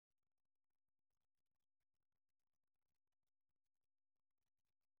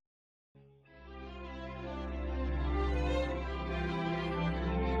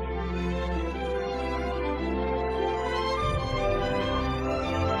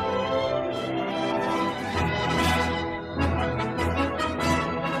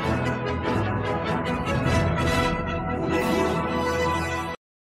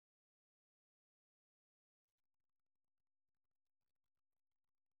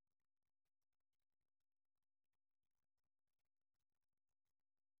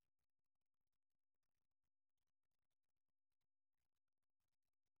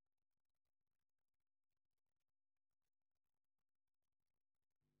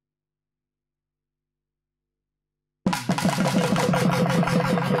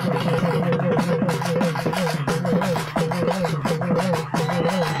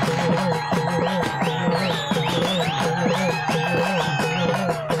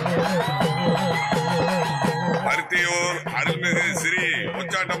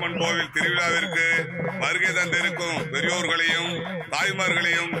முத்தாண்டம்மன் கோவில் திருவிழாவிற்கு வருகை தந்திருக்கும் பெரியோர்களையும்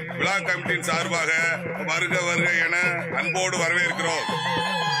தாய்மார்களையும் விழா கமிட்டியின் சார்பாக வருக வருக என அன்போடு வரவேற்கிறோம்.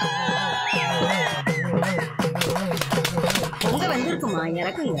 உங்க வந்திருக்குமா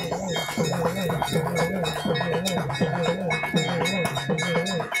இறக்குங்க.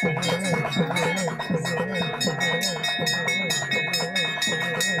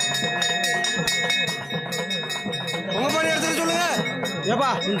 உங்க பாடி எடுத்து சொல்லுங்க. ஏப்பா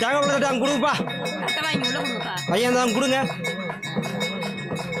இந்த ஜாக உள்ள அங்க கொடுப்பா. பையன் தான் கொடுங்க.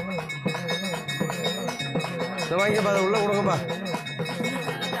 வாங்கிப்பா உள்ள கொடுங்கப்பா.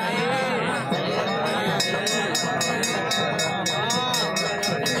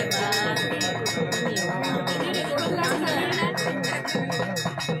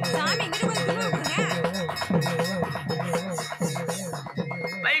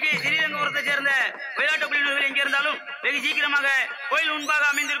 வெகு சீக்கிரமாக கோயில் முன்பாக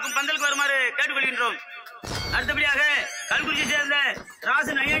அமைந்திருக்கும் பந்தலுக்கு வருமாறு கேட்டுக்கொள்கின்றோம். அடுத்தபடியாக கல்குறிச்சி சேர்ந்த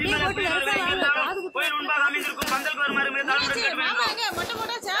ராசு நையாண்டி கோயில் முன்பாக அமைந்திருக்கும் பந்தலுக்கு வருமாறு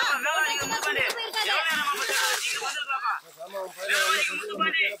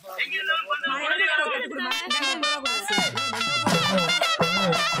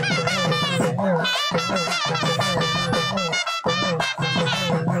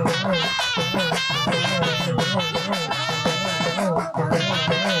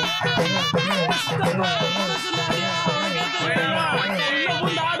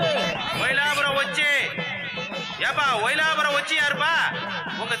ஒயிலாபுரம் வச்சு யாருப்பா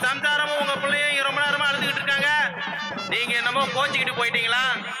உங்க சம்சாரமும் உங்க பிள்ளையும் ரொம்ப நேரமா அழுதுகிட்டு இருக்காங்க. நீங்க என்னமோ கோச்சிக்கிட்டு போயிட்டீங்களா?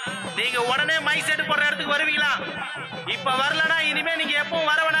 நீங்க உடனே மைக் செட் போடுற இடத்துக்கு வருவீங்களா? இப்ப வரலனா இனிமே நீங்க எப்பவும்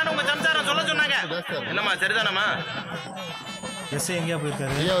வர வேணாம்னு உங்க சம்சாரம் சொல்ல சொன்னாங்க. என்னம்மா சரிதானம்மா? எஸ் எங்கயா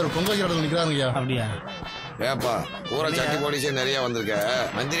போயிருக்காரு? ஐயா ஒரு பொங்கல் வைக்கிறதுக்கு நிக்கிறாருங்கய்யா. அப்படியா? ஏப்பா ஊரை சட்டி போலீஸே நிறைய வந்திருக்க,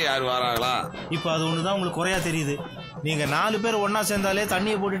 மந்திரி யாரு வராங்களா? இப்ப அது ஒண்ணுதான் உங்களுக்கு குறையா தெரியுது. நீங்க 4 பேர் ஒன்னா சேர்ந்தாலே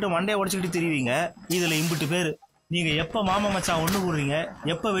தண்ணியை போட்டுட்டு மண்டையை உடச்சுக்கிட்டு தெரிவிங்க. இதுல இம்பிட்டு பேரு. நீங்க எப்ப மாமா மச்சான் ஒண்ணு கூடுறீங்க,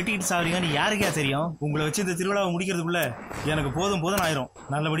 எப்ப வெட்டிக்கிட்டு சாவறீங்கன்னு யாருக்கா தெரியும்? உங்களை வச்சு இந்த திருவிழாவை முடிக்கிறதுக்குள்ள எனக்கு போதும் போதும் ஆயிரும்.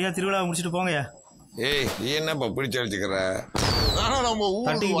 நல்லபடியா திருவிழாவை முடிச்சுட்டு போங்கயா. ஏய் நீ என்னப்பா பிடிச்சு அடிச்சுக்கிற?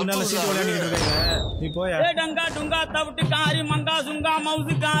 தட்டிக்கு பின்னால சீட்டு விளையாடிக்கிட்டு இருக்காங்க. நீ போயா. டங்கா டுங்கா தவிட்டு காரி மங்கா சுங்கா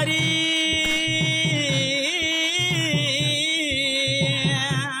மவுசு காரி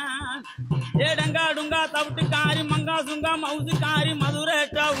டங்கா டுங்கா தவிட்டு காரி மங்கா சுங்கா மவுசு காரி மதுரை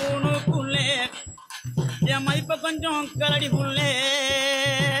டவுனுக்குள்ளே என் மதிப்ப கொஞ்சம் கரடி புள்ளே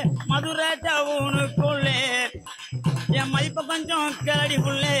மதுரை டவுனுக்குள்ளே என் மதிப்ப கொஞ்சம் கரடி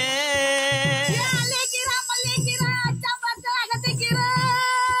புள்ளே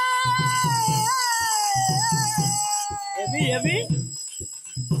எபி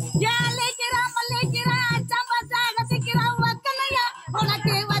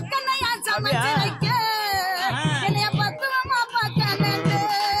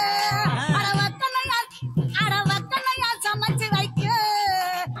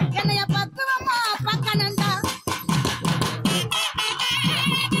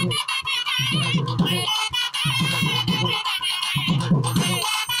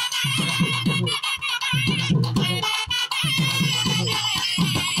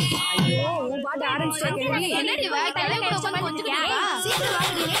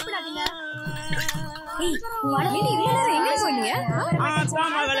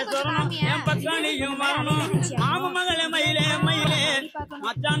மாம மகளே மயிலே மயிலே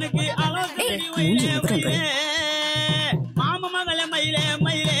மச்சானுக்கு மாம மகளே மயிலே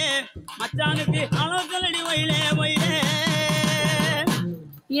மயிலே மச்சானுக்கு அலோசலடி மயிலே மயிலே.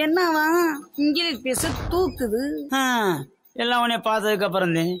 என்னவா இங்கே பேச தூக்குது? எல்லாம் உன்னை பார்த்ததுக்கு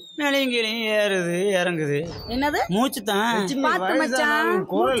அப்புறம் மேலையும் கீழையும் ஏறுது இறங்குது. என்னது மூச்சு தான் பார்த்து மச்சான்.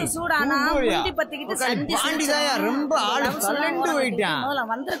 சூடானா முண்டி பத்திக்கிட்டு பாண்டிதாயா ரொம்ப ஆளு சலண்டு போயிட்டான்.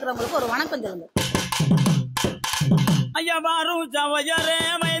 வந்திருக்கிறவங்களுக்கு ஒரு வணக்கம் சொல்லுங்க. ஐயா பாரும் சவையரே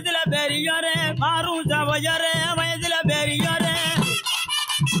வயதுல பெரியாரே பாரும் சவையரே வயதுல பெரியாரே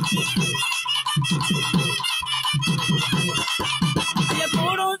ஐயா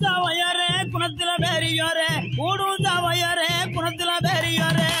கூடும் சவையரே குணத்துல பெரியாரே கூடும் சவையரே குணத்துல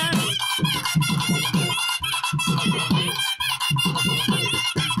பெரியாரே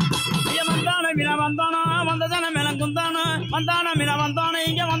ஐயா வந்தான மீன வந்தானா வந்ததான மேலங்குந்தான வந்தான மீன வந்தான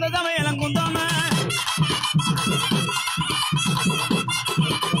இங்க வந்ததான மேலங்குந்தான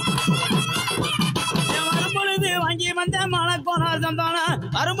வரும்பொழுது வாங்கி வந்த மலக்கோனார் சந்தான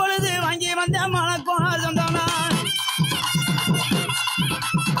வரும்பொழுது வாங்கி வந்த மலக்கோனார் சந்தான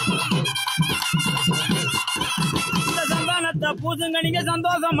இந்த சந்தானத்தை பூசுங்க நீங்க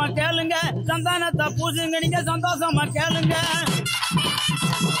சந்தோஷமா கேளுங்க சந்தானத்தை பூசுங்க நீங்க சந்தோஷமா கேளுங்க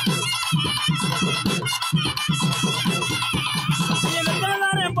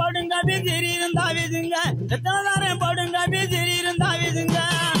போடுங்க பிதிரி இருந்தாவிதுங்க எத்தனை போடுங்க பிதிரி இருந்தாவிதுங்க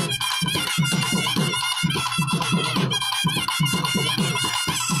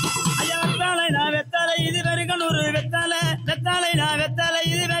வெத்தாலை நான் வெத்தாலை இது வெறுகனூறு வெத்தாலை வெத்தாலை நான் வெத்தாலை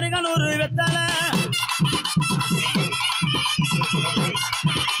இது வெறுகனூறு வெத்தாலை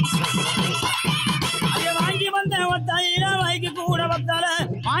வாங்கி வந்தேன் ஒத்தாயிர வாய்க்கு கூட பத்தால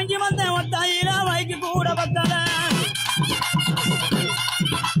வாங்கி வந்தேன் ஒத்தாயிர வாய்க்கு கூட பத்தால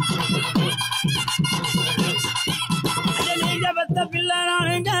நீங்க பெத்த பிள்ளை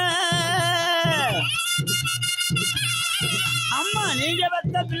நானுங்க அம்மா நீங்க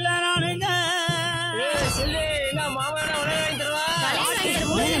பெத்த பிள்ளை நானுங்க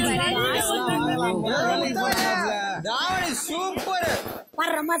சூப்பர்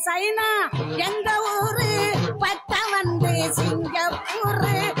பரம சைனா எங்க ஊரு பத்த வந்து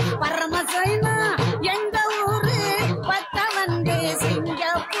சிங்கப்பூரு பரம சைனா எங்க ஊரு பத்த வந்து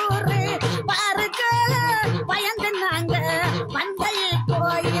சிங்கப்பூரு பாருக்க பயந்து நாங்க பந்தையில்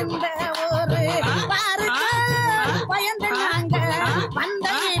போயிருந்த ஊரு பாருக்க பயந்து நாங்க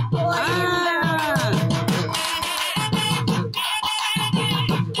பந்தையில் போயிருந்த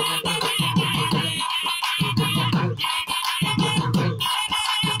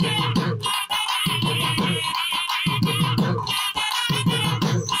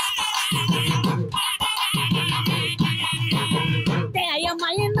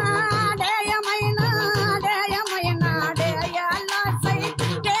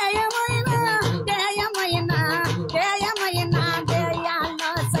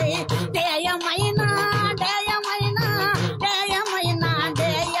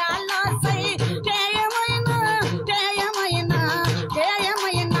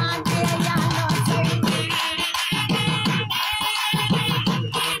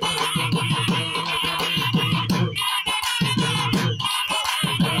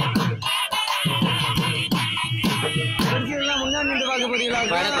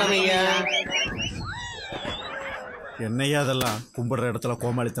என்னையா அதெல்லாம் கும்பிடுற இடத்துல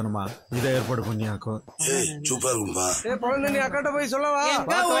கோமாளித்தனமா இதை ஏற்பாடு பண்ணியாக்கும். சூப்பர் கும்பா நீ அக்காட்ட போய் சொல்லவா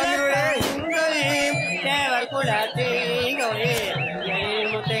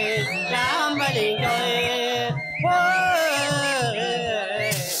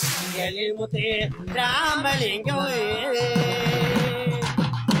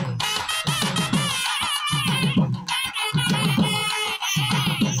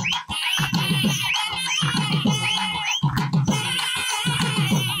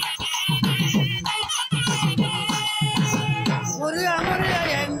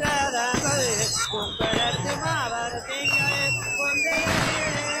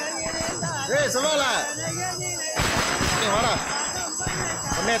சொல்லல வாடா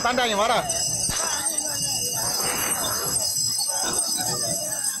உன்னைய தாண்டாங்க வாடா.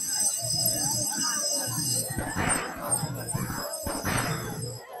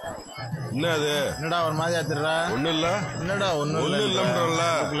 என்ன அது என்னடா ஒரு மாதிரியா திருடா? ஒண்ணும் இல்ல. என்னடா ஒண்ணும் இல்ல.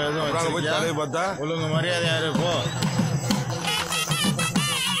 பார்த்தா ஒழுங்கு மரியாதையா இருப்போ.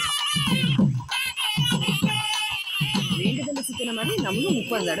 நம்மளும்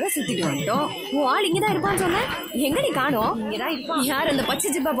 30 தடவை சுத்திட்டு வந்துட்டோம். உன் ஆள் இங்கதான் இருப்பான்னு சொன்ன, எங்கடி காணோம்? இங்கதான் இருப்பான். யார் அந்த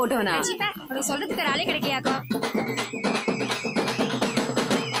பச்சை ஜிப்பா போட்டவனா? அவனை சொல்றதுக்கு ஒரு ஆளே கிடைக்கையாக்கா.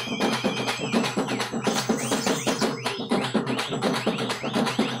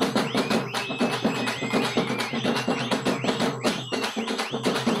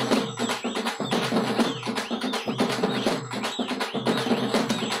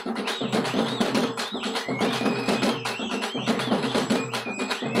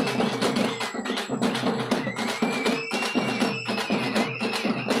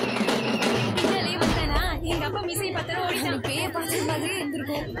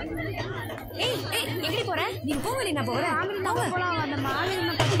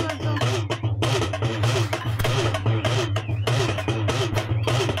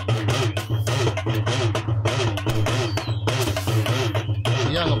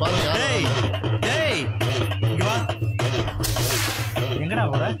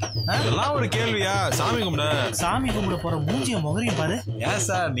 ஒரு கேள்வியா? சாமி கும்பிட சாமி கும்பிட போற மூஞ்சிய முகரையும் பாரு. ஏன்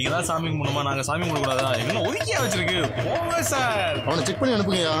சார் நீங்க தான் சாமி கும்பிடணுமா? நாங்க சாமி கும்பிட கூடாதா? எங்க ஒதுக்கியா வச்சிருக்கு? போங்க சார். அவனை செக் பண்ணி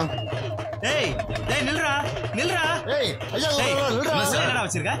அனுப்புங்கயா. டேய் டேய் நில்றா நில்றா. ஏய் ஐயா நில்றா. என்னடா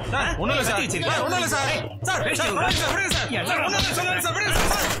வச்சிருக்க? ஒண்ணும் இல்ல சார். ஒண்ணும் இல்ல சார். சார் விடுங்க சார். விடுங்க சார். ஒண்ணும் இல்ல சொல்லுங்க சார். விடுங்க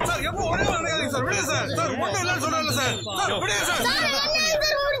சார். சார் எப்போ ஒரே ஒரு நிமிஷம் சார். விடுங்க சார். சார் ஒண்ணும் இல்ல சொல்றேன்ல சார். சார் விடுங்க சார். சார் என்ன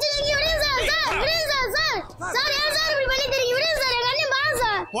சார் முடிச்சிருக்கீங்க? விடுங்க சார். சார் விடுங்க சார். சார் சார் ஏன் சார் இப்படி பண்ணி தெரியும்? விடுங்க சார். எங்க அண்ணன் பாருங்க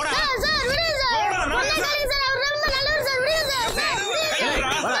சார். சார் சார் விடுங்க சார். ஒண்ணே சார் அவர் ரொம்ப நல்லவர் சார். விடுங்க சார். சார் விடுங்க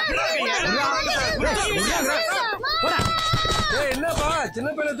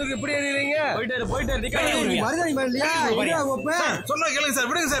தூக்கி இப்படி எறியறீங்க? போயிட்டாரு நிக்காதீங்க. மருதாணி மேலயா? எங்க ஒப்ப? சொன்னா கேளுங்க சார்,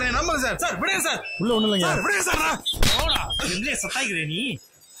 விடுங்க சார், நம்புங்க சார். சார் விடுங்க சார். உள்ள ஒண்ணு இல்லைங்க. விடுங்க சார். போடா. என்னைய சத்தாய்க்கிறே நீ?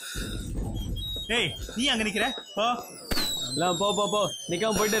 ஏய், நீ அங்க நிக்கிற? போ. எல்லாம் போ.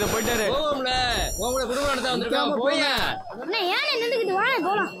 நிக்காம போயிட்டாரு. போவோம்ல. உங்க குடும்ப நடத்த வந்திருக்கான். போங்க. என்ன ஏன் நின்னுக்கிட்டு வாங்க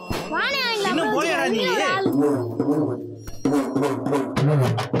போலாம். வாணே ஆயிங்களா? இன்னும் போறியாடா நீ?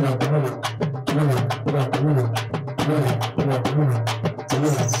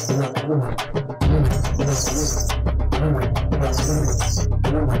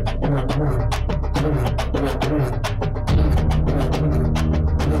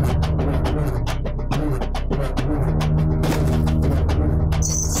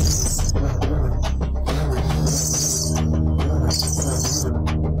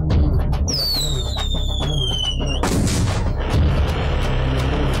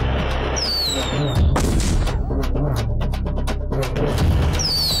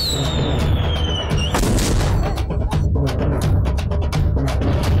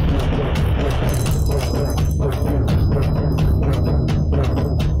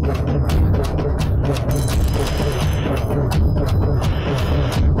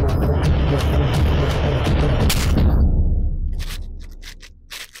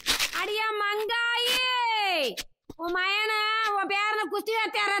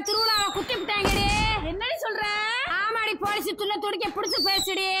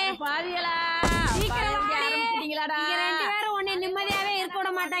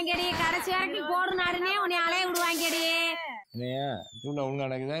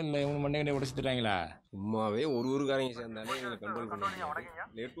 சும்மாவே ஒரு ஊருக்காரங்க சேர்ந்தாலே எங்களை கண்ட்ரோல் பண்ணுவாங்க.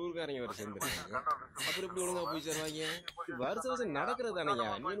 ஊருக்காரங்க வர சேர்ந்துருக்காங்க. அப்புறம் எப்படி ஒழுங்கா போய் சேருவாங்க? வருஷம் நடக்கிறது தானேங்க.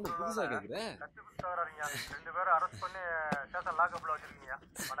 நீ நம்ம புதுசா கேக்குற? 2 பேரும் அரெஸ்ட் பண்ணி ஸ்டேஷன் லாக்அப்ல வச்சிருக்கீங்க.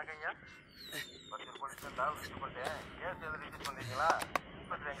 வணக்கங்க. பத்திர போலீஸ் பண்ணிட்டேன். கேஸ் எழுதி ரிஜிஸ்டர் பண்ணீங்களா?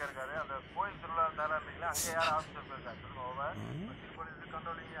 இன்ஸ்பெக்டர் எங்க இருக்காரு? அந்த கோயில் திருவிழா தயாரா இருந்தீங்களா? அங்க யார் ஆஃபீஸர் போயிருக்காங்க? சொல்லுங்க. ஓவர். பத்திர போலீஸ்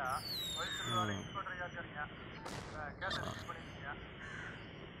கண்ட்ரோலிங்க. கோயில் திருவிழா இன்ஸ்பெக்டர் யார் இருக்காங்க? கேஸ் ரிஜிஸ்டர் பண்ணிருக்கீங்க.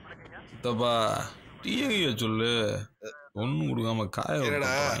 வணக்கங்க. தப்பா டீய சொல்லு. ஒன்னும் கொடுக்காம காய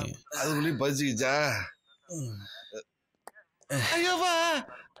அதுக்குள்ளே பதிச்சுக்கிச்சா?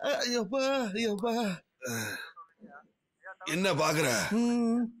 என்ன பாக்குற?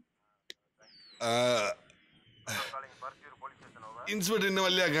 இன்ஸ்பெக்டர் இன்னும்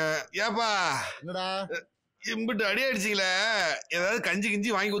வரலையாக்க? ஏப்பா இம்பிட்டு அடி அடிச்சிங்களே, ஏதாவது கஞ்சி கிஞ்சி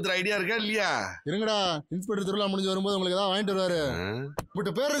வாங்கி கொடுத்துற ஐடியா இருக்கா இல்லையா? இருங்கடா, இன்ஸ்பெக்டர் திருவிழா முடிஞ்சு வரும்போது உங்களுக்கு ஏதாவது வாங்கிட்டு வருவாரு.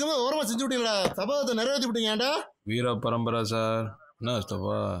 இப்ப பேர் இருக்கும்போது ஓரமா செஞ்சு விட்டீங்களா? சபதத்தை நிறைவேற்றி விட்டீங்கடா. வீர பரம்பரை சார். என்ன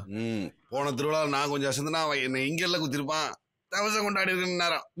ஸ்டப்பா? போன திருவிழா நான் கொஞ்சம் அசந்தனா என்ன இங்க எல்லாம் குத்திருப்பான். தவசம் கொண்டாடி இருக்கு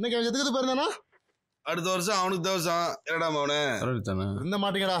நேரம். இன்னைக்கு எதுக்கு பாருந்தானா? அடுத்த வருஷம் அவனுக்கு தவசம். என்னடா அவனு இருந்த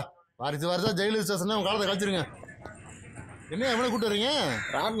மாட்டீங்கடா. வருஷம் ஜெயிலு ஸ்டேஷன் உங்க காலத்தை கழிச்சிருங்க. என்ன எவ்வளவு கூட்டு வரீங்க?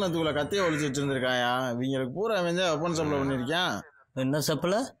 ராட்னத்துக்குள்ள கத்தியை ஒழிச்சு வச்சிருந்திருக்காயா. இவங்களுக்கு பூரா வெஞ்சா வெப்பன் சப்ளை பண்ணிருக்கேன். என்ன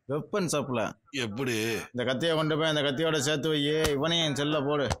சப்ளை? Weapon supply. எப்படி? இந்த கத்தியை கொண்டு போய் அந்த கத்தியோட சேர்த்து வை. இவனையும் என் செல்ல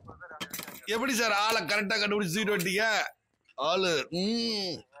போடு. எப்படி சார் ஆளை கரெக்டா கண்டுபிடிச்சு சீட்டு வட்டிங்க? ஆளு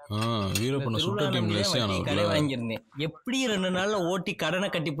வீரப்பண்ண சுட்ட டீம்ல கடை வாங்கியிருந்தேன். எப்படி 2 நாள்ல ஓட்டி கடனை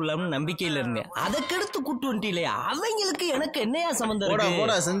கட்டி புள்ளாம்னு நம்பிக்கையில இருந்தேன். அதற்கடுத்து கூட்டு வந்துட்டீங்களே. அவங்களுக்கு எனக்கு என்னையா சம்பந்தம் இருக்கு?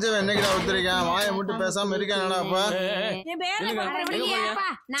 போடா செஞ்சவன் என்னைக்கு ஒத்துருக்கேன். வாயை மட்டும் பேசாம இருக்கானடாப்பா.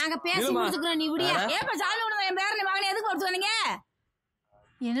 நாங்க பேசி முடிச்சுக்கிறோம். நீ விடியா? ஏப்பா சாமி உணவு என் பேர்ல வாங்கின எதுக்கு கொடுத்து வந்தீங்க?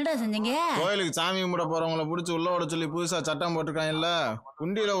 என்னடா செஞ்சீங்க? கோயிலுக்கு சாமி கும்பிட போறவங்களை பிடிச்சி உள்ள ஓட சொல்லி புதுசா சட்டம் போட்டிருக்காங்கல்ல.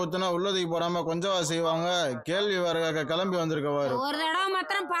 குண்டியில ஊத்துனா உள்ளதுக்கு போடாம கொஞ்சவா செய்வாங்க. கேள்வி வர கிளம்பி வந்திருக்கவாரு. ஒரு தடவை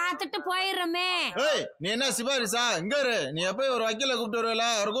மாத்திரம் பாத்துட்டு போயிடுறோமே. ஏய், நீ என்ன சிபாரிசா? இங்க இரு. நீ எப்பயும் ஒரு வக்கீல கூப்பிட்டு வருவல.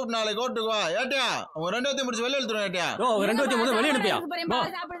 ஒரு கூப்பிட்டு நாளைக்கு கோர்ட்டுக்கு வா. ஏட்டியா உங்க 2 வத்தி முடிச்சு வெளியே எடுத்துருவோம். ஏட்டியா 2 வத்தி வெளியே அனுப்பியா?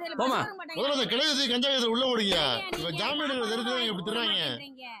 போமா கிளையது கஞ்சாயத்தில் உள்ள ஓடுங்க. இப்ப ஜாமீன் இப்படி தர்றாங்க.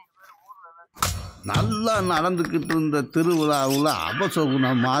 நல்லா நடந்துக்கிட்டு இருந்த திருவிழாவில்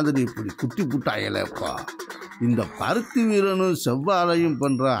அபசகுணம் மாதிரி இப்படி குட்டி புட்டாயலப்பா. இந்த பருத்தி வீரனும் செவ்வாழையும்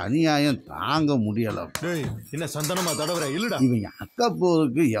பண்ற அநியாயம் தாங்க முடியல. என்ன சந்தனமா தடவர இல்லடா. இவங்க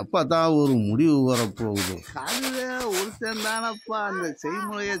அக்கப்போருக்கு எப்பதான் ஒரு முடிவு வரப்போகுது? அதுவே ஒருத்தன் தானப்பா அந்த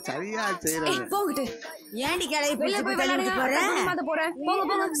செய்முறையை சரியா செய்யறது. போங்கிட்டு ஏண்டி கிளை போய் விளையாடுங்க.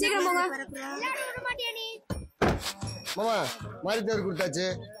 போங்க சீக்கிரம் போங்க. மாமா மாரி தேர் கொடுத்தாச்சு,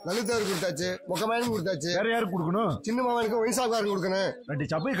 நல்ல தேர் கொடுத்தாச்சு, மொக்கமாயனும் கொடுத்தாச்சு. வேற யாருக்கு கொடுக்கணும்? சின்ன மாமனுக்கு ஒயின்சாக்காருக்கு கொடுக்கணும். 2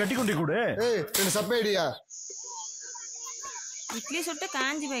 சப்பையை கட்டி கொண்டு கொடு. 2 சப்பைடியா? இட்லி சுட்டு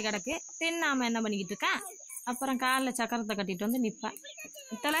காஞ்சி போய் கிடக்கு. தின்னாம என்ன பண்ணிக்கிட்டு இருக்கா? அப்புறம் காலில் சக்கரத்தை கட்டிட்டு வந்து நிப்பா.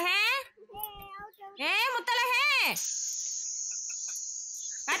 முத்தலகே, முத்தலகே,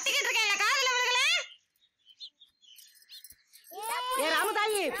 கத்திக்கிட்டு இருக்கேன். காலில் விழுகல.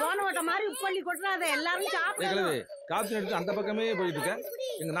 ராமதாயி போன ஓட்ட மாதிரி உப்பள்ளி கொட்டுறாத. எல்லாரும் சாப்பிடுறது. காத்து எடுத்து அந்த பக்கமே போயிட்டு இருக்க.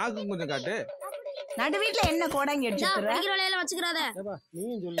 எங்க நாக்கு கொஞ்சம் காட்டு. நடு வீட்டுல என்ன கோடாங்கி அடிச்சுக்கிற? வச்சுக்கிறாத.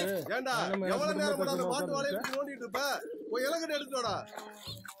 நீயும் சொல்லு. ஏண்டா எவ்வளவு நேரம் அந்த பாட்டு வாழையை நோண்டிட்டு இருப்ப? போய் இலக்கணை எடுத்துடா.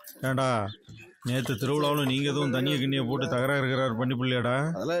 ஏண்டா நேத்து திருவிழாவில் நீங்க எதுவும் தண்ணிய கிண்ணிய போட்டு தகராறு பண்ணி பிள்ளையாடா?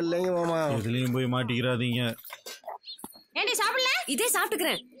 அதெல்லாம் இல்லைங்க மாமா. இதுலயும் போய் மாட்டிக்கிறாதீங்க. ஏண்டி சாப்பிடல? இதே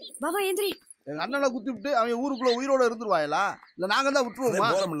சாப்பிட்டுக்கிறேன். பாபா ஏந்திரி. எங்க அண்ணனை குத்தி விட்டு அவன் ஊருக்குள்ள உயிரோட இருந்துருவாங்களா? இல்ல நாங்க தான்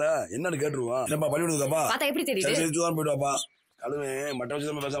விட்டுருவோமா? போறோம்ல என்னன்னு கேட்டுருவோம். என்னப்பா பள்ளி விடுதாப்பா? பார்த்தா எப்படி தெரியுது? சரி தான் போயிடுவாப்பா. அதுவே மட்ட வச்சு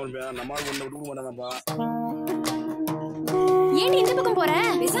தான் பேசாம இருப்பேன். நம்ம ஆள் ஒண்ணு விட்டுக்க மாட்டாங்கப்பா. ஏன் இந்த பக்கம் போற?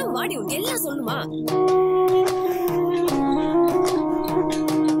 பேசாம வாடி எல்லாம் சொல்லுமா?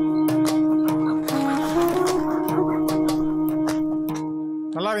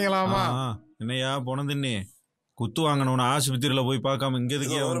 நல்லா இருக்கீங்களாமா? என்னையா போனதுன்னு குத்து வாங்கணும்னு ஆஸ்பத்திரியில போய் பார்க்காம இங்க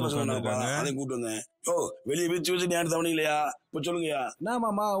எதுக்கே கூட்டு வந்தேன். ஓ வெளியே பிரிச்சு வச்சு நேரம் தவணை இல்லையா? இப்ப சொல்லுங்கயா. என்ன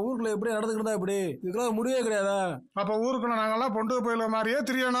மாமா ஊருக்குள்ள எப்படி நடந்துக்கிட்டா இப்படி? இதுக்கெல்லாம் முடிவே கிடையாதா? அப்ப ஊருக்குள்ள நாங்கெல்லாம் பொண்டு போயில மாதிரியே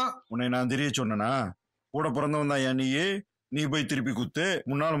தெரியணும். உன்னை நான் தெரிய சொன்னா கூட பிறந்தவன் தான் நீ போய் திருப்பி குத்து.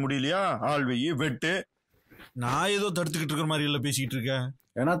 முன்னால முடியலையா ஆள் வெயி வெட்டு. நான் ஏதோ தடுத்துக்கிட்டு இருக்கிற மாதிரி இல்ல பேசிக்கிட்டு இருக்கேன்.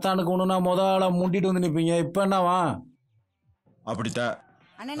 எனத்தானுக்கு ஒண்ணுனா முதல்ல முண்டிட்டு வந்து நிப்பீங்க. இப்ப என்னவா? அப்படித்தான்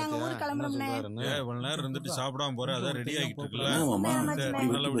அண்ணே நாங்க ஊர் கிளம்புறோம்னே. இவ்வளவு நேரம் இருந்துட்டு சாப்பிடாம போறேன். அதான் ரெடி ஆகிட்டு இருக்குல்ல.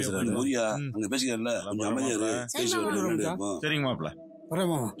 சரிங்க மாப்பிள்ள.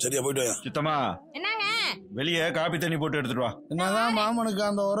 சரியா போயிட்டு சித்தமா வெளியே காப்பி தண்ணி போட்டு எடுத்துட்டு வா. என்னதான் மாமனுக்கு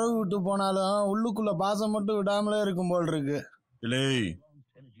அந்த உறவு விட்டு போனாலும் உள்ளுக்குள்ள பாசம் மட்டும் விடாமலே இருக்கும் போல் இருக்கு. இல்லை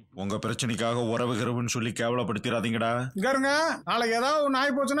உங்க பிரச்சனைக்காக உறவு கருவுன்னு சொல்லி கேவலப்படுத்திடாதீங்கடா. இங்க நாளைக்கு ஏதாவது ஒண்ணு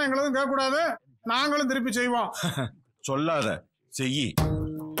ஆகி போச்சுன்னா எங்களும் கேட்க கூடாது. நாங்களும் திருப்பி செய்வோம். சொல்லாத செய்யி.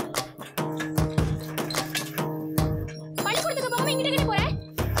 பள்ளிக்கூடத்துக்கு போகாம இங்கிட்ட கிட்ட போற?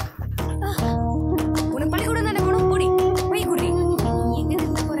 உனக்கு பள்ளிக்கூடம் தானே போகணும். போடி போய் குடி. எங்க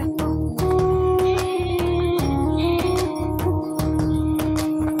இருந்து போற?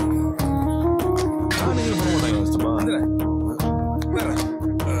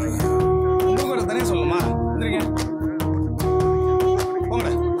 தனியா சொல்லுமா?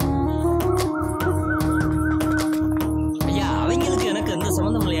 ஐயா அவங்களுக்கு எனக்கு எந்த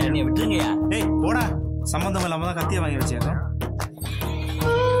சம்பந்தம் இல்லையா? நீ விட்டுருங்கய்யா. டேய் போடா. சம்பந்தம் இல்லாம தான் கத்திய வாங்கி வச்சிருக்கேன்.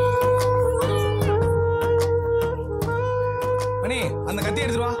 மணி அந்த கத்தி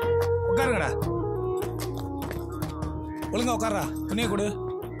எடுத்துட்டு வா. உட்காருங்கடா. ஒழுங்கா உட்கார்றா. துணியை கொடு.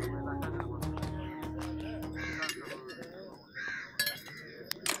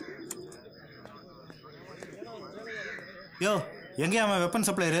 யோ எங்கயா அவன் வெப்பன்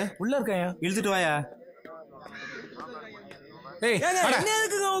சப்ளையரு? உள்ள இருக்காயா? இழுத்துட்டு வாயா.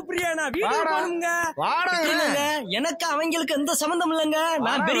 எனக்கு அவங்களுக்கு எந்த சம்பந்தம் இல்லைங்க.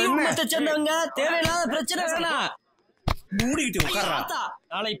 நான் பெரிய குடும்பத்தை சேர்ந்தவங்க. தேவையில்லாத பிரச்சனை வேணாம். மூடிக்கிட்டு உட்கார்றா.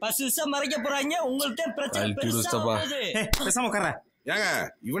 நாளை பஸ் மறைக்க போறாங்க. உங்கள்ட்ட பிரச்சனை பேசாம உட்கார்ற. ஏங்க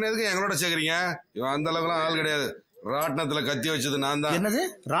இவன் எதுக்கு எங்களோட சேர்க்கறீங்க? இவன் அந்த அளவுக்குலாம் ஆள் கிடையாது. ராட்னத்துல கத்தி வச்சது நான் தான். என்னது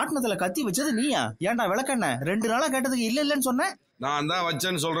ராட்னத்துல கத்தி வச்சது நீயா? ஏன்டா விளக்கண்ண 2 நாளா கேட்டதுக்கு இல்ல இல்லன்னு சொன்ன. நான் தான்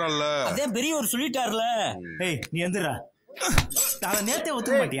வச்சேன்னு சொல்றேன்ல. அதே பெரிய ஒரு சொல்லிட்டாருல. ஏய் நீ எந்திரா. நான் நேத்தே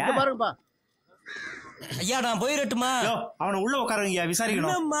ஒத்துக்க மாட்டியா? பாருங்கப்பா. ஐயா நான் போயிரட்டுமா? அவனை உள்ள உட்காருங்க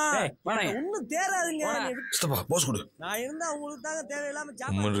விசாரிக்கணும். ஒன்னும் தேராதுங்க. போஸ் கொடு. நான் இருந்தா உங்களுக்கு தாங்க தேவையில்லாம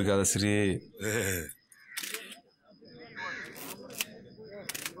உம்மன் இருக்காத சரி.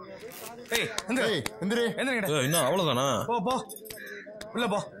 என்ன அவ்வளவுதானா? போ உள்ள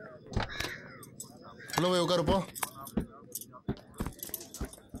போ. உள்ள போய் உட்காரு போ.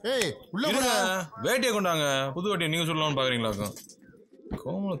 ஏய் உள்ள போடா. வேட்டியை கொண்டாங்க. புது வேட்டியை நீங்க சொல்லலாம்னு பாக்குறீங்களா?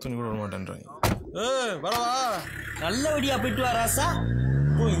 கோமல துணி கூட வர மாட்டேன்றாங்க. வரவா நல்லபடியா போயிட்டு வா ராசா.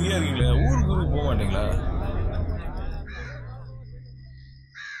 இப்போ இங்கே இருக்கீங்களா? ஊருக்கு போக மாட்டீங்களா?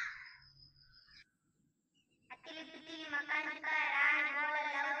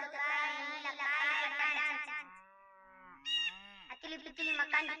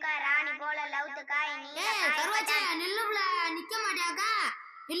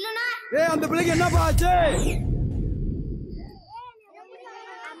 அந்த பிள்ளைக்கு என்னப்பா ஆச்சு?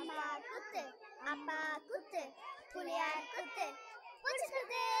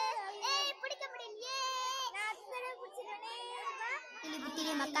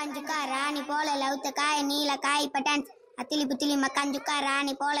 ராணி போல லவுத்த காய நீல காய் பட்டான்ஸ். அத்திலி புத்திலி மக்கான் சுக்கா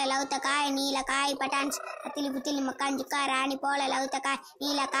ராணி போல லவுத்த காய நீல காய் பட்டான்ஸ். அத்திலி புத்திலி மக்கான் சுக்கா ராணி போல லவுத்த காய்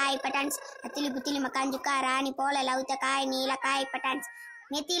நீல காய் பட்டான்ஸ். அத்திலி புத்திலி மக்கான் சுக்கா ராணி போல லவுத்த காய் நீல காய் பட்டான்ஸ்.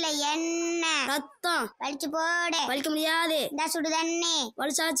 நெத்தியில என்ன ரத்தம் வலிச்சு போடு. வலிக்க முடியாது. இந்த சுடு தண்ணி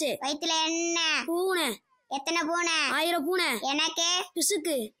வலிச்சாச்சு. வயிற்றுல என்ன பூனை. எத்தனை பூனை? 1000 பூனை. எனக்கு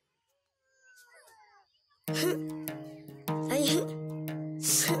பிசுக்கு.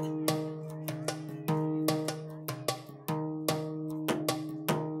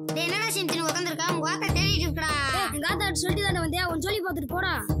 வேலையை பார்த்துட்டு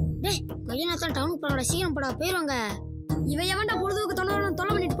போடா. டேய் கையனாத்தான் டவுனுக்கு போடா, சீக்கிரம் போடா, போயிருவாங்க. இவன் எவன்டா பொழுதுக்கு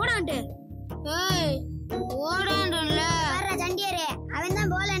தொலை பண்ணிட்டு போடான்ட்டு. ஏய் ஓடான்றல வர்ற சண்டியரே, அவன்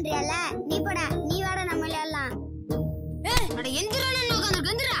தான் போலன்றியல்ல, நீ போடா, நீ வாடா, நம்ம விளையாடலாம். ஏய் அட எந்திரானே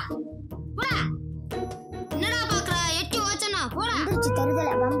உட்கார்ந்து எந்திரா போடா. என்னடா பாக்குற, எட்டி ஓச்சனா போடா. எந்திரச்சு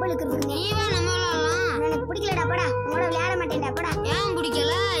தருதல வம்பளுக்குறதுக்கு நீ வா, நம்ம விளையாடலாம். எனக்கு பிடிக்கலடா, போடா, உங்களோட விளையாட மாட்டேன்டா, போடா. ஏன்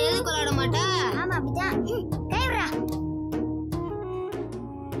பிடிக்கல, எதுக்கு விளையாட மாட்டே? ஆமா அப்படிதான், கை விடுறா.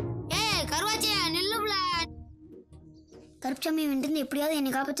 ஏய் கருவாச்சியா நில்லுப்ல. கருப்சாமி வந்து எப்படியாவது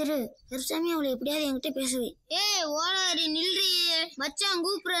என்னை காப்பாத்துரு. கருப்சாமி அவளை எப்படியாவது என்கிட்ட பேசுவே. ஏய் ஓடாரி நில்றி, மச்சான்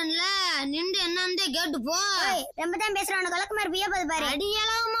கூப்பிடுறேன்ல, நின்று என்னன்னு கேட்டு போ. ரொம்ப தான் பேசுறான், கலக்கு மாதிரி பியா பாரு பாரு.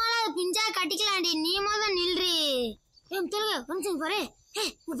 அடியளவு மால பிஞ்சா கட்டிக்கலாண்டி, நீ முதல் நில்றி. ஏய் தெலுங்க கொஞ்சம் பாரு.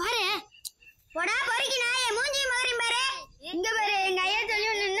 ஏய் பாரு போடா பொறுக்கி நாயே, மூஞ்சி மகரின் பாரு. இங்க பாரு, எங்க ஐயா சொல்லி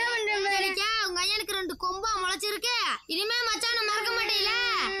என்ன பண்றேன் பாரு. உங்க ஐயனுக்கு 2 கொம்பா முளைச்சிருக்கு. இனிமே மச்சான மறக்க மாட்டீங்களா?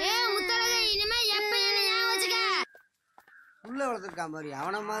 ஏய் முத்தழக, இனிமே எப்ப என்ன ஞாபகம் வச்சுக்க. உள்ள வளர்த்துருக்கான் பாரு,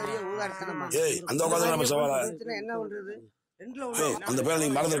 அவன மாதிரியே ஊதாரித்தனமா. ஏய் அந்த உட்காந்து நம்ம சவாலா என்ன பண்றது? அந்த பேரை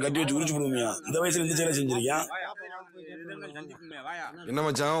நீங்க மரத்துல கட்டி வச்சு உரிச்சு போடுவீங்க. இந்த வயசுல இந்த செயலை செஞ்சிருக்கீங்க. என்ன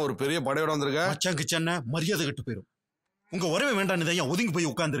மச்சான், ஒரு பெரிய படையோட வந்திருக்க? மச்சான் கிச்சன்ன மரியாதை கட்டு போயிரும். உங்க உறவே வேண்டாம், இதையா ஒதுங்கி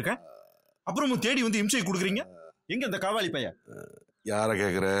போய் உட்கார்ந்துருக்க. அப்புறமும் தேடி வந்து இம்சை கொடுக்குறீங்க. எங்க இந்த காவாலி பையன்? யார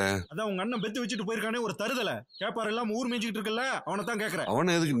கேக்குற? அதான் உங்க அண்ணன் பெத்து வச்சுட்டு போயிருக்கானே ஒரு தருதல, கேப்பாரு எல்லாம் ஊர் மேய்ச்சிட்டு இருக்கல, அவனை தான் கேக்குற.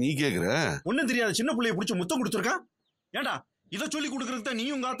 அவனை எதுக்கு நீ கேக்குற? ஒண்ணும் தெரியாத சின்ன பிள்ளைய பிடிச்ச முத்தம் கொடுத்துருக்கான். ஏண்டா இதை சொல்லி கொடுக்கறதுக்கு தான்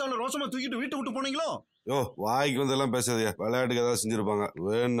நீயும் உங்க ஆத்தால ரோசமா தூக்கிட்டு வீட்டை விட்டு போனீங்களோ? யோ வாய்க்கு வந்து எல்லாம் பேசாதே, விளையாட்டுக்கு ஏதாவது செஞ்சிருப்பாங்க,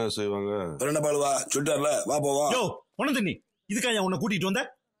 வேணா செய்வாங்க. என்ன பாலுவா சொல்லிட்டார்ல, வா போவா. யோ பொண்ணு தண்ணி, இதுக்காக உன்னை கூட்டிட்டு வந்த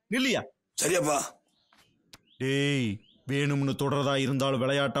நில்லியா? சரியாப்பா. டேய் வேணும்னு தொடரதா இருந்தாலும்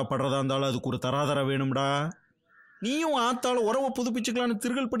விளையாட்டா படுறதா இருந்தாலும் அதுக்கு ஒரு தராதர வேணும்டா. நீயும் ஆத்தால உறவை புதுப்பிச்சுக்கலான்னு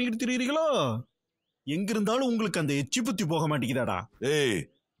திருகல் பண்ணிக்கிட்டு திரிகிறீங்களோ? எங்க இருந்தாலும் உங்களுக்கு அந்த எச்சி புத்தி போக மாட்டேங்குதாடா. ஏய்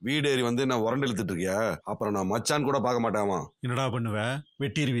வீடேறி வந்து நான் உரண்டு இழுத்துட்டு இருக்கியா? அப்புறம் நான் மச்சான் கூட பார்க்க மாட்டாமா. என்னடா பண்ணுவ,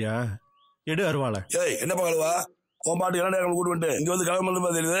 வெட்டிடுவியா? எடு அருவாள. ஏய் என்ன பாலுவா, உன் பாட்டு இளநேரம் கூட்டு வந்துட்டு இங்க வந்து கிளம்பி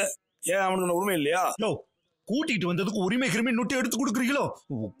வந்து தெரியுது. ஏன் அவனுக்கு உரிமை இல்லையா? யோ கூட்டிட்டு வந்ததுக்கு உரிமை கிருமி நொட்டி எடுத்து கொடுக்குறீங்களோ?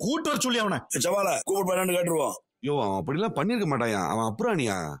 கூட்டு வர சொல்லி அவனை சவால கூப்பிட்டு போய் கேட்டுருவோம். யோ அவன் அப்படிலாம் பண்ணிருக்க மாட்டாயா, அவன்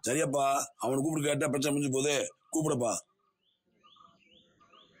அப்புறானியா. சரியாப்பா, அவனை கூப்பிட்டு கேட்டா பிரச்சனை முடிஞ்சு போகுது, கூப்பிடப்பா.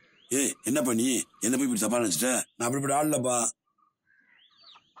 ஏய் என்னப்பா நீ என்ன போய் இப்படி தப்பா நினைச்சிட்ட? நான் அப்படிப்பட்ட ஆள்லப்பா.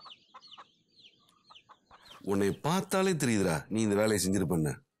 உன்னை பார்த்தாலே தெரியுதுடா நீ இந்த வேலையை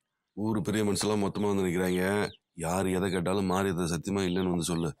செஞ்சிருப்பண்ண. ஊரு பெரிய மனுஷெல்லாம் மொத்தமா வந்து நிக்கிறாங்க. யாரு எதை கேட்டாலும் மாறியத சத்தியமா இல்லைன்னு வந்து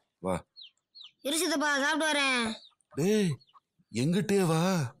சொல்லு. வா இருசதப்பா, சாப்பிட்டு வரேன். டேய் எங்கிட்டே வா.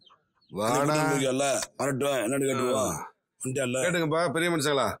 வாடா வரட்டும், என்னன்னு கேட்டுருவா. கேட்டுங்கப்பா பெரிய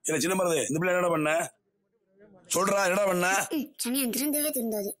மனுஷங்களா. இல்ல சின்ன மருது, இந்த பிள்ளை என்னடா பண்ண சொல்றா, என்னடா பண்ண? சனியன் திருந்தவே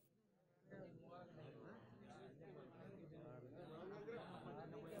திருந்தாது.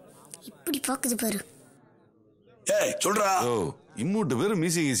 இப்படி பாக்குது பாரு. ஏய் சொல்றா. ஓ இம்மூட்டு பேரு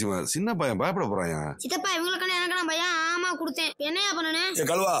மீசி கீசிமா, சின்ன பையன் பயப்பட போறாயா? சித்தப்பா இவங்களுக்கு எனக்கு பையன், ஆமா கொடுத்தேன். என்னையா பண்ணனே?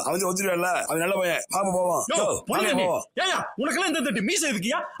 கல்வா அவன் ஒத்துருவல்ல, அவன் நல்ல பையன், பாப்பா போவான். உனக்கு எல்லாம் இந்த தட்டு மீசை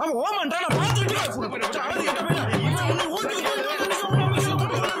இருக்கியா? அவன் ஓமான்றா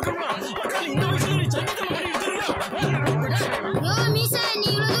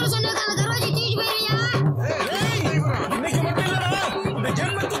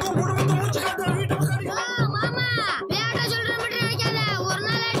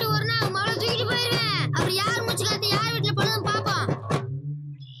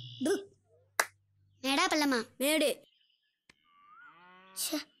மேடு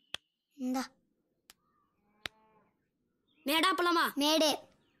மேடா பள்ளமா? மேடு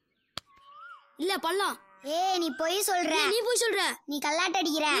இல்ல பள்ளம். ஏய் நீ போய் சொல்ற. நீ போய் சொல்ற. நீ கல்லாட்ட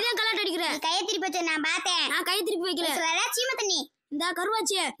அடிக்கிற. நீ தான் கல்லாட்ட அடிக்கிற. நீ கையை திருப்பி வச்ச நான் பார்த்தேன். நான் கையை திருப்பி வைக்கல. சொல்றா சீம தண்ணி. இந்த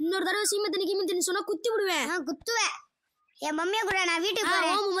கருவாச்சியே இன்னொரு தடவை சீம தண்ணி கீம தண்ணி சொன்னா குத்தி விடுவேன். குத்துவேன். என் மம்மியை கூட நான் வீட்டுக்கு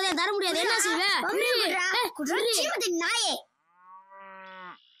போறேன். ஓ முதல்ல தர முடியாது. என்ன செய்வே? மம்மியை குடுறா. சீம தண்ணி நாயே.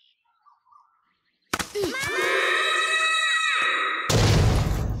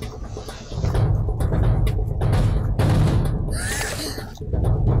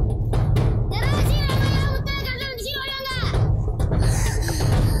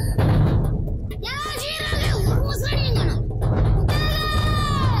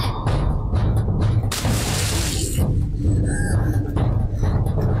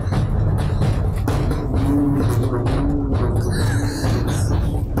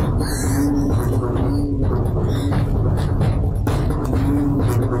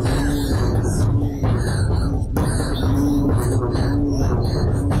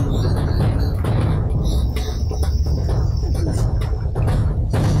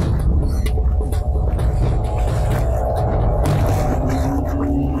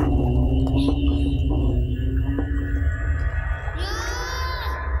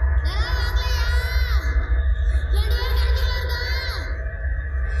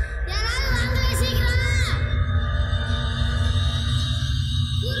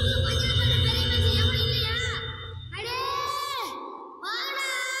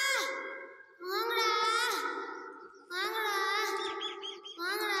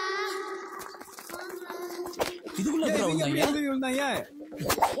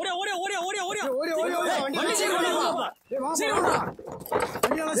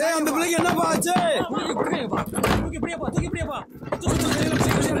 அந்த பிள்ளைக்கு என்னப்பா ஆச்சு?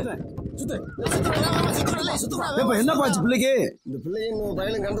 என்னப்பா ஆச்சு பிள்ளைக்கு? இந்த பிள்ளையும்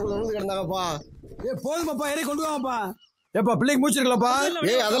பையனும் கண்டுக்குள்ள வந்து கிடந்தாங்கப்பா. போதுமாப்பா, இறங்கி கொண்டு வாங்கப்பா. ஏப்பா பிள்ளைக்கு மூச்சிருக்கலப்பா?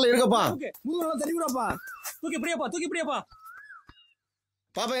 அதெல்லாம் இருக்கப்பா. தண்ணி விடாப்பா. தூக்கி பிடியாப்பா.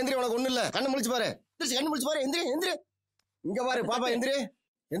 பாப்பா எந்திரி, உனக்கு ஒண்ணு இல்ல. கண்ணு முழிச்சு பாரு, கண்ணு முழிச்சு பாரு. எந்திரி எந்திரி, இங்க பாரு. பாப்பா எந்திரி,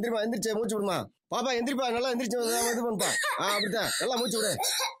 எந்திரிப்பா, எந்திரிச்சு மூச்சு விடுமா. பாப்பா எந்திரிப்பா, நல்லா எந்திரிச்சு இது பண்ணுப்பா. அப்படித்தான், நல்லா மூச்சு விடு.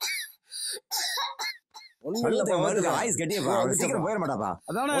 ஒண்ணு இல்லப்பா, ஆயுஸ் கட்டியப்பா, சீக்கிரம் போயிட மாட்டாப்பா.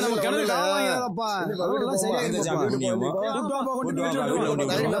 அதானே நம்ம கிணறு காவாங்கப்பா. அதெல்லாம் சரியா இருந்துச்சு.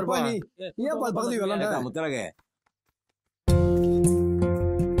 ஏப்பா பக்கத்துக்கு வரலாம் முத்தலகே.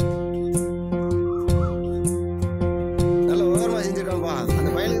 நல்ல விவரமா செஞ்சிருக்கான்பா. அந்த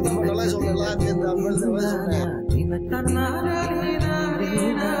பையனுக்கு தான் நல்லா சொல்லலாம்.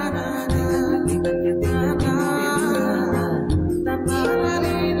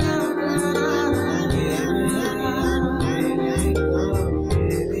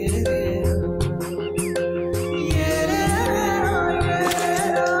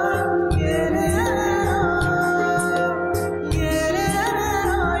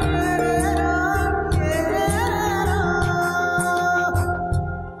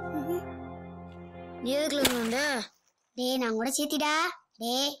 நான் கூட சேர்த்திடா.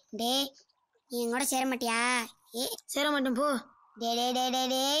 டே டே நீ எங்கூட சேர மாட்டியா? சேர மாட்டேன் போ. டே டே டே டே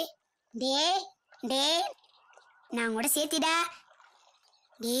டே டே டே நான் கூட சேர்த்திடா.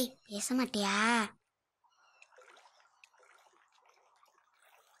 டே பேச மாட்டியா?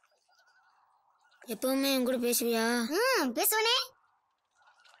 எப்பவுமே என் கூட பேசுவியா? பேசுவனே.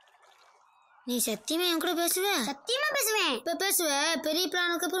 நீ சத்தியமா என் கூட பேசுவ? சத்தியமா பேசுவேன். இப்ப பேசுவ? பெரிய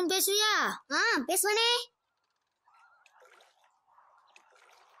பிளானுக்கு அப்புறம் பேசுவியா? பேசுவனே.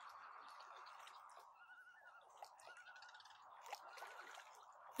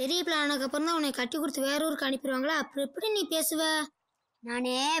 பெரிய பிள்ளைக்கு அப்புறம் தான் உன்னை கட்டி கொடுத்து வேற ஊருக்கு அனுப்பிடுவாங்களா? அப்புறம் எப்படி நீ பேசுவ?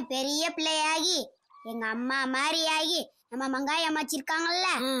 நானே பெரிய பிள்ளையாகி எங்க அம்மா மாதிரி ஆகி நம்ம மங்காய் அம்மாச்சி இருக்காங்கல்ல,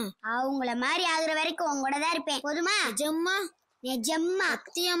 அவங்கள மாதிரி ஆகுற வரைக்கும் உங்க கூட தான் இருப்பேன். போதுமா? நிஜம்மா? நிஜம்மா?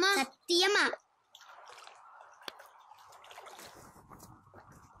 சத்தியமா? சத்தியமா?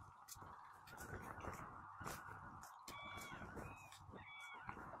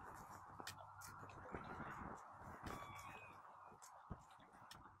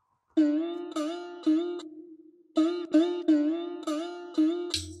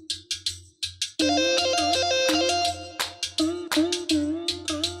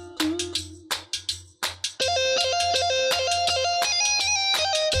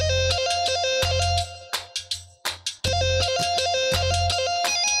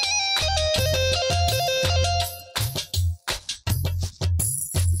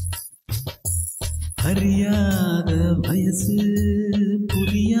 அறியாத வயசு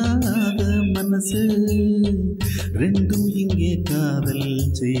புரியாத மனசு ரெண்டும் இங்கே காதல்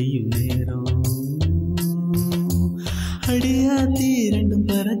செய்யும் நேரம். அடியாத்தி ரெண்டும்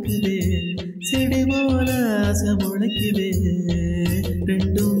பறக்குதே, செடி போல ஆசை முளைக்குதே,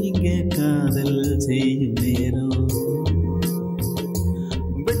 ரெண்டும் இங்கே காதல் செய்யும் நேரம்.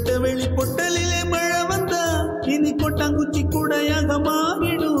 வெட்ட வெளி பொட்டலிலே மழை வந்தா இனி கொட்டாங்குச்சி கூடையாக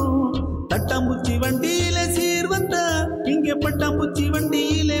மாறிடும். தட்டாம்பூச்சி வண்டியில சீர் வந்தா இங்கே பட்டாம்பூச்சி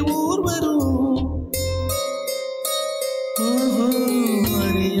வண்டியிலே ஊர் வரும். ஓஹோ,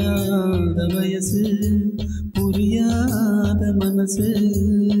 அறியாத வயசு புரியாத மனசு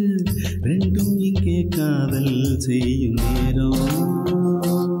ரெண்டும் இங்கே காதல் செய்யும் நேரம்.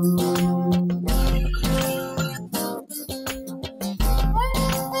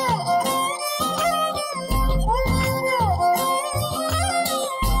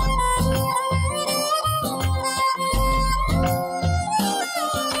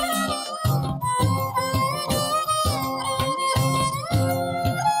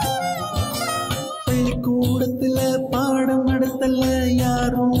 பாடம் நடத்தல,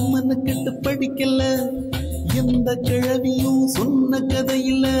 யாரும் மனக்கெட்டு படிக்கல, எந்த கிழவியும் சொன்ன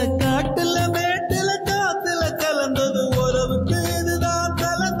கதையில, காட்டுல மேட்டுல காத்துல கலந்தது உறவுக்கு இதுதான்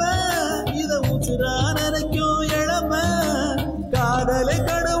தலைமை. இத உசுரா நினைக்கும் இளமை, காதலை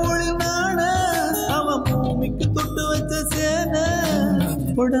கடவுளின் நாண, அவன் பூமிக்கு தொட்டு வச்ச சேன.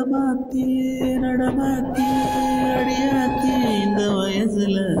 புடமாத்தி நடமாத்தி அடியாத்தி இந்த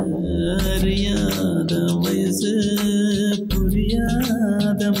வயசுல, அறியாத வயசு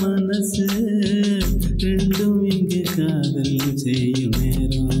புரியாத மனசு ரெண்டும் இங்கு காதல் செய்யும்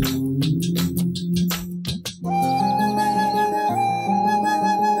நேரம்.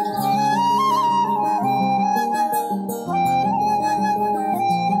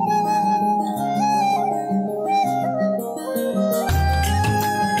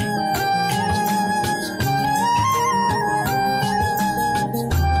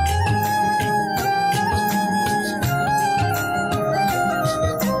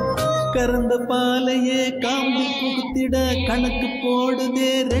 கறந்த பாலையே காம்பு புகுத்திட கணக்கு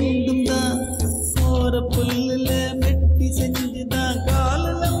போடுதே ரெண்டும் தான். போற புல்லுல வெட்டி செஞ்சுதான்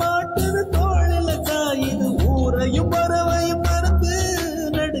காலில மாட்டுது தோளில காயுது. ஊரையும் பறவையும் மறந்து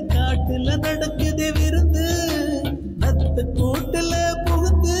நடுக்காட்டுல நடக்குதே விருந்து. நத்த கூட்டுல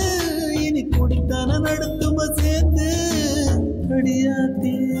புகுந்து இனி குடித்தான நடத்தும சேர்ந்து.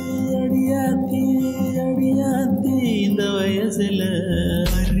 அடியாத்தி அடியாத்தி அடியாத்தி இந்த வயசுல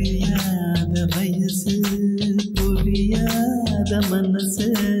அறியாத வயசு புரியாத மனசு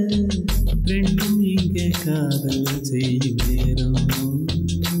ரெண்டும் இங்க காதல் செய்யும் நேரம்.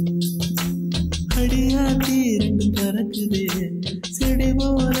 அடியாத்தி ரெண்டும் பறக்குதே செடி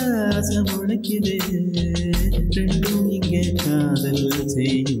போல ஆசை முளைக்குதே ரெண்டும் இங்க காதல்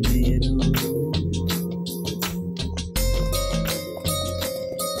செய்யும் நேரம்.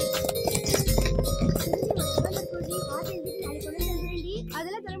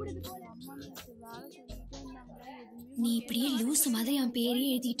 நீ இப்படியே லூசு மாதிரி அவன் பேரே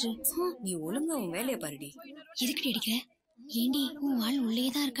எழுதிட்டு நீ ஒழுங்கா உன் வேலையை பாருடி. எதுக்கு அடிக்கிற? ஏண்டி உன் ஆள் உள்ளே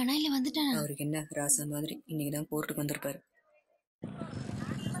தான் இருக்கானா இல்ல வந்துட்டானா? அவருக்கு என்ன ராசா மாதிரி இன்னைக்குதான் கோர்ட்டுக்கு வந்திருப்பாரு.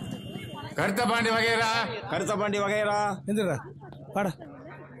 கருத்த பாண்டி வகைரா எந்திரா பாடா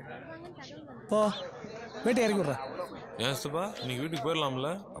போ வேட்டை இறக்கி விட்றா. ஏன் சித்தப்பா இன்னைக்கு வீட்டுக்கு போயிடலாம்ல?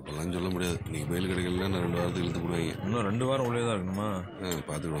 அப்பெல்லாம் சொல்ல முடியாது. நீங்க பெயில் கிடைக்கல நான் 2 வாரத்துக்கு இழுத்து போடுவாங்க. இன்னும் 2 வாரம் உள்ளே தான் இருக்கணுமா?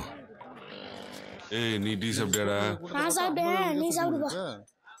 பாத்துக்கிடுவோம். ஏய் நீ டீ சாப்பிட்டியாடா? நான் சாப்பிட்டேன், நீ சாப்பிடுப்பா.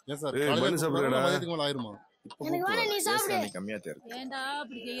 ஏய் பண்ணு சாப்பிடுடா. ஆயிருமா? எனக்கு வேணா நீ சாப்பிடு. கம்மியா இருக்கு. ஏண்டா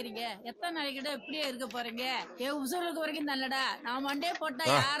அப்படி கேக்குறீங்க? எத்தனை நாளைக்கிட்ட இப்படியே இருக்க போறீங்க? உசுர் இருக்க வரைக்கும் நல்லடா. நான் மண்டே போட்டா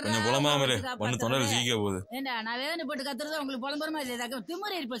யாரு கொஞ்சம் புலமா மாதிரி பண்ணு தொண்டை சீக்க போகுது. ஏண்டா நான் வேதனை போட்டு கத்துறது உங்களுக்கு புலம்புறமா இல்லையா?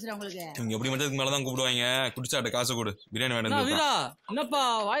 திமுறை ஏற்படுற உங்களுக்கு. நீங்க எப்படி மட்டத்துக்கு மேலதான் கூப்பிடுவாங்க. குடிச்சாட்ட காசு கொடு, பிரியாணி வேணும். வீரா என்னப்பா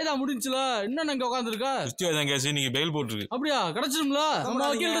வாய்தா முடிஞ்சுல இன்னும் அங்க உட்காந்துருக்கா? கிறிஸ்டி வாய்தான் கேசி நீங்க பெயில் போட்டுருக்கு. அப்படியா கிடைச்சிரும்ல? நம்ம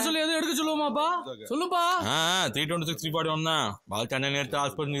வக்கீல்கிட்ட சொல்லி எதுவும் எடுக்க சொல்லுவோமாப்பா? சொல்லுப்பா. 326 341 தான். பால் கண்ணன் எடுத்து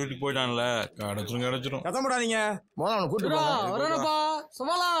ஹாஸ்பிட்டல் வீட்டுக்கு போயிட்டான்ல. கிடைச்சிரும் கத்தப்படாதீங்க.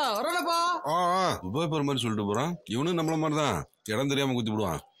 மாதிரி சொல்லிட்டு போறான். இவனும் நம்மள மாதிரிதான் இடம் தெரியாம குத்தி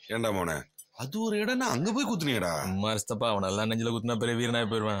விடுவான். ஏண்டா மோனே அது ஒரு இடம் அங்க போய் குத்துனியடா. மாரிஸ்தப்பா அவன் எல்லாம் நெஞ்சில குத்துனா பெரிய வீரனாய்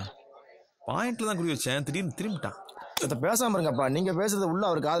போயிருவான். பாயிண்ட்ல தான் குடி வச்சேன், திடீர்னு திரும்பிட்டான். பேசாம இருங்கப்பா. நீங்க பேசுறது உள்ள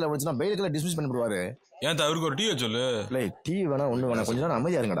அவர் காதுல விழுந்துச்சுன்னா பெயிலுக்குள்ள டிஸ்மிஸ் பண்ணி போடுவாரு. ஏன் அவருக்கு ஒரு டீ சொல்லு. இல்லை டீ வேணா ஒண்ணு வேணா கொஞ்ச நேரம்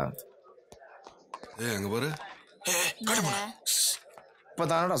அமைதியா இருங்கடா. அங்க பாரு. இப்ப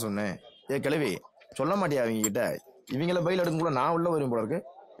தானடா சொன்னேன். கிழவி சொல்ல மாட்டியா அவங்க கிட்ட? இவங்கள பயில் எடுக்கும் கூட நான் உள்ள வரும் போல இருக்கு.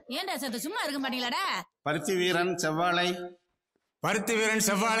 ஏண்டா சத்த சும்மா இருக்க மாட்டீங்களாடா? பருத்திவீரன்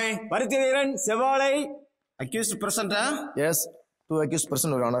செவ்வாழை accused பிரசன்டா? S 2 accused person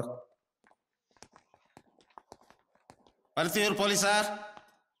your honor. Paruthiyur போலீசார்.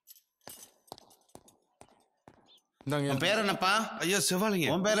 உன் பேர் என்னப்பா? ஐயா செவ்வாழைங்க.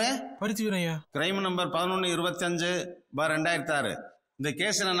 உன் பேரு? பருத்திவீரன் ஐயா. Crime number 1125/2006. இந்த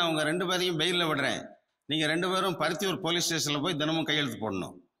கேஸ்ல நான் உங்க 2 பேரையும் பெயில்ல விடுறேன். நீங்க 2 பேரும் பருத்தியூர் போலீஸ் ஸ்டேஷன்ல போய் தினமும் கையெழுத்து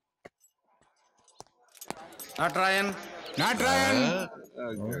போடணும். நாட்ராயன்.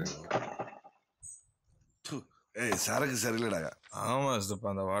 ஏய் சரக்கு சரியில்லடா. ஆமா சித்தப்பா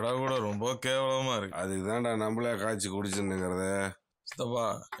அந்த வடை கூட ரொம்ப கேவலமா இருக்கு. அதுக்கு தான்டா நம்மளே காய்ச்சி குடிச்சுன்னுங்கிறத. சித்தப்பா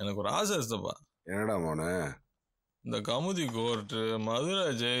எனக்கு ஒரு ஆசை சித்தப்பா. என்னடா மோனே? இந்த கமுதி கோர்ட்டு மதுரை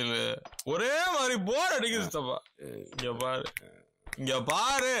ஜெயிலு ஒரே மாதிரி போர் அடிக்குது சித்தப்பா. இங்க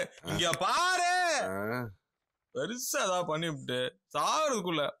பாரு பெருசா ஏதாவது பண்ணிவிட்டு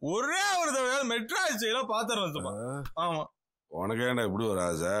சாவறதுக்குள்ள ஒரே ஒரு தடவை மெட்ராஸ் ஜெயில பாத்துறேன். ஆமா உனக்கு ஏன்டா இப்படி ஒரு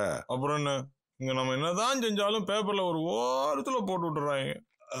ஆசை? அப்புறம் என்ன இங்க நம்ம என்னதான் செஞ்சாலும் பேப்பர்ல ஒரு ஓரத்துல போட்டு விட்டுறாங்க.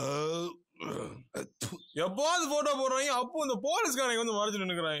 எப்போது போட்டோ போடுறாங்க அப்போ இந்த போலீஸ்காரங்க வந்து மறைச்சு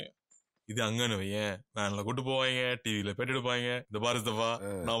நின்னுக்கிறாங்க. இது அங்கன்னு வையன் வேன்ல கூட்டு போவாங்க, டிவில பேட்டி எடுப்பாங்க. இந்த பாரதப்பா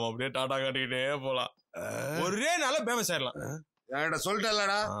நாம அப்படியே டாடா காட்டிக்கிட்டே போலாம். ஒரே நாள ஃபேமஸ் ஆயிடலாம்.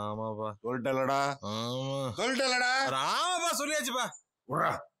 சொல்லிட்டலடா. ஆமாப்பா சொல்லிட்டலடா. ஆமாப்பா சொல்லியாச்சுப்பா.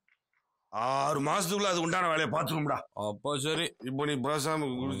 6 மாசத்துக்குள்ள அது உண்டான வேலையை பாத்துரும்டா. அப்போ சரி. இப்போ நீ பேசாம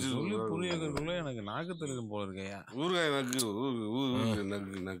குடிச்சு சொல்லி புரியுதுக்குள்ள எனக்கு நாக்கு தெரியும் போல இருக்கையா. ஊறுகாய்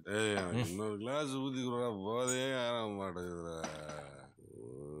நக்கு. இன்னொரு கிளாஸ் ஊத்திக்கிறா போதே ஆர மாட்டேங்குதுடா.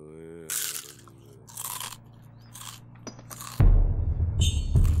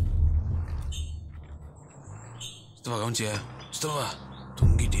 சித்தவா கவனிச்சியா? சித்தவா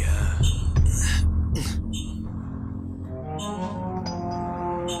தூங்கிட்டியா?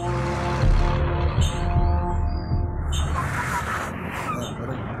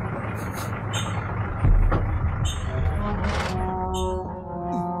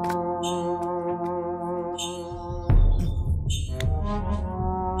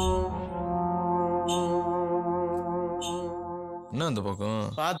 என்ன அந்த பக்கம்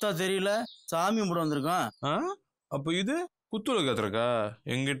பார்த்தா தெரியல, சாமி கும்பிட வந்திருக்கோம். அப்ப இது குத்துல கத்துறக்கா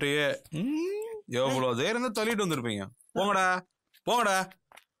எங்கிட்டயே எவ்வளவு தைரியம் தான் தள்ளிட்டு வந்திருப்பீங்க. போங்கடா போங்கடா,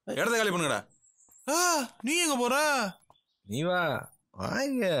 இடத்த காலி பண்ணுங்கடா. நீ எங்க போற? நீ வா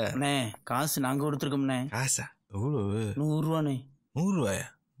வாங்க. அண்ணே காசு நாங்க கொடுத்துருக்கோம்ண்ணே. காசா? எவ்வளவு? 100 ரூபாண்ணே. 100 ரூபாயா?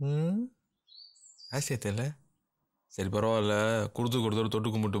 காசே தெரியல. சரி பரவாயில்ல, கொடுத்து தொட்டு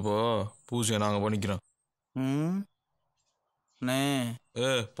கும்பிட்டு போ, பூஜையை நாங்க பண்ணிக்கிறோம்.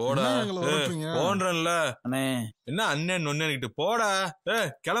 போடா போன்றல என்ன அண்ணன் ஒன்னு போடா.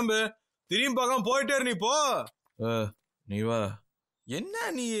 கிளம்பு, திரும்பி பார்க்காம போயிட்டே நீ போ. நீ வா. என்ன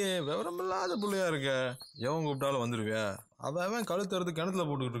நீ விவரம் இல்லாத புள்ளையா இருக்க? எவன் கூப்பிட்டாலும் வந்துருவியா? அவன் கழுத்து அறுத்து கிணத்துல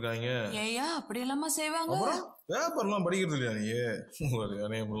போட்டுக்கிட்டு இருக்காங்க. ஏயா அப்படி எல்லாமா செய்வாங்க? பேப்பர்லாம் படிக்கிறது இல்லையா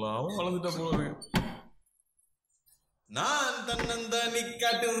நீ? அவன் வளர்ந்துட்டா போல. நான் தன்னந்தானி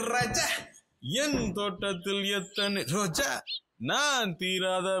காட்டு ராஜா, என் தோட்டத்தில் எத்தனை ரோஜா, நான்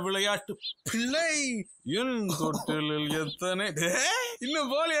தீராத விளையாட்டு பிள்ளை, என் தோட்டத்தில் எத்தனை.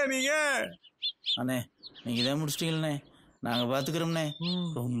 இன்னும் போலியா நீங்க? அண்ணே நீங்க இதை முடிச்சிட்டீங்கண்ணே, நாங்க பாத்துக்கிறோம்ண்ணே.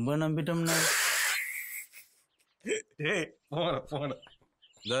 ரொம்ப நம்பிட்டோம்ண்ணே.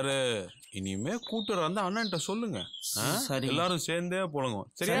 இனிமே கூட்டுற வந்து அண்ணன்ட்ட சொல்லுங்க. சரி, எல்லாரும் சேர்ந்தே போலங்க.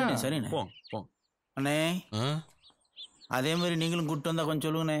 சரியா? சரிண்ணே. போ அண்ணே அதே மாதிரி நீங்களும் கூட்டு வந்தா கொஞ்சம்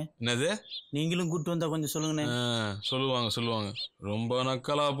சொல்லுங்கண்ணே. என்னது? நீங்களும் கூட்டு வந்தா கொஞ்சம் சொல்லுங்கண்ணே. சொல்லுவாங்க. ரொம்ப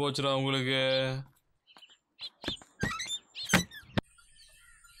நக்கலா போச்சுடா உங்களுக்கு.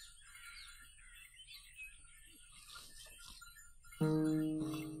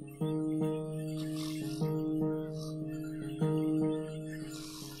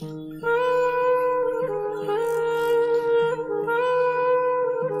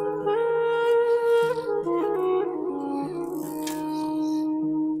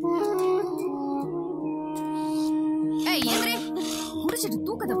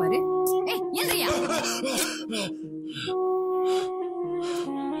 தூக்கத்தை பாரு. எந்திரியா.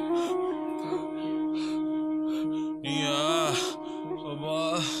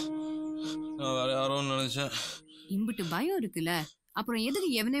 யாரும் நினைச்சேன். இம்பிட்டு பயம் இருக்குல்ல, அப்புறம் எதுக்கு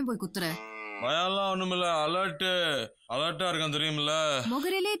எவனே போய் குத்துற? பயம்லாம் ஒண்ணுமில்ல, அலர்ட்டா இருக்கான் தெரியுமில்ல.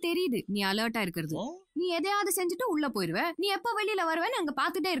 முகரிலே தெரியுது நீ அலர்ட்டா இருக்கிறது. நீ எதையாவது செஞ்சுட்டு உள்ள போயிருவ. நீ எப்ப வெளியில வருவேன்னு அங்க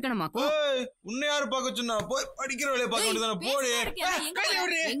பாத்துட்டே இருக்கணுமாக்கோ. உன்னை யாரு பாக்க சொன்னா? போய் படிக்கிற வேலையை பார்க்க வேண்டியதானே. போடு.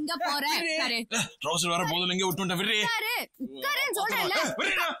 எங்க போற? ட்ரவுசர் வர போதும் எங்க விட்டு விடுறே. உட்காருன்னு சொல்றேன்ல.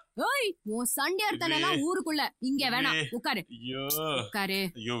 ஓய் உன் சண்டை அர்த்தனெல்லாம் ஊருக்குள்ள இங்க வேணாம். உட்காரு. உட்காரு.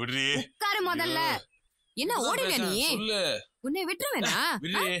 உட்காரு முதல்ல. என்ன ஓடுங்க நீ? உன்னை விட்டுருவேனா?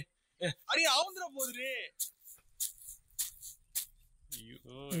 அடி ஆவுந்திர போதுரே.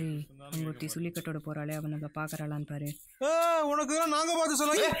 உங்கொட்டி சுள்ளிக்கட்டோட போறாளே, அவன் நம்ம பாக்குறாளான்னு பாரு. உனக்கு நாங்க பார்த்து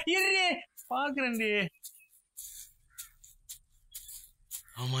சொல்லுங்க. பாக்குறேன்டி.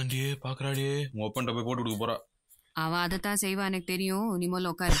 ஆமாண்டி பாக்குறாடி. உங்க ஒப்பன்ட்ட போய் போட்டு கொடுக்க போறா. அவ அதத்தான் செய்வா, எனக்கு தெரியும். நீ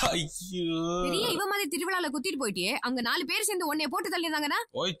முதல்ல உட்காரு. பெரிய இவ மாதிரி திருவிழால குத்திட்டு போயிட்டியே, அங்க 4 பேர் சேர்ந்து உன்னைய போட்டு தள்ளிருந்தாங்கன்னா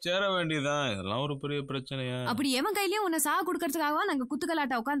போய் சேர வேண்டியதான். இதெல்லாம் ஒரு பெரிய பிரச்சனையா? அப்படி எவன் கையிலயும் உன்னை சாக கொடுக்கறதுக்காகவா நாங்க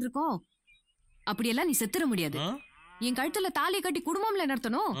குத்துக்கலாட்ட உட்காந்துருக்கோம்? அப்படியெல்லாம் நீ செத்துற முடியாது. என் கழுத்துல தாலி கட்டி குடும்பம்ல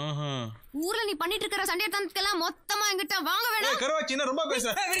நடத்தணும். ஊர்ல நீ பண்ணிட்டு இருக்கிற சண்டையெல்லாம் மொத்தமா என்கிட்ட வாங்க வேணாம். ரொம்ப பேச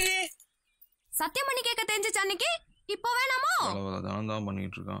சத்தியம் பண்ணி கேட்க தெரிஞ்சிச்சு அன்னைக்கு, இப்ப வேணாமோ? தான்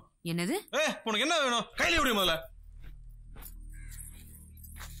பண்ணிட்டு இருக்கான். என்னது? உனக்கு என்ன வேணும்? கையில எப்படி முதல்ல?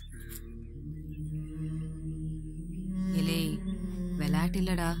 இலே விளையாட்டு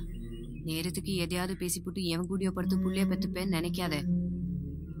இல்லடா. நேரத்துக்கு எதையாவது பேசி போட்டு எவன் கூடிய படுத்து புள்ளைய பெத்துப்பேன்னு நினைக்காத.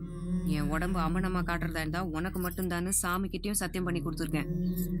 என் உடம்பு அமனமா காட்டுறதா இருந்தா உனக்கு மட்டும்தான்னு சாமி கிட்டயும் சத்தியம் பண்ணி கொடுத்துருக்கேன்.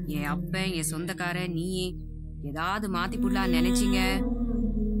 என் அப்பன், என் சொந்தக்கார, நீ ஏதாவது மாத்தி புள்ளா நினைச்சீங்க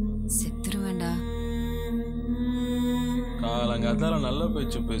செத்துருவேண்டா. காலங்காத்தால நல்ல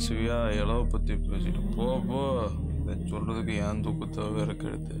பேச்சு பேசுவியா? இளவ பத்தி பேசிட்டு போ. சொல்றதுக்கு ஏன் தூக்கத்தை வேற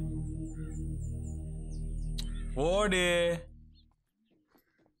கெடுத்து போடி.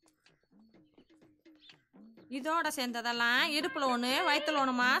 இதோட சேர்ந்ததெல்லாம் இடுப்புல ஒண்ணு வயிற்றுல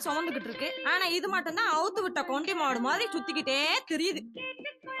ஒண்ணுமா சுமந்துகிட்டு இருக்கு. ஆனா இது மட்டும்தான் அவுத்து விட்ட கொண்டி மாடு மாதிரி சுத்திக்கிட்டே தெரியுது.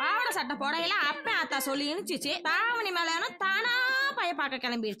 பாவட சட்டை போடையில அப்ப ஆத்தா சொல்லி இனிச்சிச்சு. தாவணி மேல தானா பைய பார்க்க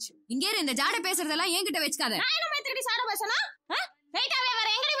கிளம்பிடுச்சு. இங்கே இந்த ஜாட பேசுறதெல்லாம் என்கிட்ட வச்சுக்காத. திருடி சாட பேசணும். வேற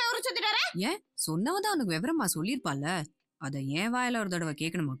எங்கடி ஊரு சுத்திட்டு ஏன் சொன்னவதான் உனக்கு விவரமா சொல்லிருப்பால, அத ஏன் வாயில ஒரு தடவை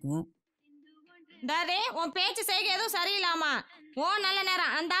கேட்கணுமாக்கும். உன் பேச்சு செய்க எதுவும் சரியில்லாமா? ஓ நல்ல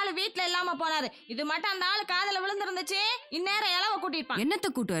நேரம் அந்த ஆளு வீட்டுல இல்லாம போனாரு. இது மட்டும் அந்த ஆளு காதல விழுந்திருந்துச்சு, இந்நேரம் இளவ கூட்டிருப்பான். என்னத்த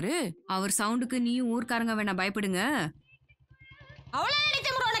கூட்டாரு? அவர் சவுண்டுக்கு நீயும் ஊர்க்காரங்க வேணா பயப்படுங்க. அவ்வளவு நினைச்ச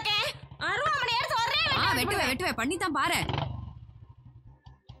உனக்கு 60 மணி எடுத்து வரேன். வெட்டுவே பண்ணித்தான் பாரு.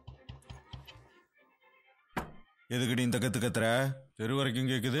 எதுக்குடி இந்த கத்துற? தெரு வரைக்கும்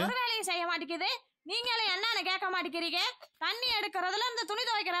கேக்குது. ஒரு வேலையும் செய்ய மாட்டேங்குது. நீங்களும் என்னன்னு கேட்க மாட்டேங்கிறீங்க. தண்ணி எடுக்கிறதுல இந்த துணி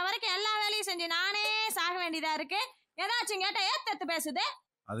துவைக்கிற வரைக்கும் எல்லா வேலையும் செஞ்சு நானே சாக வேண்டியதா இருக்கு. ஏதாச்சும் கேட்டா ஏத்து பேசுது.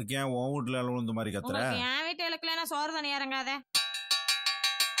 அதுக்கு ஏன் உன் வீட்டுல விழுந்த மாதிரி கத்துற? என் வீட்டு இலக்குல சோறு தண்ணி இறங்காத.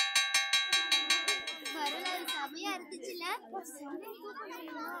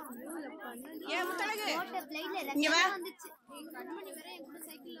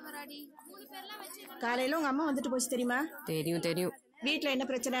 காலையில உங்க அம்மா வந்துட்டு போச்சு தெரியுமா? தெரியும் தெரியும். வீட்டுல என்ன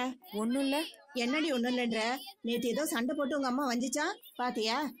பிரச்சனை? ஒண்ணும் இல்ல. என்னடி ஒண்ணும் இல்லன்ற? நேத்து ஏதோ சண்டை போட்டு உங்க அம்மா வந்துச்சா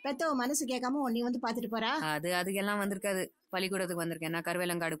பாத்தியா? பெத்தவ மனசு கேட்காம உன்னை வந்து பாத்துட்டு போறா. அதுக்கெல்லாம் வந்திருக்காது. பள்ளிக்கூடத்துக்கு வந்திருக்கேன். நான்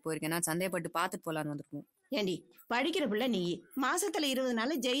கருவேலங்காடுக்கு போயிருக்கேன். நான் சந்தேகப்பட்டு பாத்துட்டு போலான்னு வந்திருக்கோம். ஏண்டி படிக்கிற பிள்ளை நீ மாசத்துல 20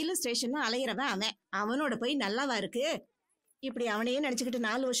 நாள் ஜெயிலு ஸ்டேஷன் அலையிறவன் அவனோட போய் நல்லாவா இருக்கு? இப்படி அவனையே நினைச்சுக்கிட்டு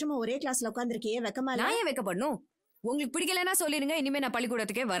 4 வருஷமா ஒரே கிளாஸ்ல உட்காந்துருக்கியே வெக்கமா? நான் ஏன் வைக்கப்படணும்? உங்களுக்கு பிடிக்கலன்னா சொல்லிருங்க. இனிமே நான்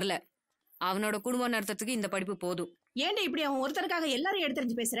பள்ளிக்கூடத்துக்கே வரல. அவனோட குடும்பம் நடத்துறதுக்கு இந்த படிப்பு போதும். ஏன்டா இப்படி அவன் ஒருத்தருக்காக எல்லாரும்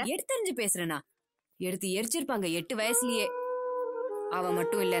எடுத்தறிஞ்சு பேசுற? எடுத்தறிஞ்சு பேசுறேனா? எடுத்து எரிச்சிருப்பாங்க 8 வயசுலயே. அவன்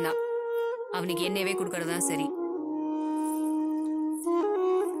மட்டும் இல்லனா அவனுக்கு என்னவே கொடுக்கறதுதான் சரி.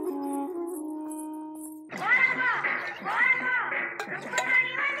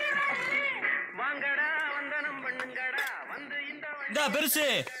 இந்த பெருசு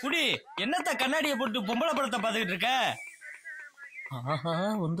குடி என்னத்த கண்ணாடியை போட்டு பொம்பளை படத்தை பாத்துக்கிட்டு இருக்க?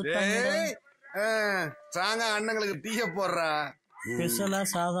 அண்ணங்களுக்கு டீய போடுறா. ஸ்பெஷலா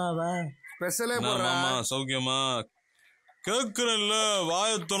சாதாவா? ஸ்பெஷலே போடுறா. சௌக்கியமா கேக்குறல்ல,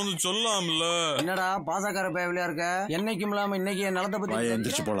 வாய திறந்து சொல்லாம்ல. என்னடா பாசக்கார பேவலியா இருக்க? என்னைக்கும் இல்லாம இன்னைக்கு நிலத்தை பத்தி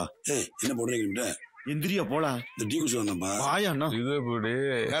எந்திரிச்சு போலாம். என்ன போடுறீங்க? எந்திரியா போலாம். இந்த டீ குடிச்சு வந்தப்பா வாயா இது இப்படி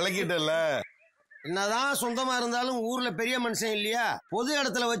கலக்கிட்டல. என்னதான் சொந்தமா இருந்தாலும் ஊர்ல பெரிய மனுஷன் இல்லையா? பொது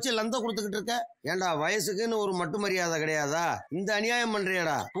இடத்துல வச்சு லந்த கொடுத்துக்கிட்டு இருக்க. ஏண்டா வயசுக்குன்னு ஒரு மட்டு மரியாதை கிடையாதா? இந்த அநியாயம்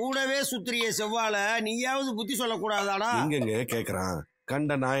பண்றியடா. கூடவே சுத்திரிய செவ்வால நீயாவது புத்தி சொல்லக்கூடாதாடா? எங்கெங்க கேக்குறான்?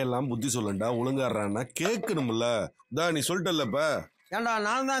 கண்ட நாயெல்லாம் புத்தி சொல்லண்டா ஒழுங்காடுறான்னா கேட்கணும்ல. நீ சொல்லிட்டல்லப்ப. ஏண்டா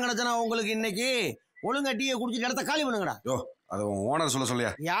நான் தான் கிடைச்சனா உங்களுக்கு இன்னைக்கு? ஒழுங்கா டீயை குடிச்சிட்டு இடத்த காலி பண்ணுங்கடா. யோ அத ஓனர்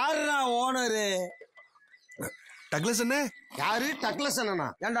சொல்லியா? யாருடா ஓனரு? டக்ளஸ் அண்ணே. யாரு டக்ளஸ் அண்ணனா?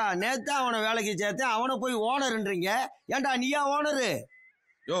 ஏண்டா நேத்து அவனை வேலைக்கு சேர்த்தேன், அவனை போய் ஓனர்ன்றீங்க. ஏண்டா நீயா ஓனரு?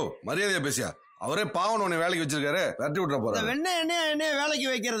 யோ மரியாதையா பேசியா? அவரே பாவன் உன்னை வேலைக்கு வச்சிருக்காரு. விரட்டி விட்டுற போற. வெண்ண என்ன வேலைக்கு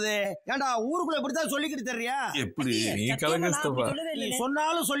வைக்கிறது? ஏண்டா ஊருக்குள்ள இப்படித்தான் சொல்லிக்கிட்டு தெரியா? எப்படி நீ கலங்கஸ்தப்பா. நீ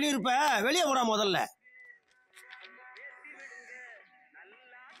சொன்னாலும் சொல்லி இருப்ப. வெளியே போடா முதல்ல.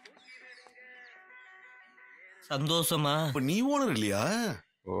 சந்தோஷமா? நீ ஓனர் இல்லையா?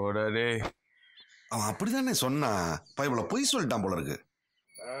 ஓடே அவன் அப்படித்தானே சொன்னா. பைபிள பொய் சொல்லிட்டான் போல இருக்கு.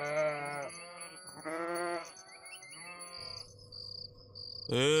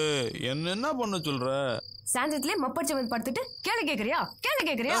 என்ன பண்ண சொல்ற? சாயந்தரத்திலே மப்படிச்சு வந்து படுத்துட்டு கேள்வி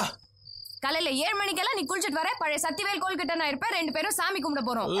கேக்குறியா? காலையில 7 மணிக்கெல்லாம் நீ குளிச்சுட்டு வர. பழைய சத்திவேல் கோல் கிட்ட நான் இருப்பேன். 2 பேரும் சாமி கும்பிட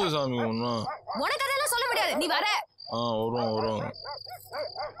போறோம். சாமி கும்பிடணும். உனக்கு அதெல்லாம் சொல்ல முடியாது. நீ வர. வரும்.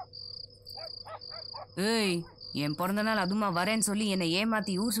 ஏய், என் பிறந்த நாள் அதுமா வரேன்னு சொல்லி என்னை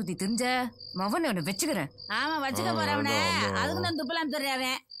ஏமாத்தி ஊர் சுத்தி திரிஞ்ச மவனை வச்சுக்கிறேன். ஆமா வச்சுக்க போறவனே. அதுக்கு நான் துப்பலாம்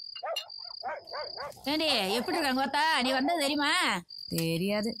தெரியாதேன். ஏண்டி எப்படி இருக்காங்க கோத்தா? நீ வந்தது தெரியுமா?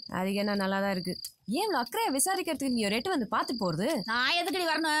 தெரியாது. அதுக்கு என்ன நல்லாதான் இருக்கு. ஏன் அக்கறையா விசாரிக்கிறதுக்கு நீ ஒரு எட்டு வந்து பாத்து போறது? நான்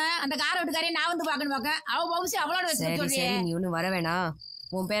எதுக்கு வரணும்? அந்த கார வீட்டுக்காரையும் நான் வந்து பாக்கணும். அவ பவுசி அவளோட சரி நீ ஒண்ணு வர வேணாம்.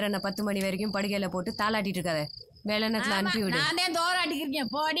 உன் பேர் என்ன 10 மணி வரைக்கும் படுக்கையில போட்டு தாளாட்டிட்டு இருக்காத. வேலைநத்துல அனுப்பி விடு. நானே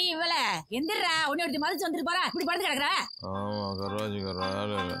தோராட்டிக்கிறேன். போடி இவள எந்திரா. உன்னை ஒருத்தி மதிச்சு வந்துட்டு போறா. இப்படி படுத்து கிடக்குற. ஆமா கராஜி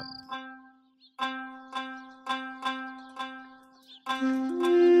கரால.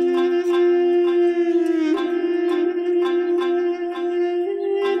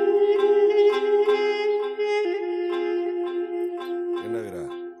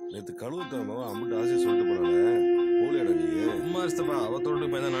 கழுவுத்தவன் அம்பிட்டு ஆசை சொல்லிட்டு போனால போலியாடா நீ? சும்மா இருப்பா. அவ தோட்டு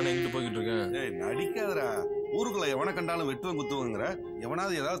போய் தான் நானே எங்கிட்டு போய்கிட்டு இருக்கேன். ஏய் நடிக்காதரா. ஊருக்குள்ள எவனை கண்டாலும் வெட்டுவன் குத்துவங்கிற.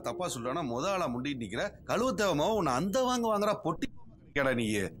 எவனாவது ஏதாவது தப்பா சொல்றானா ஆளா முண்டிட்டு நிக்கிற. கழுவுத்தவமா உன்னை அந்த வாங்குறா பொட்டி கேடா நீ.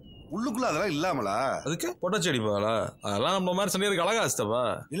 உள்ளுக்குள்ள அதெல்லாம் இல்லாமலா? அதுக்கு பொட்டச்செடி போகலா? அதெல்லாம் நம்ம மாதிரி சண்டைக்கு அழகாஸ்தப்பா.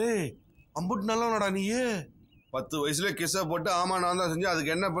 இல்லே அம்புட்டு நல்லவனடா நீ. 10 வயசுல கிஸ்ஸ போட்டு ஆமா நான் தான் செஞ்சேன்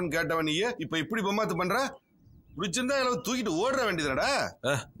அதுக்கு என்ன பண்ணு கேட்டவன் நீ. இப்ப இப்படி பொம்மாத்து பண்ற? பிடிச்சிருந்தா எல்லாம் தூக்கிட்டு ஓடுற வேண்டியதுடா.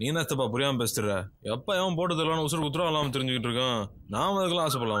 நீ என்னத்தப்பா புரியாம பேசுற? எப்ப எவன் போட்டது எல்லாம் உசுறு குத்துறா இல்லாம தெரிஞ்சுக்கிட்டு இருக்கான். நாம அதுக்கெல்லாம்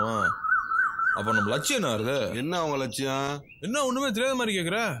ஆசைப்படலாமா? அப்ப நம்ம லட்சியம் என்ன வருது? என்ன அவங்க லட்சியம்? என்ன ஒண்ணுமே தெரியாத மாதிரி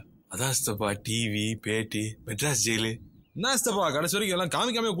கேக்குற? அதாஸ்தப்பா டிவி பேட்டி மெட்ராஸ் ஜெயிலு என்னஸ்தப்பா கடைசி வரைக்கும் எல்லாம்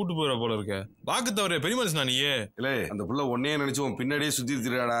காமிக்காம கூட்டு போயிட போல இருக்க. பாக்கு தவிர பெரிய மனுஷனா நீயே? இல்ல அந்த புள்ள ஒன்னே நினைச்சு உன் பின்னாடியே சுத்தி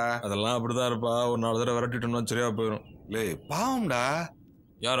இருக்கிறாடா. அதெல்லாம் அப்படிதான் இருப்பா. ஒரு 4 தடவை விரட்டிட்டோம்னா சரியா போயிடும். இல்லே பாவம்டா.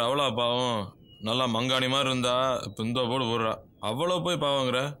 யார் அவ்வளோ பாவம்? நல்லா மங்காணி மாதிரி இருந்தா இப்ப இந்த போடு போடுறா. அவ்வளோ போய்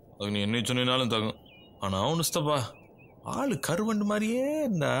பாவங்கிற. அதுக்கு நீ என்ன சொன்னாலும் தகும். ஆனா அவனுஸ்தப்பா ஆளு கருவண்டு மாதிரியே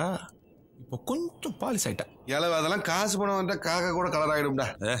இருந்தா இப்போ கொஞ்சம் பாலிஸ் ஆயிட்டா. இளவு அதெல்லாம் காசு பணம் வந்தா காக்கா கூட கலர் ஆயிடும்டா.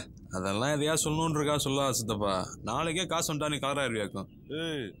 அதெல்லாம் எதையா சொல்லணும்னு இருக்கா சொல்லா சித்தப்பா. நாளைக்கே காசு வந்துட்டா நீ கலர் ஆயிருவியாக்கும்.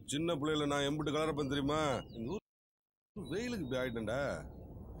 ஏய் சின்ன பிள்ளைல நான் எம்பிட்டு கலர் பண்ண தெரியுமா? வெயிலுக்கு இப்படி ஆயிட்டேன்டா.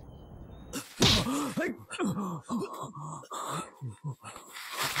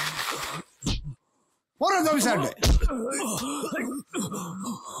 போற தவிசாட்டு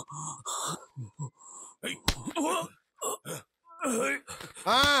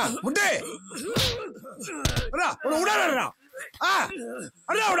முட்டை விடாடா.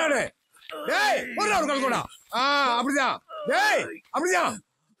 அடா விடாடு. டேய் போடுறா ஒரு கல் கூட. அப்படிதான். டேய் அப்படிதான்.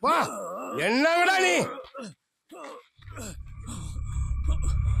 வா என்னங்கடா நீ?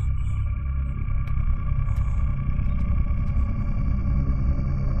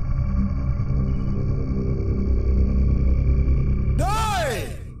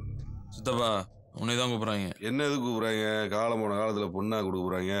 சித்தப்பா உன்னைதான் கூப்பிடுறாங்க. என்ன எதுக்கு கூப்பிடுறாங்க? காலம் போன காலத்துல பொண்ணா கொடுக்க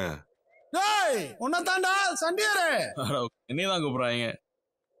போறாங்க. டேய் உன்னை தாண்டா சண்டியாரே. என்னையதான் கூப்பிடுறாங்க.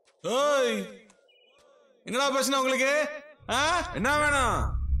 ஓய் என்னடா பிரச்சனை உங்களுக்கு? என்ன வேணும்?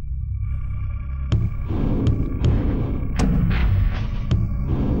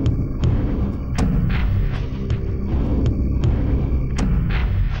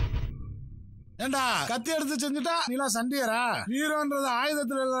 ஏண்டா கத்தி எடுத்து செஞ்சுட்டா நீலா சண்டியரா? வீரன்றது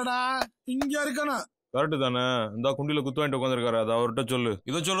ஆயுதத்துல இல்லடா, இங்க இருக்கணும். கரெக்டு தானே. இந்த குண்டில குத்து வாங்கிட்டு உட்காந்துருக்காரு. அது அவர்கிட்ட சொல்லு.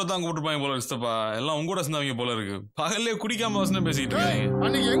 இதை சொல்லத்தான் கூப்பிட்டுப்பாங்க போல சித்தப்பா. எல்லாம் உங்க கூட சேர்ந்தவங்க போல இருக்கு. பகல்லே குடிக்காம வசனம் பேசிட்டு இருக்காங்க.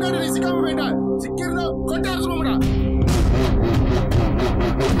 அன்னைக்கு எங்க நீ சிக்காம போயிட்டா? சிக்கிருந்தா கொட்டை அடிச்சுடும்டா.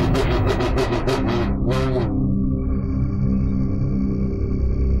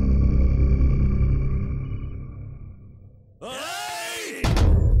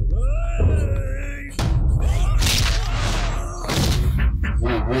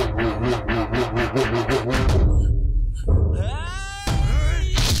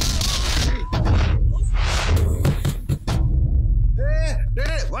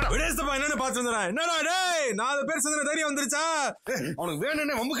 என்னன்னு பாத்து வந்துடுறேன். என்னடா டேய் 4 பேர் சேர்ந்து தைரியம் வந்துருச்சா? அவனுக்கு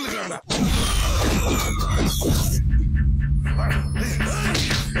வேணும்னே வம்புக்கு இருக்கிறான்டா.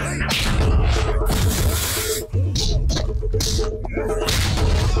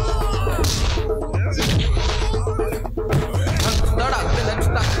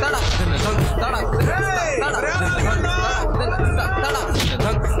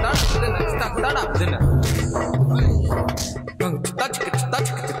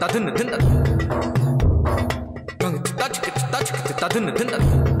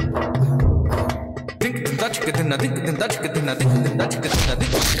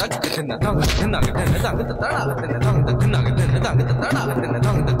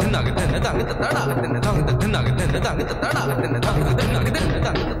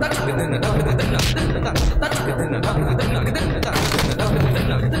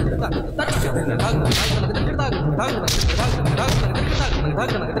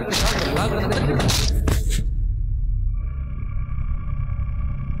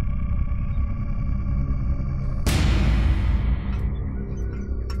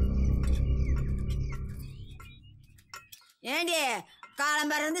 ஏண்டி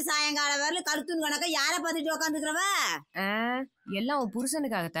காலம்பரம் இருந்து சாயங்காலம் வரல கருத்துன்னு கணக்க யார பார்த்துட்டு உக்காந்துக்கிறவ? எல்லாம் உன்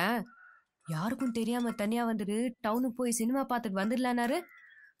புருஷனுக்காகத்தான். யாருக்கும் தெரியாம தனியா வந்துட்டு டவுனுக்கு போய் சினிமா பார்த்துட்டு வந்துடலானாரு.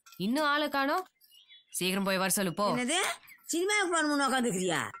 இன்னும் ஆளை காணோம். சீக்கிரம் போய் வர சொல்லு போ. என்னது சினிமாவுக்கு போகணும்னு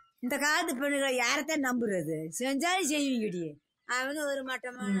உக்காந்துக்கிறியா? இந்த காலத்து பெண்ணுகளை யாரத்தான் நம்புறது? செஞ்சாலும் செய்வீங்கடி. அவனு ஒரு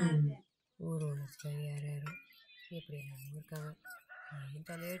மட்டமான ஊர் ஒன்று யாரும் எப்படி இருக்காங்க.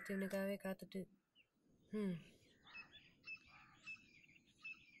 தலையெழுத்துக்காகவே காத்துட்டு.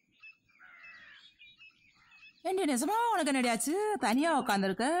 ஏண்டி நிஜமா உனக்கு என்னடியாச்சு? தனியா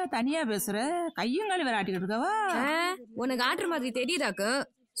உட்காந்துருக்க, தனியா பேசுற, கையும் காலி வேற ஆட்டிக்கிட்டு இருக்கவா? உனக்கு ஆட்டுற மாதிரி தெரியுதாக்கு?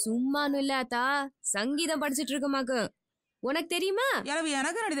 சும்மானு இல்லாத்தா சங்கீதம் படிச்சுட்டு இருக்கமாக்கு. உனக்கு தெரியுமா?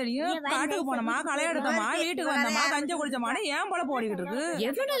 எனக்கு என்ன தெரியும்? காட்டுக்கு போனோமா, களை எடுத்தோமா, வீட்டுக்கு வந்தோமா, கஞ்ச குடிச்சோமான ஏன் போல போடிக்கிட்டு இருக்கு.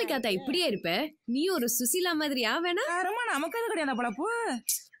 எவ்வளவு நாளைக்கு ஆத்தா இப்படியே இருப்ப? நீ ஒரு சுசிலா மாதிரியா? வேணா ரொம்ப நமக்கு எது கிடையாது பொழப்பு.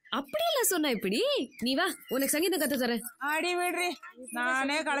 அப்படியெல்லாம் சொன்ன இப்படி. நீ வா, உனக்கு சங்கீதம் கத்து தரேன். அடி விடுறி,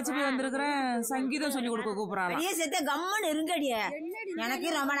 நானே களைச்சு போய் வந்திருக்கிறேன். சங்கீதம் சொல்லி கொடுக்க கூப்பிடறாங்க. செத்த கம்மன்னு இருங்கடிய. எனக்கு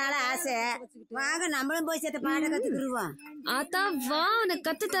ரொம்ப நாள ஆசை. வாங்க நம்மளும் போய் சேர்த்த பாட கத்துக்குருவோம். ஆத்தா வா, உனக்கு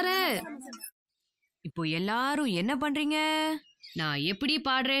கத்து தரேன். இப்போ எல்லாரும் என்ன பண்றீங்க? நான் எப்படி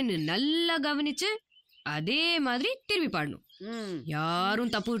பாடுறேன்னு நல்லா கவனிச்சு அதே மாதிரி திரும்பி பாடணும்.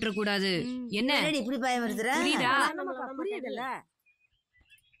 யாரும் தப்பு விட்டுற கூடாது. என்ன இப்படி பயம் வருதுற? புரியுதல்ல?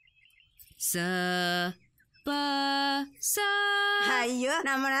 ச ப ச. ஐயோ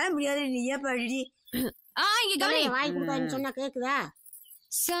நம்மளால முடியாது. நீயே படிடி. இங்க கவனி. வாய் கொடுக்கான்னு சொன்னா கேக்குதா?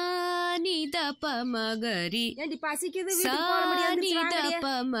 சானி தப்ப மகரி ஏண்டி பசிக்குது சானி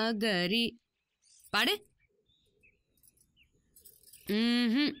தப்ப மகரி பாடு.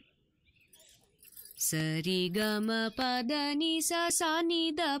 சரி கம பதனி சானி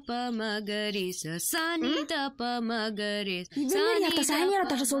தப்ப மகரி சானி தப்ப மகரி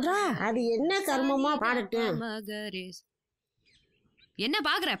சொல்றா. அது என்ன கர்மமா பாடட்டும். மகரி என்ன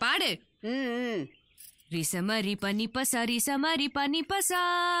பாக்குற பாடு. ரிசமரி பனி பசா ரிசமரி பனி பசா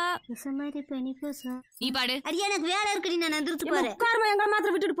ரிசமரி பனி பசா. நீ பாடு. அடியா எனக்கு வேலை இருக்குடி, நான் எந்திரிச்சு போறேன். உட்கார்மா, எங்க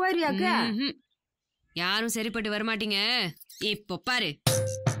மாத்திரம் விட்டுட்டு போயிருவியாக்க? யாரும் சரிப்பட்டு வரமாட்டீங்க. இப்போ பாரு.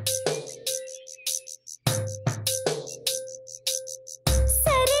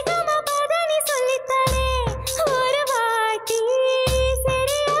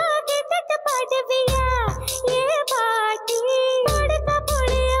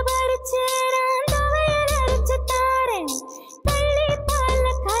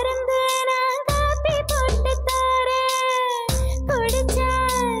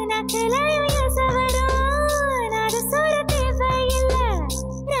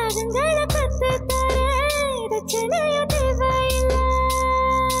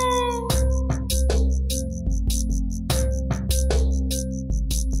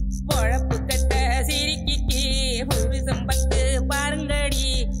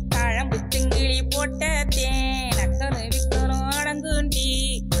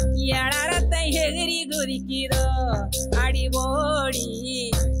 அடிபோடி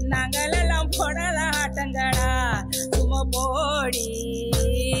நாங்களெல்லாம் போடலாட்டங்கடா சும்மா போடி.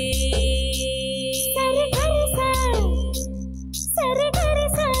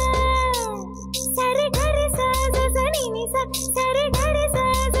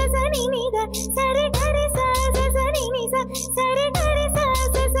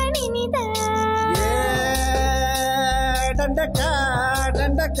 டண்டக்கா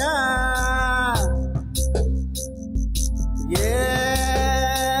டண்டக்கா ஏ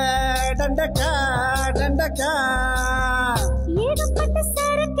டண்டக்கா டண்டக்கா ஏகப்பட்ட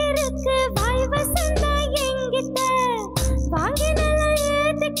சரக்கு இருக்கு, வாய் வசந்தா என்கிட்ட. வாங்கி நல்லா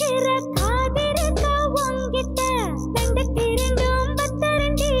ஏத்துக்கிற காதிருக்கா உங்கிட்ட. தண்டக்கு இருந்தும்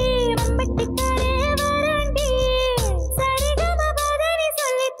பத்தரண்டி மம்பட்டிக்காரே வரண்டி. சரிகம பதனி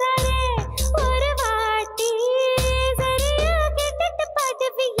சொல்லித்தாரே ஒரு வாட்டி. சரியா கேட்டுட்டு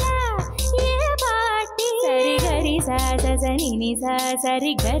பாட்டுவியா ஏ பாட்டி. சரி கரி சா சனி நி சா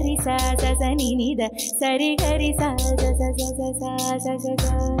சரி கரி சா சனி நி த சரி கரி சா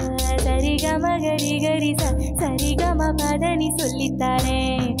சரி கம கரி கரி சா சரி கம பதனி சொல்லித்தாரே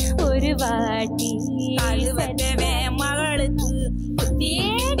ஒரு வாட்டி. மகளுக்கு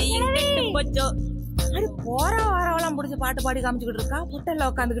போச்சோ. அடி போற வாரவெல்லாம் முடிஞ்ச பாட்டு பாடி காமிச்சுக்கிட்டு இருக்கா புட்டல்ல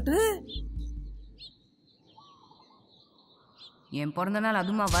உட்காந்துக்கிட்டு. என் பிறந்த நாள்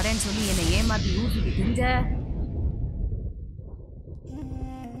அதுமா வரேன்னு சொல்லி என்னை ஏமாத்தி ஊட்டிட்டு திஞ்ச.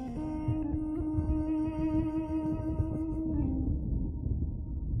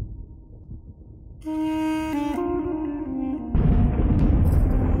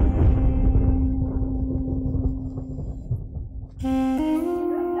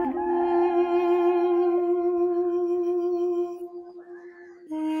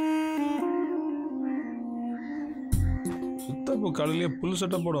 சித்தப்பு காலையிலேயே புல்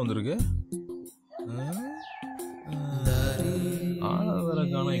சட்டை போட வந்திருக்கு. ஆனா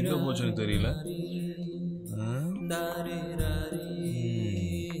காணோம், எங்க போச்சுன்னு தெரியல.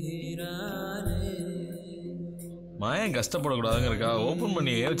 மாயன் கஷ்டப்படக்கூடாதுங்கிறக்கா ஓபன்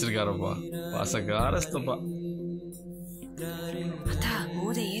பண்ணி வச்சிருக்காரப்பா. பாசக்காரஸ்தப்பா.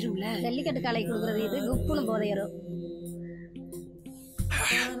 போதை ஏறும்ல. ஜல்லிக்கட்டு காலை கொடுக்கறது இது குப்புன்னு போதை ஏறும்.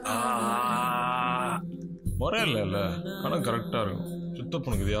 முறை இல்ல கணக்கு கரெக்டா இருக்கும்.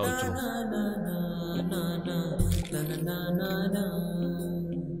 சித்தப்பனுக்கு இதையா வச்சிரும்.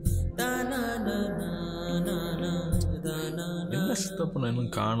 என்ன சித்தப்பன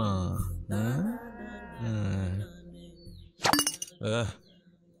இன்னும் காணோம்.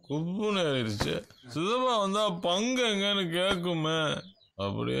 குப்புன்னு ஏறிடுச்சு. சிதப்பா வந்தா பங்கு எங்கன்னு கேக்குமே.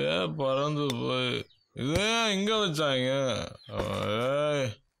 அப்படியே பறந்து போய் இதே இங்க வச்சாங்க.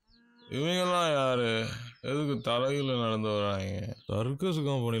 இவங்கெல்லாம் யாரு? எதுக்கு தலையில நடந்து வராங்க? சர்க்கஸ்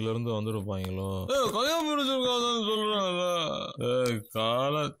கம்பெனில இருந்து வந்துருப்பாங்களோ? கையம் பிடிச்சிருக்காதான்னு சொல்றாங்க.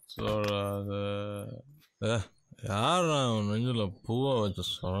 கால சொல்லாத. யாரா நெஞ்சில பூவா வச்சு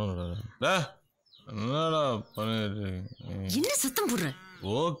சொல்ற? என்னடா பண்ணிட்டு என்ன சத்தம் போடுற?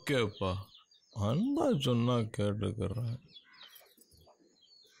 ஓகேப்பா, அன்பா சொன்னா கேட்டுக்கிறேன்.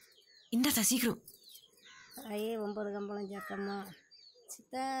 இந்த சீக்கிரம். ஐயே 9 கம்பளம் சட்டமா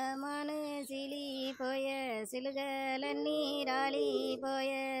சித்தமானு சிலி போய சிலுகல நீராளி போய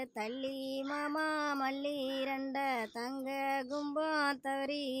தள்ளி மாமா மல்லி ரெண்ட தங்க கும்பம்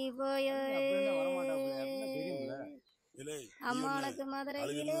தவறி போய அம்மானுக்கு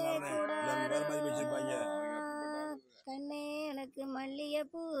மதுரையிலே கூடாரோ கண்ணே எனக்கு மல்லிகை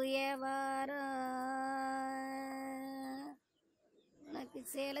பூய வாரோ உனக்கு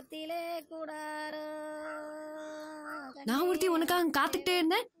சேலத்திலே கூடாரோ. நான் ஒருத்தி உனக்காக காத்துக்கிட்டே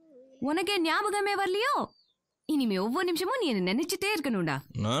இருந்தேன், உனக்கே ஞாபகமே வரலையோ? இனிமே ஒவ்வொரு நிமிஷமும் நீ என்ன நினைச்சிட்டே இருக்கணும்டா.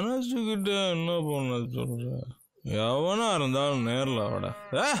 நினைச்சுக்கிட்டே என்ன பண்ண சொல்ற? எவனா இருந்தாலும் நேரில் வாடா.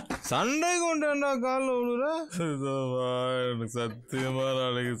 சண்டை கொண்டேன்டா காலில் விழுற. சித்தப்பா எனக்கு சத்தியமா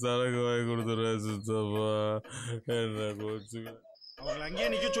நாளைக்கு சரக்கு வாங்கி கொடுத்துறேன் சித்தப்பா. என்ன கோச்சு அவங்களை அங்கேயே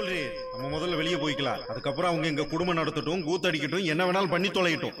நிக்க சொல்றி. நம்ம முதல்ல வெளியே போய்க்கலாம், அதுக்கப்புறம் அவங்க எங்க குடும்பம் நடத்தட்டும், கூத்தடிக்கட்டும், என்ன வேணாலும் பண்ணி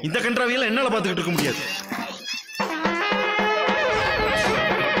தொலையட்டும். இந்த கன்றாவியெல்லாம் என்னால பாத்துக்கிட்டு இருக்க முடியாது.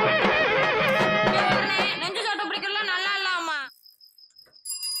 நெஞ்சு சட்டை பிடிக்கலாம் நல்லா இல்லாமா.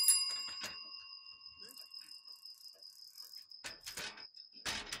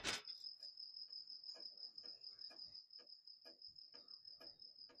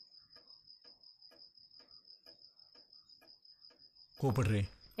 கூப்பிடுறேன்.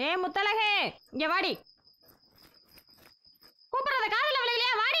 முத்தலகே இங்க வாடி. கூப்பிடுறத காதல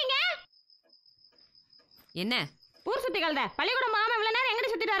விளையிலையா? வாடிங்க. என்ன ஊர் சுத்தி கலந்த பள்ளிக்கூடம் போகாம இவ்வளவு நேரம் எங்கடி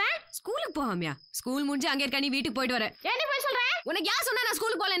சுத்திட்டு வர? ஸ்கூலுக்கு போகாமையா? ஸ்கூல் முடிஞ்சு அங்க இருக்க, நீ வீட்டுக்கு போயிட்டு வர. ஏன் போய் சொல்ற? உனக்கு யார் சொன்னா நான்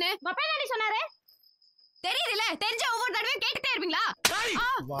ஸ்கூலுக்கு போலன்னு? பப்பா தானே சொன்னாரு. தெரியுதுல, தெரிஞ்ச ஒவ்வொரு தடவையும் கேட்டுட்டே இருப்பீங்களா?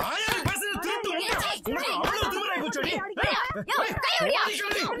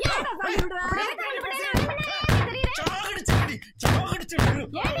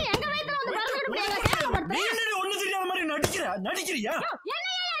 நடிக்கிறியா?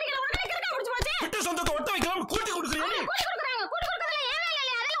 சொந்தத்தை ஒட்ட வைக்கலாம் கூட்டி கொடுக்குறீங்க.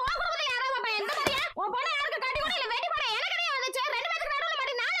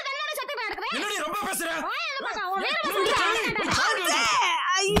 ரொம்ப பேசுற.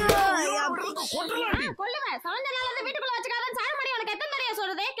 வீட்டுக்குள்ள வச்சுக்காதான் சாரமணி உனக்கு எத்தனை தடவை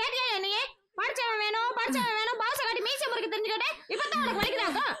சொல்றது? கேட்டியா? என்னையே படிச்சவன் வேணும் படிச்சவன் வேணும் பாச காட்டி மீசை முறுக்கு தெரிஞ்சுக்கிட்டே இப்பதான் உனக்கு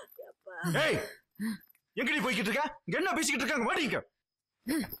வலிக்கிறாங்க. எங்கடி போய்கிட்டு இருக்க? என்ன பேசிக்கிட்டு இருக்காங்க? வாடிங்க.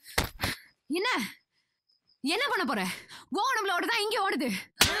 என்ன என்ன பண்ண போற? உடம்புல ஓடுதான் இங்க ஓடுது.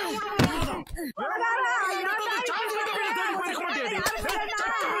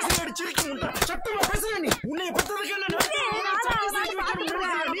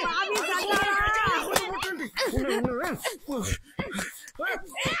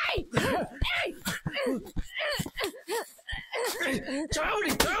 சாவடி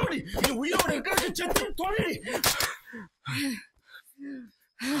சாவடி உயிரோட செத்து தொழில்.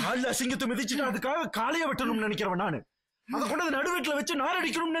 அசிங்கத்தை மிதிச்சுட்டு அதுக்காக காலைய வெட்டணும்னு நினைக்கிறவன் நானு. அதை கொண்டு நடுவீட்டுல வச்சு நார்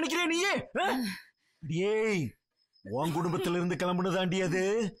அடிக்கணும்னு நினைக்கிறேன் நீயே. ஏய், உன் குடும்பத்துல இருந்து கிளம்புனதாண்டி அது.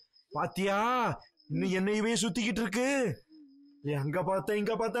 பாத்தியா இன்னும் என்னையவே சுத்திக்கிட்டு இருக்கு. அங்க பார்த்தேன்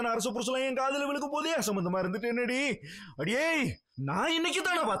இங்க பார்த்தேன் அரசு புருஷலாம் என் காதல விழுக்கும் போதே அசம்பந்தமா இருந்துட்டு என்னடி. அடியே, நான் இன்னைக்கு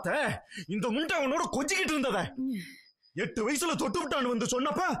தானே பார்த்தேன் இந்த முண்டை அவனோட கொஞ்சிக்கிட்டு இருந்தத. 8 வயசுல தொட்டு விட்டான்னு வந்து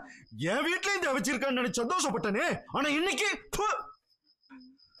சொன்னப்ப என் வீட்டுல இந்த வச்சிருக்கான்னு நினைச்சு சந்தோஷப்பட்டனே. ஆனா இன்னைக்கு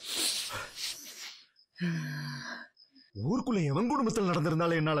ஊருக்குள்ள எவன் குடும்பத்தில்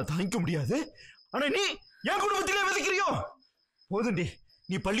நடந்திருந்தாலும் என்னால தாங்கிக்க முடியாது. ஆனா நீ என் குடும்பத்திலே விதைக்கிறியோ? போதுண்டி,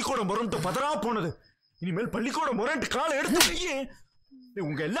 நீ பள்ளிக்கூடம் முரண்டு பதறா போனது. இனிமேல் பள்ளிக்கூடம் முரண்டு காலை எடுத்து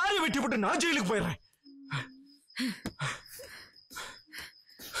உங்க எல்லாரையும் வெட்டி போட்டு நான் ஜெயிலுக்கு போயிடுறேன்.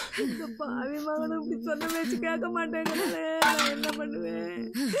 இந்த பாவி மகனும் இப்படி சொன்ன பேச்சு கேட்க மாட்டேங்கிறே. நான் என்ன பண்ணுவேன்?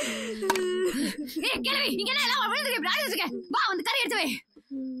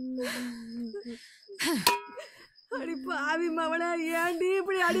 அடி பாவி மவன, ஏன்டி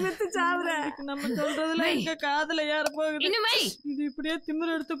இப்படி அடி வெத்து சாவுற? நம்ம சொல்றதுல எங்க காதுல ஏற போகுது. இது இப்படியே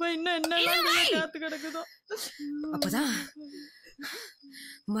திமிர எடுத்து போய் இன்னும் என்ன காத்து கிடக்குதோ. அப்பதான்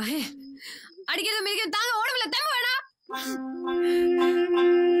மகே அடிக்கிறது மிதிக்கிறது தாங்க ஓடவில்லை. தம்பு வேணா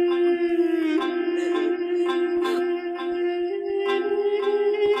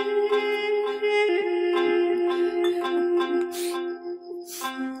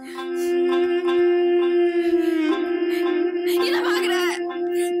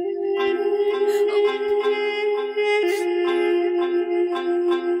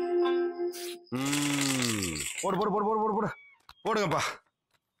போடு போடு போடு போடு போடு போடு போடுங்கப்பா.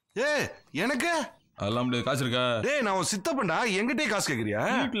 எனக்கு அதெல்லாம் முடியாது. காசு இருக்கா? டேய், நான் சித்தப்பண்டா, எங்கிட்டே காசு கேக்குறியா?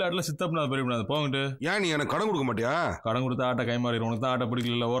 வீட்டுல ஆட்டல சித்தப்பா பெரிய போங்கிட்டு. ஏன் நீ எனக்கு கடன் கொடுக்க மாட்டியா? கடன் கொடுத்தா ஆட்டை கை மாறிடும். உனக்கு தான் ஆட்டை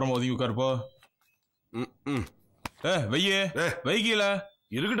பிடிக்கல, ஓரமா ஒதுங்கி உட்காருப்போ. வெய்யே வைக்கல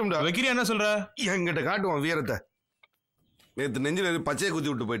இருக்கட்டும்டா. வைக்கிறியா? என்ன சொல்ற? என்கிட்ட காட்டுவான் வீரத்தை. நேத்து நெஞ்சில பச்சையை குத்தி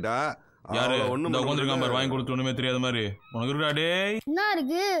விட்டு போயிட்டா. யாரு ஒண்ணும் உட்காந்துருக்கான் பாரு, வாங்கி கொடுத்து ஒண்ணுமே தெரியாத மாதிரி. உனக்கு இருக்கா டேய்? என்ன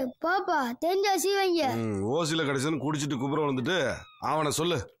இருக்கு பாப்பா தெரிஞ்சா சீவைங்க. ஓசில கடைசின்னு குடிச்சிட்டு குப்புற வந்துட்டு அவனை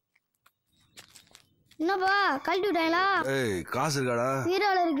சொல்லு. என்னப்பா கழட்டி விட்டாங்களா? ஏய் காசு இருக்காடா?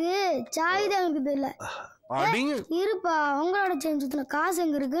 வீரால இருக்கு, சாவி தான் எனக்கு தெரியல. இருப்பா உங்களோட சேஞ்சுல காசு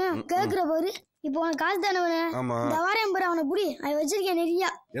எங்க இருக்கு கேக்குற பாரு. இப்போ உனக்கு காசு தானே வேணும்? இந்த வாரம் பாரு அவனை புடி, அவன் வச்சிருக்கேன் நிறையா.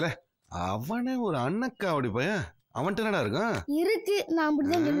 இல்ல அவனே ஒரு அண்ணக்கா அப்படி பையன், அவன்கிட்ட என்னடா இருக்கான்? இருக்கு, நான்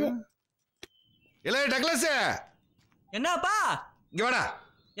அப்படிதான் சொல்லுவேன். இல்ல டக்ளஸ் என்னப்பா இங்க வாடா.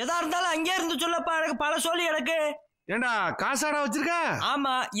 எதா இருந்தாலும் அங்கே இருந்து சொல்லப்பா, எனக்கு பல சொல்லி எனக்கு. ஏண்டா காசாடா வச்சிருக்க?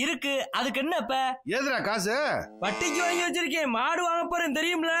 ஆமா இருக்கு, அதுக்கு என்ன இப்ப? ஏதுடா காசு? வட்டிக்கு வாங்கி வச்சிருக்கேன், மாடு வாங்க போறேன்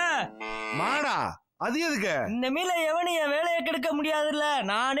தெரியும்ல. மாடா? அது எதுக்கு? இந்த மீல எவனு என் வேலையை கெடுக்க முடியாதுல்ல,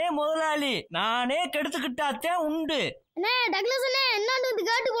 நானே முதலாளி, நானே கெடுத்துக்கிட்டாத்தான் உண்டு.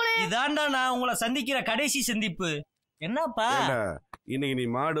 இதாண்டா நான் உங்களை சந்திக்கிற கடைசி சந்திப்பு. என்னப்பா இன்னைக்கு நீ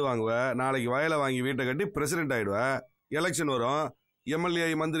மாடு வாங்குவ, நாளைக்கு வயலை வாங்கி வீட்டை கட்டி பிரசிடென்ட் ஆயிடுவ, எலெக்ஷன் வரும், எம்எல்ஏ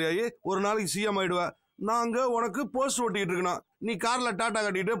ஆகி மந்திரி ஆகி ஒரு நாளைக்கு சிஎம் ஆயிடுவ. நாங்க உனக்கு போஸ்ட் ஓட்டிட்டு இருக்கணும், நீ கார்ல டாட்டா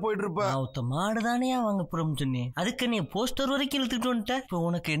கட்டிட்டு போயிட்டு இருப்ப. மாடு தானே வாங்க போறோம் சொன்னேன், அதுக்கு நீ போஸ்டர் வரைக்கும் இழுத்துட்டு வந்துட்ட. இப்போ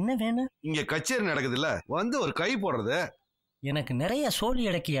உனக்கு என்ன வேணும்? இங்க கச்சேரி நடக்குது இல்ல, வந்து ஒரு கை போடுறது. எனக்கு நிறைய சோழி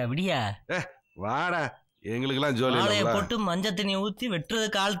அடக்கியா விடியா. வாடா, எங்களுக்கு எல்லாம் ஜோலி ஆளைய போட்டு மஞ்சள் தண்ணி ஊத்தி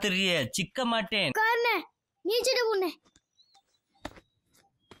வெட்டுறதுக்கு ஆள் தெரிய சிக்க மாட்டேன்.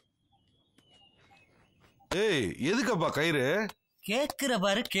 ஏய் எதுக்கப்பா கயிறு? கேக்குற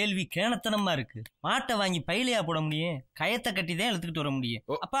பாரு கேள்வி கேணத்தனமா இருக்கு. மாட்டை வாங்கி பையிலையா போட முடியும், கயத்தை கட்டி தான் இழுத்துக்கிட்டு வர முடியும்.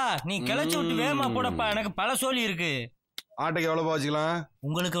 அப்பா நீ கிளச்சி விட்டு வேகமா போடப்பா, எனக்கு பல சோழி இருக்கு. ஆட்டைக்கு எவ்வளவு வச்சுக்கலாம்?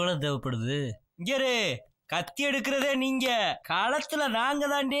 உங்களுக்கு எவ்வளவு தேவைப்படுது? இங்கே கத்தி எடுக்கிறதே நீங்க, களத்துல நாங்க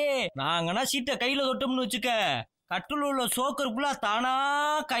தாண்டி. நாங்கன்னா சீட்டை கையில தொட்டோம்னு வச்சுக்க, கட்டுல உள்ள சோக்கருக்குள்ள தானா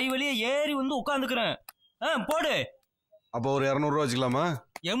கை வழியே ஏறி வந்து உட்காந்துக்கிறேன். போடு. அப்போ ஒரு 200 ரூபா வச்சுக்கலாமா?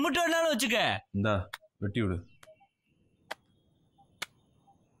 எம்மிட்டு வேணாலும் வச்சுக்க. இந்தா வெட்டி விடு.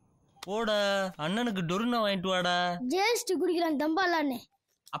 போட அண்ணனுக்கு டொருனா வாங்கிட்டு வாடா. ஜேஸ்ட் குடிக்கிறான் தம்பாலானே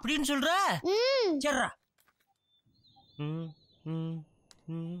அப்படின்னு சொல்ற? சரிடா.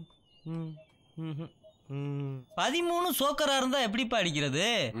 13 சோக்கரா இருந்தா எப்படிப்பா அடிக்கிறது?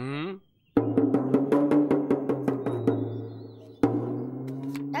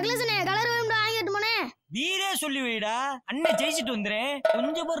 வீரே சொல்லி வைடா, அண்ணன் ஜெயிச்சுட்டு வந்துறேன்.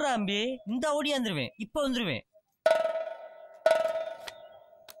 கொஞ்சம் போடுறா அம்பி, இந்த ஓடியாந்துருவேன், இப்ப வந்துருவேன்.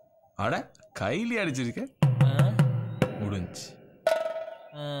 அட கையிலே அடிச்சிருக்க, முடிஞ்சு.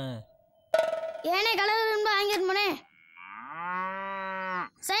 ஏனே கலர் வாங்கிட்டு போனே.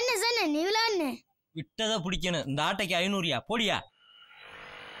 சன்ன சன்ன நீ விளாடுன. விட்டத பிடிக்கணும். இந்த ஆட்டைக்கு 500யா போடியா.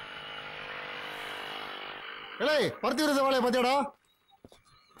 ஏய் பருத்திவீரன் வாளைய பாத்தியாடா?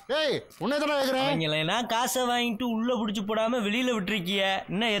 ஏய் உன்னை தான கேக்குறேன். அவங்களா காசை வாங்கிட்டு உள்ள புடிச்சு போடாம வெளியில விட்டுருக்கிய,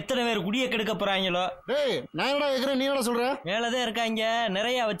 இன்னும் எத்தனை பேர் குடிய கெடுக்க போறாங்களோ. டேய் நான் என்னடா கேக்குறேன், நீ என்ன சொல்ற? மேலதான் இருக்காங்க,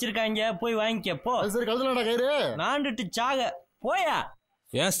 நிறைய வச்சிருக்காங்க, போய் வாங்கிக்க போ. சரி கழுதுலடா கயிறு, நாண்டுட்டு சாக போயா.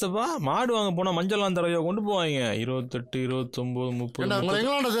 ஏஸ்தப்பா மாடு வாங்க போனா மஞ்சள்லாம் தடவையோ கொண்டு போவாங்க. 28, 29, 30. உங்களை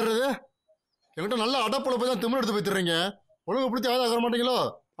எங்களாண்டா சேர்றது? என்கிட்ட நல்ல அடப்புல போய் தான் திமிழ் எடுத்து போய்த்துறீங்க. ஒழுங்கு பிடிச்சி ஆதா வர மாட்டீங்களோ?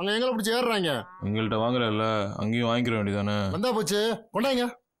 அங்க எங்களை பிடிச்சி ஏறுறாங்க. எங்கள்கிட்ட வாங்குறல்ல, அங்கேயும் வாங்கிக்கிற வேண்டியதானே. வந்தா போச்சு கொண்டாங்க.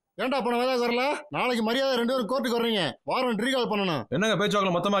 ஏன்டா பண்ண வேலை வரல? நாளைக்கு மரியாதை 2 பேரும் கோர்ட்டுக்கு வர்றீங்க, வாரம் ரீகால் பண்ணணும். என்னங்க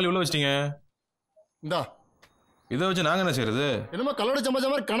பேச்சுவாக்கில் மொத்தமா உள்ள வச்சிட்டீங்க? இந்தா இதை வச்சு நாங்க என்ன செய்யறது? என்னமோ கல்லோட சமைச்ச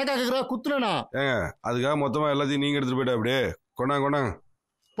மாதிரி கணக்கா கேக்குறா, குத்துனா. ஏங்க அதுக்காக மொத்தமா எல்லாத்தையும் நீங்க எடுத்துட்டு போயிட்டா அப்படியே கொண்டாங்க கொண்டாங்க.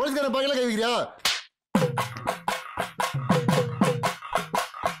 போலீஸ்கார பகையில கை வைக்கிறியா?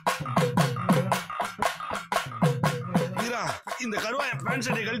 இந்த கருவாய பேண்ட்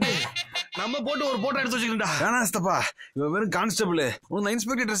ஷர்ட்டை கழட்டி நம்ம போட்டு ஒரு போட்டோ எடுத்து வச்சுக்கிட்டா. வேணாஸ்தப்பா, இவன் வெறும் கான்ஸ்டபிள், உனக்கு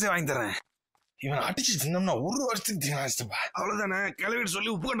இன்ஸ்பெக்டர் ட்ரெஸ்ஸே வாங்கி தரேன். இவன் அடிச்சு தின்னோம்னா 1 வருஷத்துக்கு தீனாஸ்தப்பா. அவ்வளவுதானே, கிளவிட்டு சொல்லி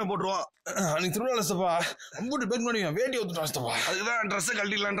உப்பு கண்ட போட்டுருவான். அன்னைக்கு திருவிழாஸ்தப்பா ரொம்ப பேக் பண்ணி வேட்டி ஒத்துட்டாஸ்தப்பா. அதுக்குதான் ட்ரெஸ்ஸை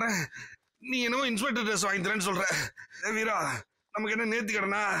கழட்டிடலான்ற. நீ என்னமோ இன்ஸ்பெக்டர் ட்ரெஸ் வாங்கி தரேன்னு சொல்ற. வீரா நமக்கு என்ன நேர்த்தி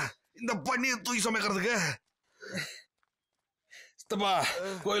கடனா இந்த பண்ணியை தூக்கி சமைக்கிறதுக்கு?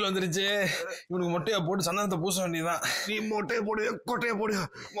 கோயில் வந்துருச்சு, இவனுக்கு மொட்டையா போட்டு சந்தனத்தை பூச வேண்டியதுதான். நீ மொட்டையை போடுவியோ கொட்டையை போடுவியோ,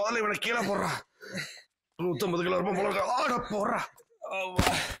 முதல்ல இவனை கீழே போடுறான். 150 கிலோ ரொம்ப போல ஆட போடுறான்.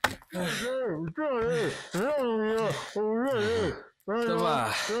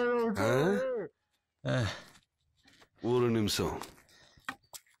 ஒரு நிமிஷம்.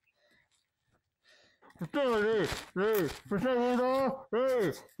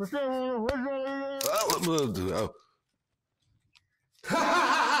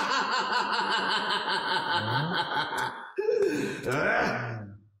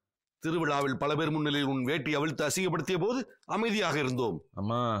 திருவிழாவில் பல பேர் முன்னிலையில் உன் வேட்டி அவிழ்த்து அசிங்கப்படுத்திய போது அமைதியாக இருந்தோம்.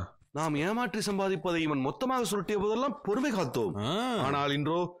 அம்மா நாம் ஏமாற்றி சம்பாதிப்பதை இவன் மொத்தமாக சுருட்டிய போதெல்லாம் பொறுமை காத்தோம். ஆனால்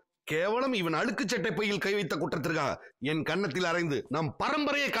இன்றோ கேவலம் இவன் அழுக்கு சட்டை பையில் கை வைத்த குற்றத்திற்காக என் கன்னத்தில் அறைந்து நம்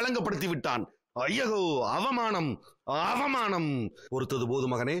பரம்பரையை களங்கப்படுத்தி விட்டான். ஐயோ, அவமானம் அவமானம். பொறுத்தது போது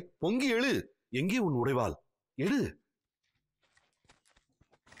மகனே, பொங்கி எழு. எங்கே உன் உடைவாள்? எழு.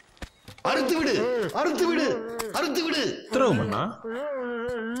 அறுத்து விடு, அறுத்து விடு, அறுத்து விடு.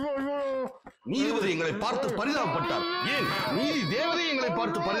 நீதிபதி எங்களை பார்த்து பரிதாபப்பட்டார். ஏன் நீதி தேவதை எங்களை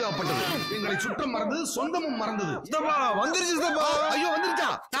பார்த்து பரிதாபப்பட்டது. எங்களை சுற்றம் மறந்தது, சொந்தமும் மறந்தது. வந்துருச்சு. ஐயோ, வந்துருச்சா?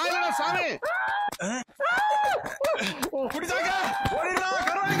 சாமி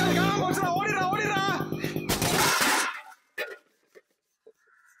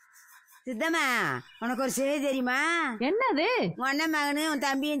சித்தம்மா, உனக்கு ஒரு செய்தி தெரியுமா? என்னது? உன் அண்ணன் மகனு உன்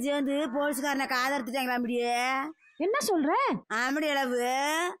தம்பியும் சேர்ந்து போலீஸ்காரனை காதறுத்துட்டாங்களா? அப்படியே என்ன சொல்ற? ஆமடி அளவு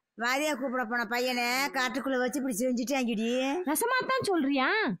வாதியா கூப்பிட போன பையனை காட்டுக்குள்ள வச்சு இப்படி செஞ்சுட்டாங்கடி. ரசமாத்தான் சொல்றியா?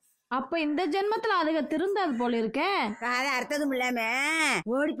 அப்ப இந்த ஜென்மத்துல அதுக திருந்தாது போல இருக்க. காதை அர்த்ததும் இல்லாம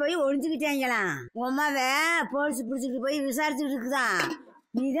ஓடி போய் ஒளிஞ்சுக்கிட்டாங்களாம். உமாவ போலீஸ் பிடிச்சிட்டு போய் விசாரிச்சுட்டு இருக்குதான்.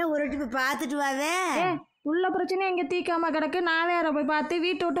 நீதான் ஒரு போய் பாத்துட்டு வாவே. உள்ள பிரச்சனை எங்க தீக்காம கிடக்கு. நான் வேற போய் பார்த்து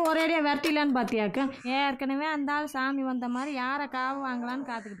வீட்டை விட்டு ஒரேடியா விரட்டிலான்னு பாத்தியாக்க. ஏற்கனவே அந்த ஆள் சாமி வந்த மாதிரி யார காவு வாங்கலான்னு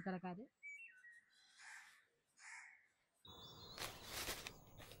காத்துக்கிட்டு கிடக்காது.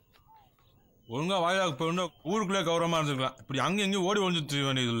 ஒழுங்கா வாயிலாக போய் ஊருக்குள்ளே கௌரவமா இருந்துக்கலாம். இப்படி அங்க எங்கேயும் ஓடி ஒழிஞ்சு தெரிய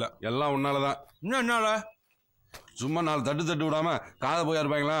வேண்டியது இல்ல. எல்லாம் உன்னாலதான். இன்னும் என்னால? சும்மா 4 தட்டு விடாம காதை போய்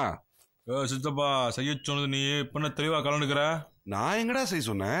இருப்பாங்களா? சித்தப்பா, செய்ய சொன்னது நீ இப்ப தெளிவா கலந்துக்கிற. நான் எங்கடா செய்ய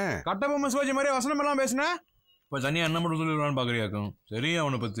சொன்னேன்? கட்டபொம்மை சிவாஜி மாதிரி வசனம் எல்லாம் பேசினேன். இப்ப தனியா என்ன மட்டும் சொல்லிடுவான்னு பாக்குறியாக்கும். சரி,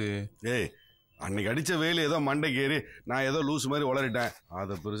 அவனை பத்தி. ஏய், அன்னைக்கு அடிச்ச வேலை ஏதோ மண்டைக்கு ஏறி நான் ஏதோ லூஸ் மாதிரி உளறிட்டேன்.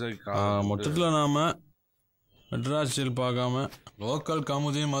 அதை பெருசா மொத்தத்துல நாம மெட்ராஸ் ஸ்டைல் பார்க்காம லோக்கல்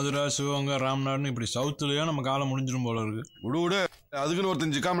கமுதி, மதுரை, சிவகங்கை, ராம்நாடுன்னு இப்படி சவுத்துலயே நம்ம காலம் முடிஞ்சிடும் போல இருக்கு. விடு அதுக்குன்னு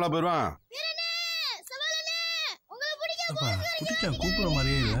ஒருத்தன் சிக்காமலா போயிடுவான். கூப்பிடுற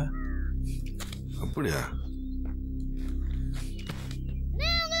மாதிரியே இல்ல. அப்படியா?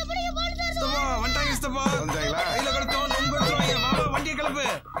 வண்டியை கிளப்பு.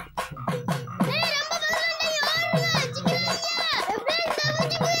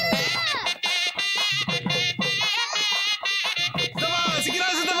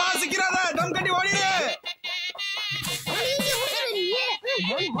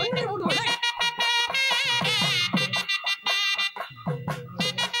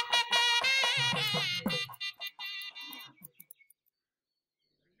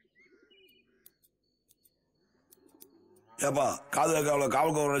 ஏப்பா, காது அவ்வளோ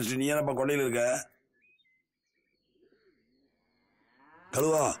காவல் கவர் வச்சுட்டு நீ ஏன்னப்பா கொள்ளையில் இருக்க?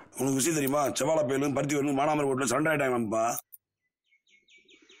 கழுவா, உனக்கு விஷயம் தெரியுமா? செவ்வாழை பயிலும் பருத்தி வரலும் மானாமர் கோட்டில் சண்டை ஆயிட்டாங்கப்பா.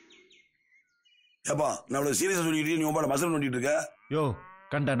 ஏப்பா, நான் அவ்வளோ சீரியஸா சொல்லிக்கிட்டு நீ உன் மசல் நோண்டிட்டு இருக்க. யோ,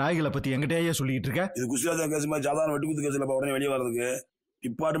 கண்ட நாய்களை பத்தி எங்கிட்டயே சொல்லிட்டு இருக்க. இது குஸ்திராஜா கேஸ் மாதிரி சாதாரண வெட்டுக்குத்து கேஸ் இல்லப்பா. உடனே வெளியே வர்றதுக்கு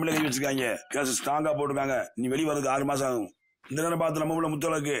டிபார்ட்மெண்ட்ல கை வச்சிருக்காங்க. கேஸ் ஸ்ட்ராங்கா போட்டிருக்காங்க. நீ வெளியே வரதுக்கு 6 மாசம் ஆகும். இந்த நேரம் பார்த்து நம்ம உள்ள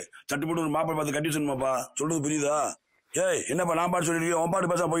முத்தளவுக்கு சட்டு போட்டு ஒரு மாப்பிள்ளை பார்த்து கட்டி வச்சுமாப்பா. சொல்றது புரியுதா? ஏய், என்னப்பா நான் பாட்டு சொல்லிட்டு உன் பாட்டு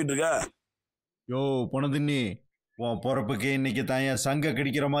பேச போயிட்டு இருக்க? யோ பொணதின்னி, உன் பொறப்புக்கு இன்னைக்கு தான் சங்க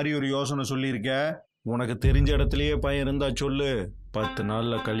கடிக்கிற மாதிரி ஒரு யோசனை சொல்லியிருக்க. உனக்கு தெரிஞ்ச இடத்துலயே பையன் இருந்தா சொல்லு. 10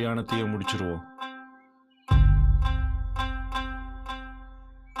 நாள்ல கல்யாணத்தையே முடிச்சிருவோம்.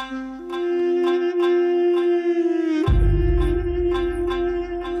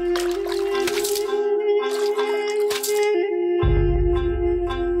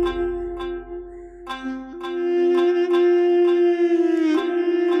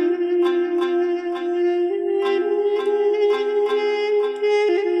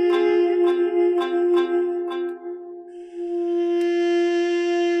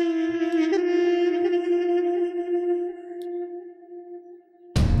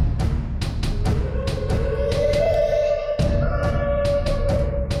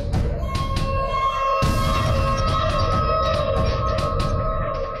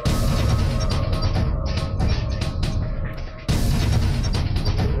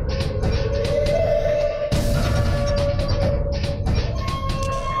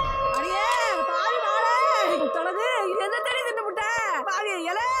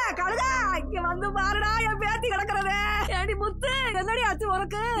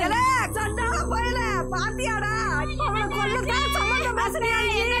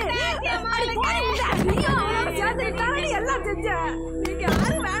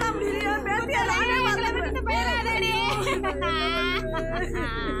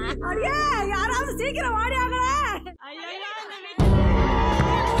 யாராவது சீக்கிரம் வாடியாங்க.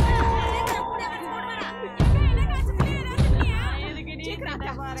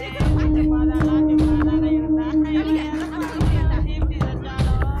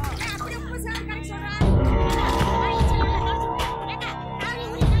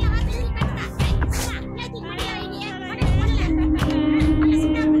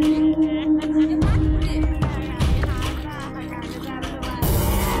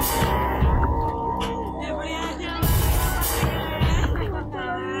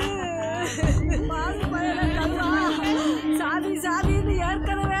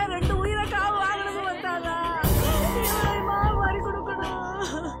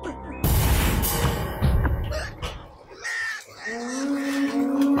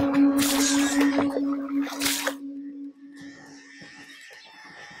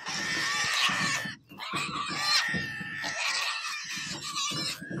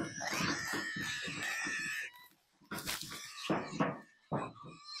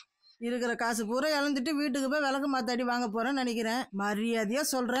 இருக்கிற காசு பூரா இழந்துட்டு வீட்டுக்கு போய் விளக்கு மாத்தாடி வாங்க போறேன்னு நினைக்கிறேன். மரியாதையா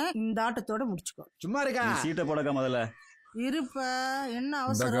சொல்றேன், இந்த ஆட்டத்தோட முடிச்சுக்கோ. சும்மா இருக்கா? சீட்டை போடக்க முதல்ல இருப்பா, என்ன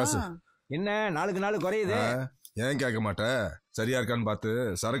அவசரம்? என்ன நாளுக்கு நாள் குறையுது? ஏன் கேட்க மாட்டேன்? சரியா இருக்கான்னு பார்த்து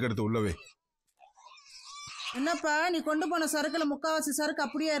சரக்கு எடுத்து உள்ளவே. என்னப்பா நீ கொண்டு போன சரக்குல முக்காவாசி சரக்கு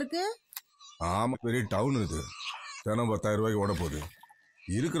அப்படியே இருக்கு? ஆமா, பெரிய டவுன் இது. தினம் 10,000 ரூபாய்க்கு ஓட போகுது.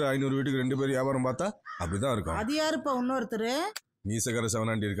 இருக்கிற 500 வீட்டுக்கு 2 பேர் வியாபாரம் பார்த்தா அப்படிதான் இருக்கும். அது யாருப்பா இன்னொருத்தரு? மீசக்கார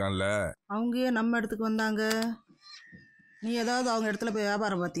செவனாண்டி இருக்கான்ல. அவங்க ஏன் நம்ம இடத்துக்கு வந்தாங்க? நீ ஏதாவது அவங்க இடத்துல போய்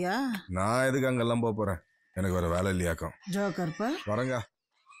வியாபாரம் பார்த்தியா? நான் எதுக்கு அங்கெல்லாம் போறேன்? எனக்கு வேற வேலை இல்லையாக்கம். ஜோக்கர்ப்பா வரங்க.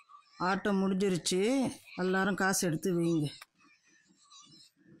 ஆட்டம் முடிஞ்சிருச்சு, எல்லாரும் காசு எடுத்து வைங்க.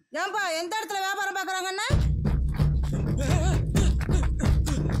 ஏன்பா எந்த இடத்துல வியாபாரம் பார்க்கறாங்கன்னா?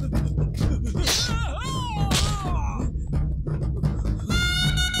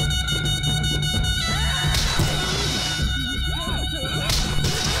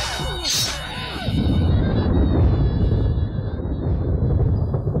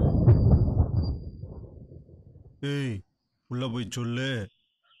 ஏய், உள்ள போய் சொல்லு,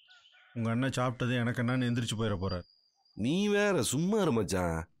 உங்க அண்ணன் சாப்பிட்டது எனக்கு என்னன்னு எந்திரிச்சு போயிட போற. நீ வேற சும்மா இரு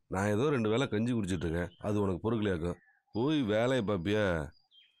மச்சான். நான் ஏதோ 2 வேளை கஞ்சி குடிச்சிட்டு இருக்கேன், அது உனக்கு பொறுக்கலையாக்கும். போய் வேலையை பாப்பியா?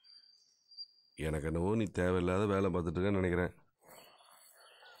 எனக்கு என்னவோ நீ தேவையில்லாத வேலை பார்த்துட்டு இருக்கேன்னு நினைக்கிறேன்.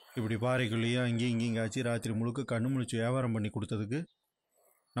 இப்படி பாறைக்குள்ளேயே அங்கேயும் இங்கேயும் ஆச்சு ராத்திரி முழுக்க கண்ணு முழிச்சு வியாபாரம் பண்ணி கொடுத்ததுக்கு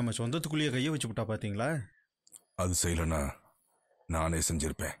நம்ம சொந்தத்துக்குள்ளேயே கையை வச்சு விட்டா பாத்தீங்களா? அது செய்யலனா நானே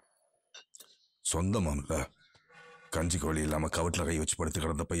செஞ்சிருப்பேன். சொந்தமாம்ல, கஞ்சிக்கு வழி இல்லாம கவட்டில் கை வச்சு படுத்து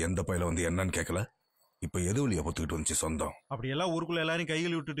கிடந்தப்ப எந்த பையில வந்து என்னன்னு கேட்கல. இப்ப எது வழியா பொத்துக்கிட்டு வந்துச்சு சொந்தம்? அப்படி எல்லாம் ஊருக்குள்ள எல்லாரும்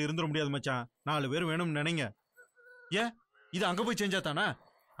கையில் விட்டுட்டு இருந்துட முடியாது மச்சான். 4 பேர் வேணும்னு நினைங்க. ஏன் இது அங்க போய் செஞ்சா தானா?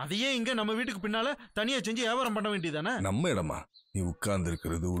 அதையே இங்க நம்ம வீட்டுக்கு பின்னால தனியா செஞ்சு வியாபாரம் பண்ண வேண்டியதானே? நம்ம இடமா? நீ உட்கார்ந்து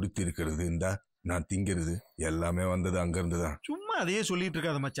இருக்கிறது, உடுத்தி இருக்கிறது, இந்த நான் திங்கிறது எல்லாமே வந்தது அங்க இருந்துதான். சும்மா அதையே சொல்லிட்டு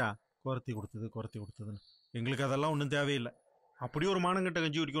இருக்காத மச்சான். குறைத்தி கொடுத்ததுன்னு எங்களுக்கு அதெல்லாம் ஒன்றும் தேவையில்லை. அப்படி ஒரு மானங்கட்ட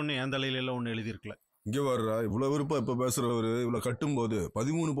கஞ்சி குடிக்கணும்னு என் தலையில எல்லாம் ஒண்ணு எழுதி இருக்கல. இங்க வர்றா, இவ்வளவு விருப்பம் இப்ப பேசுறவரு இவ்வளவு கட்டும் போது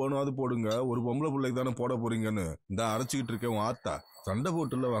 13 பவுனாவது போடுங்க, ஒரு பொம்பளை பிள்ளைக்கு தானே போட போறீங்கன்னு இந்த அரைச்சிக்கிட்டு இருக்கேன். உன் ஆத்தா சண்டை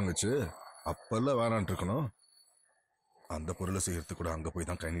போட்டுல வாங்குச்சு, அப்பெல்லாம் வேணான்ட்டு இருக்கணும். அந்த பொருளை செய்யறதுக்கு கூட அங்க போய்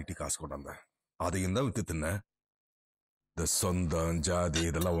தான் கை நீட்டி காசு கொண்டாந்தேன். அதையும் தான் வித்து தின்ன. இந்த சொந்தம் ஜாதி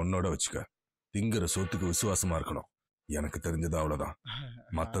இதெல்லாம் ஒன்னோட வச்சுக்க. திங்கிற சொத்துக்கு விசுவாசமா இருக்கணும். எனக்கு தெரிஞ்சது அவ்வளவுதான்.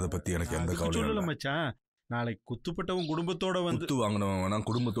 மத்ததை பத்தி எனக்கு எந்த கவலையும் இல்ல மச்சான். நாளைக்கு குத்துப்பட்டவன் குடும்பத்தோட வந்து குத்து வாங்கினவன் வேணாம்,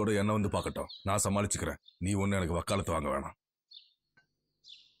 குடும்பத்தோட என்ன வந்து பாக்கட்டும். நான் சமாளிச்சுக்கிறேன். நீ ஒண்ணு எனக்கு வக்காலத்து வாங்க வேணாம்.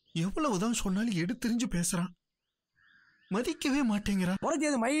 எவ்வளவுதான் சொன்னாலும் எடுத்தெறிஞ்சு பேசுறான், மதிக்கவே மாட்டேங்கிறான்.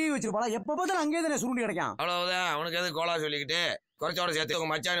 குறைச்சி மை வச்சிருப்பாளா? எப்ப பார்த்தாலும் அங்கேயே தானே சுருண்டி கிடைக்கும். அவ்வளவுதான். அவனுக்கு எது கோலா சொல்லிக்கிட்டு குறைச்சோட சேர்த்து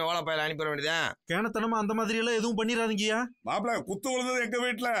உங்க மச்சானி ஓலை பையில அனுப்பிட வேண்டியதான். கேனத்தனமா அந்த மாதிரி எல்லாம் எதுவும் பண்ணிடாதீங்கயா. மாப்பிள்ள குத்து விழுந்தது எங்க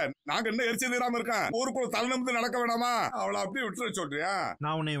வீட்டுல, நாங்க என்ன எரிச்சு தீராம இருக்கேன். ஊருக்குள்ள தலைநம்பி நடக்க வேணாமா? அவளை அப்படியே விட்டுற சொல்றியா?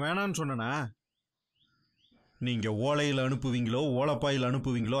 நான் உன்னை வேணான்னு சொன்னா? நீங்க ஓலையில் அனுப்புவீங்களோ ஓலைப்பாயில்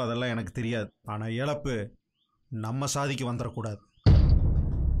அனுப்புவீங்களோ அதெல்லாம் எனக்கு தெரியாது. ஆனா இழப்பு நம்ம சாதிக்கு வந்துடக்கூடாது.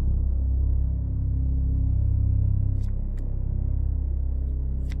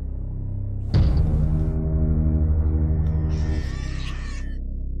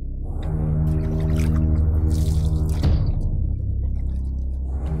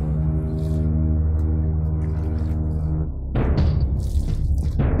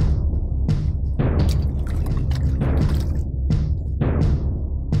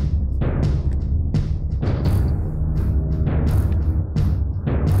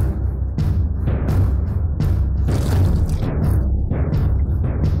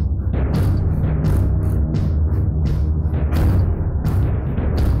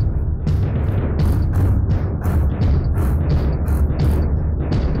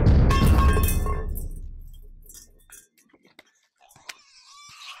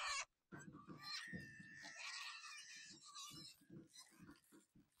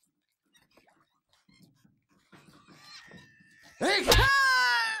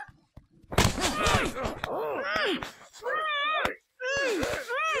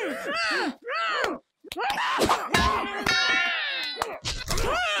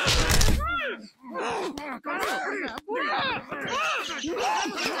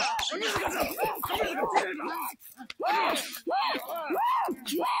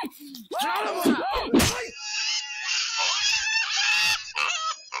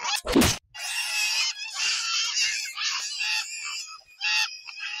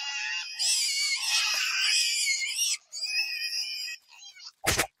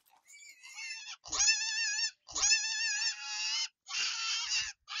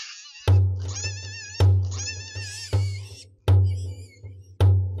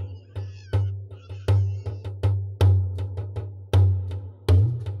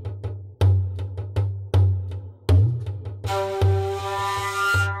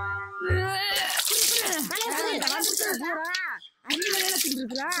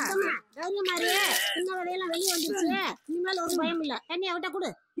 வந்துருவீங்களா? மாதிரி சின்ன விதையெல்லாம் வெளியே வந்துருச்சு. இனிமேல் ஒரு பயம் இல்ல. தண்ணியை விட்டா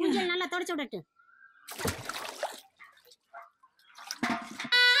கொடு, மூஞ்சல் நல்லா தொடச்சு விடட்டு.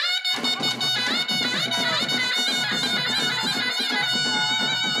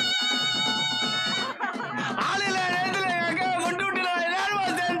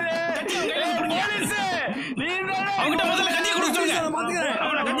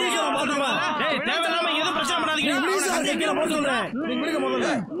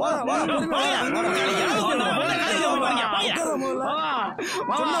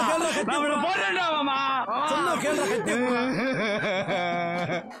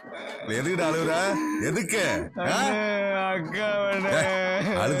 எதுக்கிட்ட அழுகுற? எதுக்கு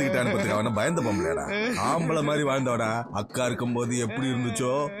அழுதுகிட்டான்னு அவன பயந்த பொம்பளைடா. ஆம்பளை மாதிரி வாழ்ந்தவடா. அக்கா இருக்கும் போது எப்படி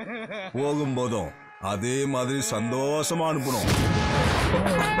இருந்துச்சோ போகும் போதும் அதே மாதிரி சந்தோஷமா அனுப்பணும்.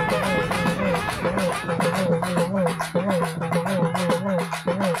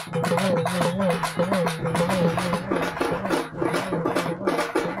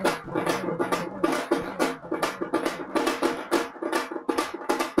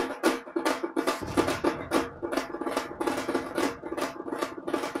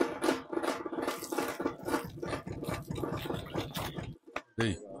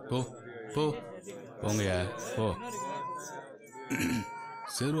 போங்கயா போ.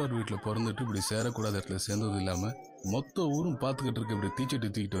 சேருவார் வீட்டில் பிறந்துட்டு இப்படி சேரக்கூடாத இடத்துல சேர்ந்தது இல்லாம மொத்த ஊரும் பார்த்துக்கிட்டு இருக்க இப்படி தீச்சட்டி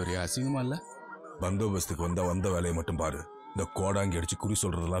தூக்கிட்டு வரையா? அசிங்கமா இல்ல? பந்தோபஸ்துக்கு வந்த வேலையை மட்டும் பாரு. இந்த கோடாங்கி அடிச்சு குறி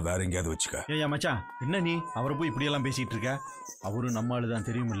சொல்றதெல்லாம் வேற எங்கேயாவது வச்சுக்க. ஏயா மச்சான், என்ன நீ அவரை போய் இப்படி எல்லாம் பேசிட்டு இருக்க? அவரு நம்ம ஆளுதான்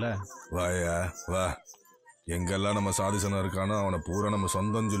தெரியுமில்ல. வாயா வா. எங்கெல்லாம் நம்ம சாதிசனம் இருக்கானோ அவனை பூரா நம்ம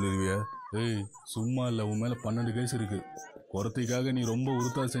சொந்தம் சொல்லிடுவிய. ஏய் சும்மா இல்ல, உன் மேல 12 கேஸ் இருக்கு. குறத்தைக்காக நீ ரொம்ப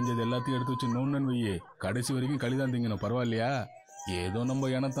உறுத்தா செஞ்சது எல்லாத்தையும் எடுத்து வச்சு நோன்னு வையே. கடைசி வரைக்கும் களிதான் திங்கணும். பரவாயில்லையா? ஏதோ நம்ம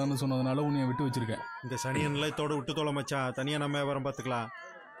எனத்தான்னு சொன்னதுனால உன்னைய விட்டு வச்சிருக்கேன். இந்த சனியன் நிலையத்தோட விட்டு தோல மச்சான். தனியா நம்ம வியாபாரம் பார்த்துக்கலாம்.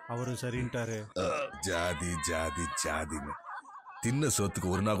 அவரு சரின்ட்டாரு. ஜாதி ஜாதி ஜாதின்னு தின்ன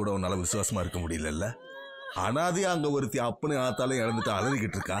சோத்துக்கு ஒரு நாள் கூட உன்னால விசுவாசமா இருக்க முடியல. அனாதையா அங்க ஒருத்தி அப்பனே ஆத்தாலும் இறந்துட்டு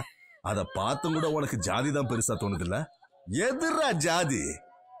அலறிக்கிட்டு இருக்கா. அதை பார்த்தும் கூட உனக்கு ஜாதி தான் பெருசா தோணுது இல்ல? எதிரா ஜாதி?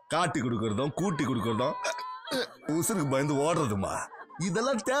 காட்டி கொடுக்கறதும் கூட்டி கொடுக்கறதும் உசுருக்கு பயந்து ஓடுறதுமா,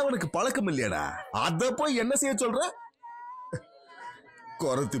 இதெல்லாம் தேவனுக்கு பழக்கம் இல்லையாடா. அத போய் என்ன செய்ய சொல்ற?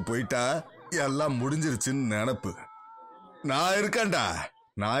 குறைத்து போயிட்டா எல்லாம் முடிஞ்சிருச்சுன்னு நினப்பு. நான் இருக்கேன்டா,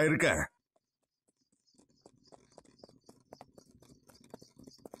 நான் இருக்கேன்.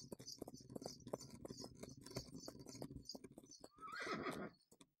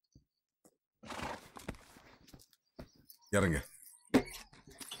 இறங்க,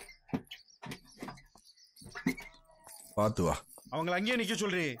 பாத்து வா. அவங்களை அங்கேயே நிக்க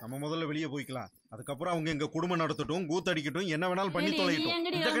சொல்றே. நம்ம முதல்ல வெளியே போய்க்கலாம். அதுக்கப்புறம் அவங்க எங்க குடும்பம் நடத்தட்டும், கூத்தடிக்கட்டும், என்ன வேணாலும் பண்ணி தொலையட்டும்.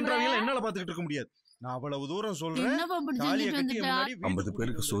 இந்த கன்றாவியெல்லாம் என்னால பாத்துக்கிட்டு இருக்க முடியாது. நான் அவ்வளவு தூரம் சொல்றேன். 50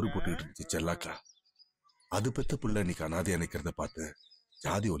 பேருக்கு சோறு போட்டுக்கிட்டு இருந்துச்சு செல்லாக்கா. அது பெத்த புள்ள இன்னைக்கு அனாதையா நிக்கிறத பார்த்து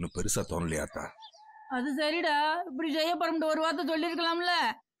ஜாதி ஒண்ணு பெருசா தோணலையாத்தா. அது சரிடா, இப்படி செய்யப்படும் ஒரு வார்த்தை சொல்லிருக்கலாம்ல.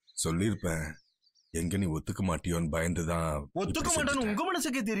 சொல்லிருப்பேன். எங்க நீ ஒத்துக்க மாட்டியோன்னு பயந்துதான். ஒத்துக்க மாட்டேன்னு உங்க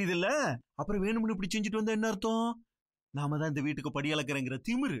மனசுக்கே தெரியுது இல்ல? அப்புறம் வேணும்னு இப்படி செஞ்சுட்டு வந்தா என்ன அர்த்தம்? நாம தான் இந்த வீட்டுக்கு படி அளக்கிறங்கிற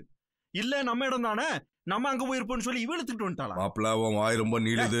திமிரு இல்ல. நம்ம இடம் தானே, நம்ம அங்க போயிருப்போம்னு சொல்லி இவளுத்துட்டு வந்துட்டாளா? மாப்பிள உன் வாய் ரொம்ப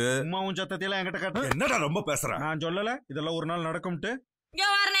நீளுது. உமாவும் சத்தத்தையெல்லாம் என்கிட்ட காட்டு. என்னடா ரொம்ப பேசுற? நான் சொல்லல இதெல்லாம் ஒரு நாள் நடக்கும்ட்டு. இங்க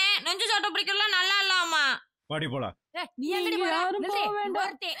வரனே, நெஞ்சு சோட்ட பிடிக்கலாம் நல்லா இல்லாமா. பாடி போலாம். நீ எங்கடி போற?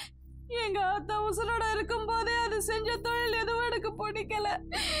 எங்க அத்தா உசுரோட இருக்கும் போதே அது செஞ்ச தொழில் எதுவும் எனக்கு பிடிக்கல.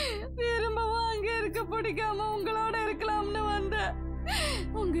 திரும்பவும் அங்க இருக்க பிடிக்காம உங்களோட இருக்கலாம்னு வந்த.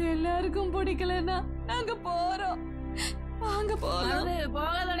 உங்க எல்லாருக்கும் பிடிக்கலன்னா நாங்க போறோம். வாங்க போறோம்.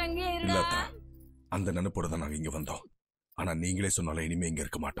 போகாதடங்க இல்லத்தா, அந்த நினைப்போட தான் நாங்க இங்க வந்தோம். ஆனா நீங்களே சொன்னாலும் இனிமே இங்க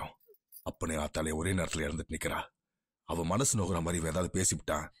இருக்க மாட்டோம். அப்பனே ஆத்தாலே ஒரே நேரத்துல இறந்துட்டு நிக்கிறா. அவ மனசு நோகுற மாதிரி ஏதாவது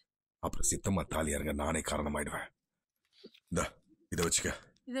பேசிவிட்டா அப்புறம் சித்தமா தாலி இறங்க நானே காரணமாயிடுவேன். இத வச்சுக்க.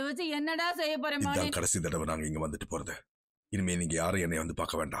 இத வச்சு என்னடா செய்ய போறேன்? இதுதான் கடைசி தடவை நாங்க இங்க வந்துட்டு போறது. இனிமே நீங்க யாரும் என்னை வந்து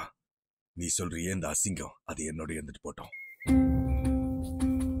பார்க்க வேண்டாம். நீ சொல்றியே இந்த அசிங்கம், அது என்னோட இருந்துட்டு போட்டோம்.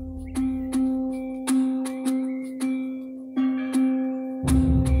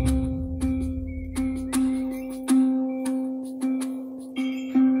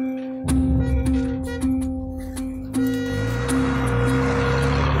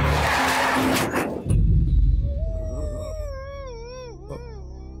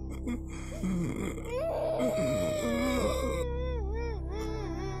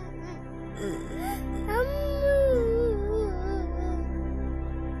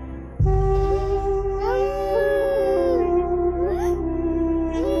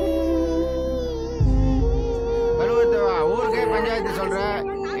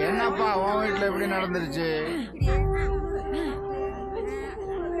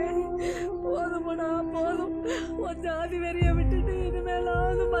 ஜாதி வெறிய விட்டுட்டு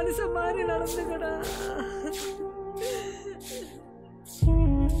இனிமேலாவது மனுஷன் மாதிரி நடந்துக்கடா.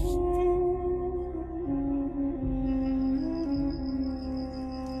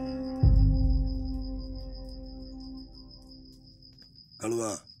 கழுவா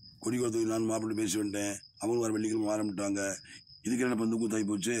கொடி கொடுத்து நான் மாப்பிள்ளை பேசி வந்துட்டேன். அவங்க வர வெள்ளிக்கிழமை ஆரம்பிட்டாங்க. இதுக்கு என்ன பந்து கூத்தாகி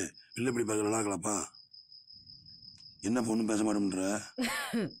போச்சு. பிள்ளை இப்படி பார்க்க நல்லா இருக்கலாப்பா. என்ன பொண்ணு பேச மாட்டோம்ன்ற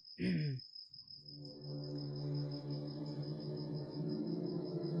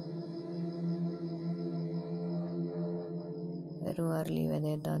வெறும் அரளி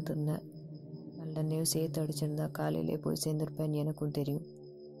விதையை தான் தின்னேன். நல்லெண்ணையும் சேர்த்து அடிச்சிருந்தா காலையிலே போய் சேர்ந்துருப்பேன்னு எனக்கும் தெரியும்.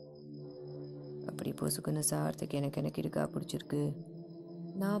 அப்படி பொசுக்குன்னு சாகிறதுக்கு எனக்கு இருக்கா பிடிச்சிருக்கு.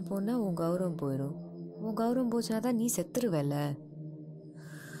 நான் போனால் உன் கௌரவம் போயிடும். உன் கௌரவம் போச்சுனா தான் நீ செத்துருவல்ல.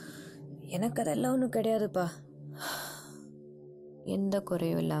 எனக்கு அதெல்லாம் ஒன்றும் கிடையாதுப்பா. எந்த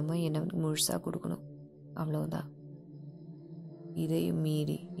குறையும் இல்லாமல் என்னை முழுசாக கொடுக்கணும், அவ்வளவுதான். இதையும்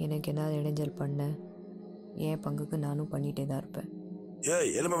மீறி எனக்கு என்ன இடைஞ்சல் பண்ண என் பங்குக்கு நானும் பண்ணிகிட்டே தான் இருப்பேன்.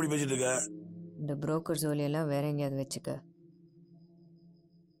 இந்த புரோக்கர் ஜோலியெல்லாம் வேற எங்கேயாவது வச்சுக்க.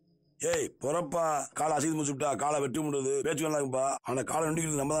 ஏய் பொறப்பா காலை அசைத்து முடிச்சுட்டா காலை வெட்டி முடியாது பேச்சு வேணாங்கப்பா. ஆனா காலை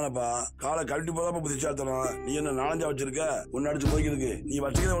நொண்டிக்கிறது நம்ம தானப்பா. காலை கழட்டி போதாப்பா புத்திச்சாத்தணும். நீ என்ன 4-5 வச்சிருக்க ஒன்னு அடிச்சு போய்க்கிறதுக்கு. நீ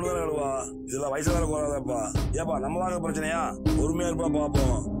வச்சுக்கிறத ஒண்ணுதான் கழுவா. இதெல்லாம் வயசு வேலை போறாதாப்பா. ஏப்பா நம்ம வாங்க பிரச்சனையா? பொறுமையா இருப்பா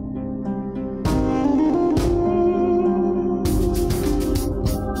பாப்போம்.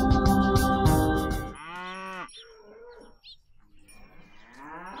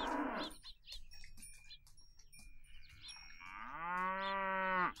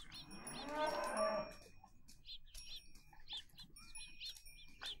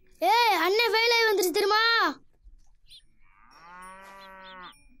 ஏய் அண்ணே ஃபெயில் ஆகி வந்துருச்சு தெரியுமா?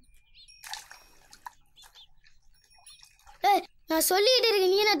 ஏய் நான் சொல்லிக்கிட்டே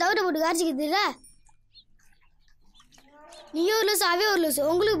இருக்கேன், நீ என்ன தவிர போட்டு காய்ச்சிக்கிட்டு இருக்க? நீ ஒரு லூசு அவே ஒரு லூசு.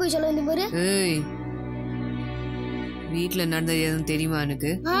 உங்களுக்கு போய் சொல்ல வேண்டிய பாரு. ஏய் வீட்டில் நடந்தது எதுவும் தெரியுமா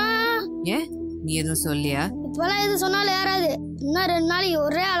எனக்கு? ஏன் நீ எதுவும் சொல்லியா? இப்பெல்லாம் எதுவும் சொன்னாலும் யாராவது. இன்னும் 2 நாளைக்கு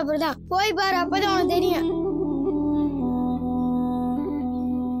ஒரே ஆளப்படி தான். போய் பாரு, அப்பதான் உனக்கு தெரியும்.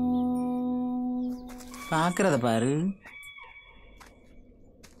 பாக்குறத பாரு.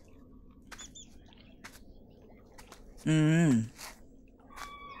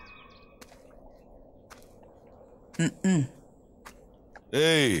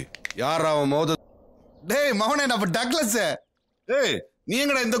 ஏய் யாரா அவன் மோத? டேய் மவனே நம்ம டக்ளஸ். ஏய் நீ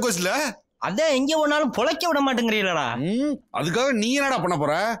எங்கடா இந்த கோஸ்ல? அதான் எங்க போனாலும் பொழைக்க விட மாட்டேங்கிறீங்களா? அதுக்காக நீ என்னடா பண்ண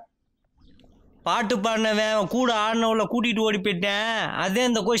போற? பாட்டு பாடினவன் கூட ஆடினவள கூட்டிட்டு ஓடி போயிட்டேன். அதே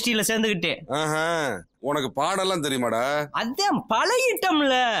இந்த கோஷ்டியில சேர்ந்துகிட்டேன். உனக்கு பாடெல்லாம் தெரியுமாடா? அதான்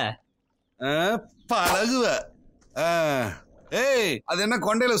பழகிட்டம்ல. பழகுவ. ஏய் அது என்ன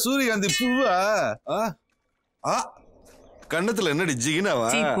கொண்டையில சூரியகாந்தி பூவா? கண்ணத்துல என்னடி ஜிகினாவா?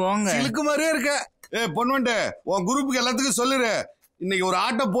 சிலுக்கு மாதிரியே இருக்க. ஏய் பொண்ணுண்டு உன் குரூப்புக்கு எல்லாத்துக்கும் சொல்லுரு, இன்னைக்கு ஒரு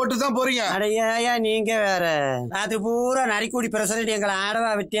ஆட்டம் போட்டு தான் போறீங்க. அடையா நீங்க வேற அது பூரா நரிக்கூடி பிரசிடண்ட் எங்களை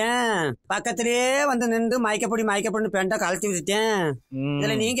ஆடவா விட்டேன். பக்கத்திலேயே வந்து நின்று மயக்கப்படி பெண்டா கழட்டி விட்டுட்டேன்.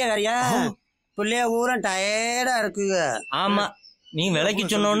 இதுல நீங்க வேறையா புள்ளைய ஊரா டயர்டா இருக்குங்க. ஆமா நீ விலைக்கு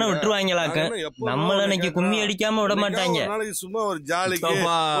சொன்னோன்னு விட்டுருவாங்களாக்க. நம்மள இன்னைக்கு கும்மி அடிக்காம விட மாட்டாங்க. சும்மா ஒரு ஜாலிக்கு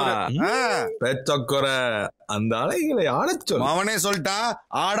பெச்சக்கொர அந்த அலைகளை ஆடச் சொல்லு. அவனே சொல்லிட்டான்,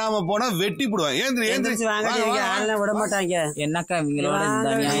 ஆடாம போனா வெட்டி போடுவான். ஏந்திரிச்சு வாங்க விட மாட்டாங்க. என்னக்கா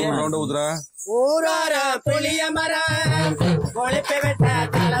இவங்களோட ஊதுறா? ஊரார புளிய மரம் கொழுப்பி விட்ட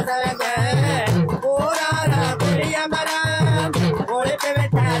தலதலங்க. ஊரார புளிய மரம் கொழுப்பி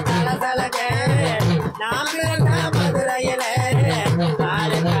விட்ட தலதலங்க. நாம் இருந்த மதுரையில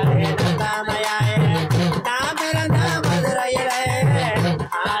ஆளு கடை நந்தாமையாய. நாம் இருந்த மதுரையில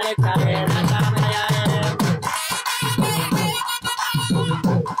ஆளு கடை நந்தாமையாய.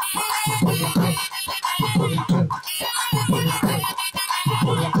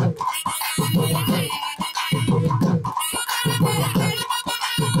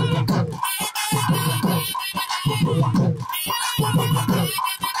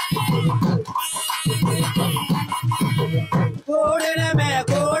 கூடலமே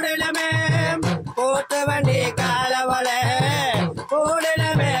கூட்டு வண்டி காலவளே.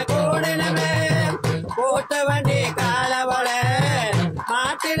 கூடலமே கூட்டு வண்டி காலவளே.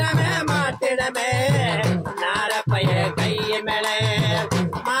 மாட்டிடமே நாரப்பைய கைய மேலே.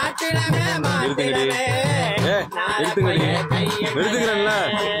 மாட்டிடமே நாரப்பைய கைய நிறுத்துக்கிறேன்ல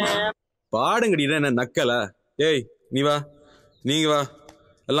பாடுங்கடி. என்ன நக்கல? ஏய் நீ வா, நீங்க வா,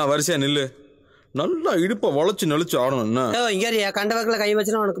 எல்லாம் வரிசையா நில்லு. நல்லா இடுப்ப வளைச்சு நெளிச்சு ஆடணும். என்ன இங்க கண்ட வக்கல கை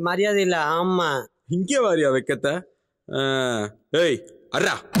வச்சுனா உனக்கு மரியாதை இல்ல. ஆமா இங்கே வாரியா வைக்கத்த? ஏய்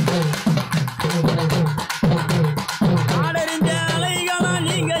அர்ரா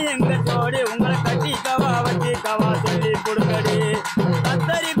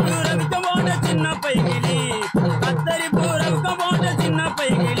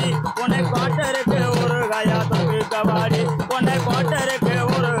உன்னை கோட்டருக்கு ஒரு காயா தொட்டு கவாடி உன்னை கோட்டருக்கு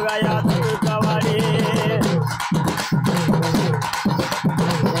ஒரு காயா தொட்டு கவாடி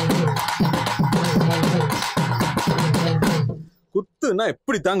குத்துனா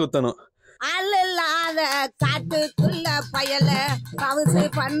எப்படித்தான் குத்தணும்? அல்ல காட்டுக்குள்ள பயல பவுசு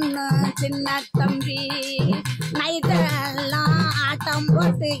பண்ணு சின்ன தம்பி நைட்டெல்லாம் ஆட்டம்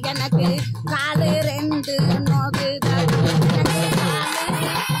போட்டு எனக்கு காலு 2 நோகுது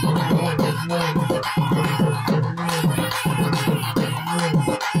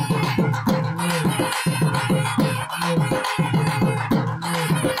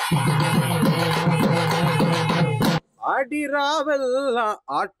அடிராவெல்லாம்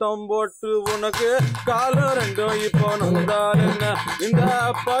ஆட்டம் போட்டு உனக்கு காலம் 2 இப்போ நந்தால் என்ன இந்த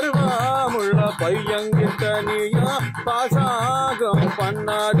பருவமுள்ள பையன்கிட்ட நீயா பாசாகம்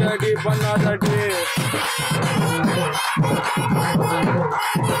பண்ணாதடி பண்ணாதடி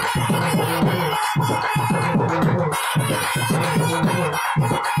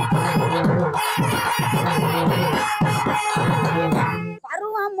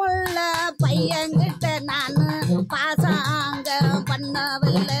பருவமுள்ள பையன்கிட்ட நானு பாசாங்க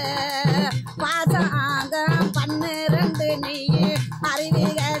பண்ணவில்லை பாசாங்க பண்ணு 2 நீ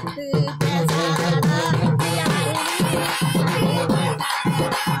அறிவிகத்து பேசாதடா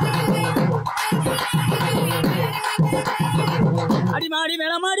அடிமாடி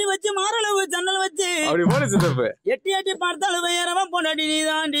மேலமாடி வச்சு மாரளவு ஜன்னல் வச்சு அப்படி போன சித்தப்பு எட்டி எட்டி பார்த்தாலும் வேறவன் பொண்டாடி நீ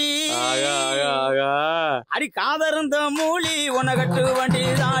தாண்டி அடி காதருந்த மூலி உனகட்டு வண்டி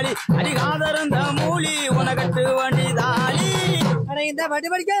தாளி அடி காதருந்த மூலி உனகட்டு வண்டி தாளி இந்த பட்டி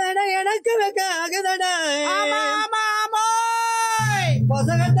படிக்க எனக்கு வைக்க ஆகுதடா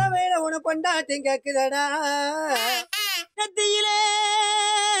பொசகட்ட வேலை உன பொண்டாட்டி கேக்குதடா நெத்தியிலே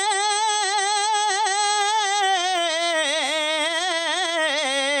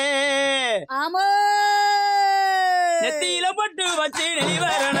நெத்தியில பட்டு வச்சு நீ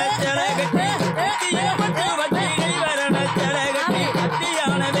வரண செலகட்டி நெத்தியில பட்டு வச்சு நீ வரண செலகட்டி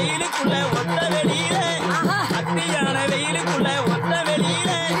அத்தியான வெயிலுக்குள்ள ஒத்த வெளியில அத்தியான வெயிலுக்குள்ள ஒத்த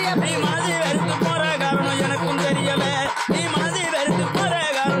வெளியில நீ மனதை வெறுத்து போற காரணம் எனக்கும் தெரியல நீ மனதை வெறுத்து போற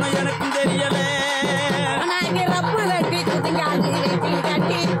காரணம் எனக்கும் தெரியல உனக்கு ரப்பு வெட்டி குதிங்காது வெட்டி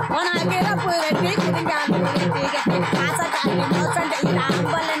கட்டி உனக்கு ரப்பு வெட்டி குதிங்காது வெட்டி கட்டி ஆசை காட்டி மோசம் செய்த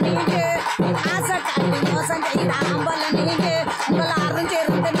அம்பல நீங்க ஆசை காட்டி மோசம் செய்த அம்பல நீங்க உங்களை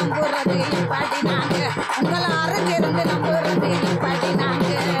அறிஞ்சிருந்து நம்புறது இப்படி நாங்க உங்களை அறிஞ்சிருந்து நம்புறது இப்படி நாங்க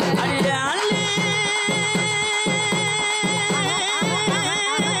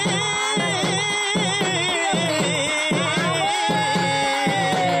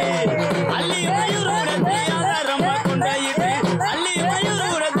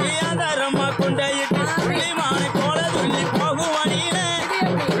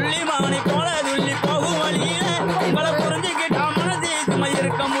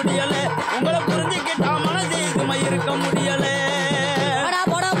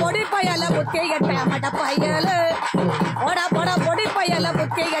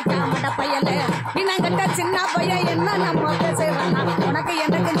சின்ன பையன் என்ன நம்ம பேசுறானா உனக்கு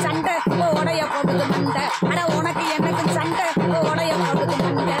எனக்கு சண்டை உடைய போகுது மண்டை அட உனக்கு எனக்கு சண்டை உடைய போகுது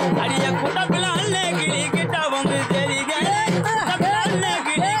மண்டை அடிய கூட்டத்துல அல்ல கிளி கிட்ட வந்து தெரிக அல்ல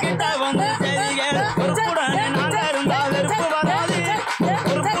கிளி கிட்ட வந்து தெரிக பொறுப்புடனே நாங்க இருந்தா வெறுப்பு வராது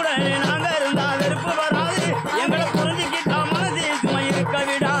பொறுப்புடனே நாங்க இருந்தா வெறுப்பு வராது எங்களை புரிஞ்சுக்கிட்டா மனது சுமை இருக்க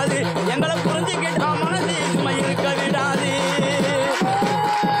விடாது எங்களை புரிஞ்சுக்கிட்டா மனது சுமை இருக்க விடாது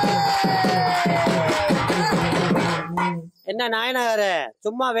என்ன நாயனகார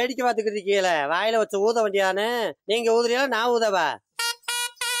சும்மா வேடிக்கை பார்த்துக்கிட்டு இருக்கீங்கள வாயில வச்சு ஊத வேண்டியானு நீங்க ஊதுறீங்களா நான் ஊதவா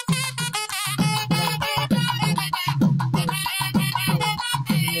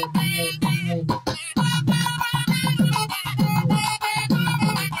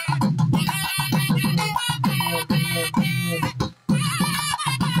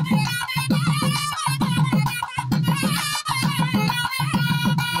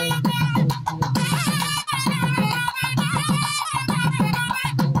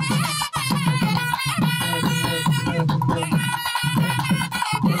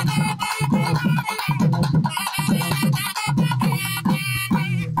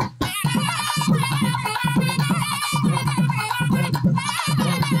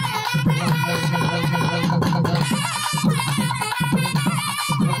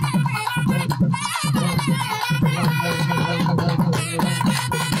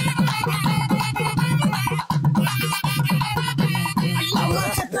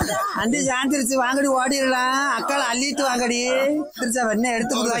அண்டி சாந்திருச்சு வாங்கடி ஓடிடலாம். அக்கால அள்ளிட்டு வாங்கடி. திருச்சா என்ன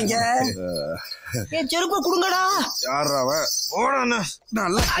எடுத்து கொடுவாங்க. செருப்பு கொடுங்கடா.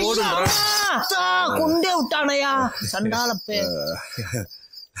 நல்லா குண்டே விட்டானையா சண்டாலப்பே.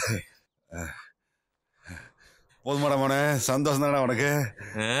 போதுமாடா மோனே, சந்தோஷம் தானடா உனக்கு?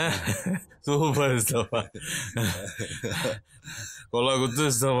 சூப்பர் ஸ்டப்பா. கொல்லா குத்து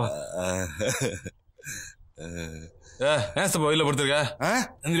ஸ்டப்பா. ஏன் ஸ்டப்பா வெயில படுத்திருக்க?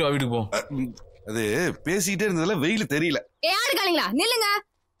 எந்திரி வா வீட்டுக்கு போ. அது பேசிக்கிட்டே இருந்ததுல வெயில் தெரியல. யாரு காலிங்களா நில்லுங்க.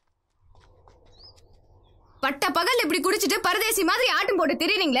 பட்ட பகல் இப்படி குடிச்சிட்டு பரதேசி மாதிரி ஆட்டம் போட்டு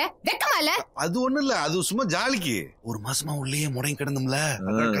திரியறீங்களே, வெக்கமா இல்ல? அது ஒண்ணு இல்ல, அது சும்மா ஜாலிக்கு. ஒரு மாசமா உள்ளே முடங்கி கிடந்தோம்ல,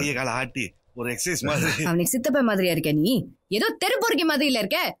 கைய கால ஆட்டி ஒரு எக்ஸசைஸ் மாதிரி. அவனுக்கு சித்தப்ப மாதிரியா இருக்க நீ? ஏதோ தெருப்பொறுக்கி மாதிரி இல்ல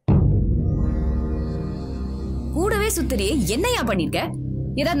இருக்க. கூடவே சுத்தரி என்னையா பண்ணிருக்க?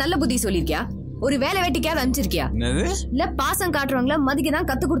 ஏதாவது நல்ல புத்தி சொல்லிருக்கியா? ஒரு வேலை வெட்டிக்காவது அனுப்பிச்சிருக்கியா? இல்ல பாசம் காட்டுறவங்கள மதிக்கதான்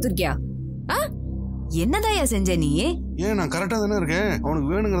கத்து கொடுத்துருக்கியா? என்னதாயா செஞ்ச நீ? ஏன் நான் கரெக்டா தானே இருக்கேன்.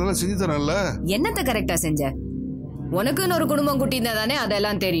 அவனுக்கு வேணுங்கிறதெல்லாம் செஞ்சு தரேன்ல. என்னத்த கரெக்டா செஞ்ச? உனக்குன்னு ஒரு குடும்பம் குட்டி இருந்தா தானே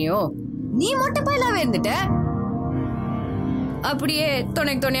அதெல்லாம் தெரியும். நீ மட்டும் போயிலாவே இருந்துட்ட. அப்படியே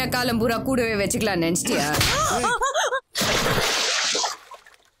துணையா காலம் பூரா கூடவே வச்சுக்கலாம் நினைச்சிட்டியா?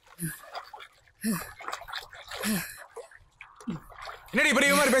 என்னடி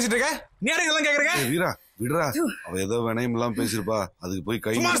பெரிய மாதிரி பேசிட்டு இருக்க? நீ யாரும் இதெல்லாம் கேக்குறீங்க? வீரா விடுறா, அவ ஏதோ வினயம் எல்லாம் பேசிருப்பா. அதுக்கு போய்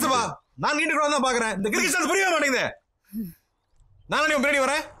கை நான் நீண்டு கூட தான் பாக்குறேன். இந்த கிரிக்கெட் புரிய மாட்டேங்குது. நான் நீ பின்னாடி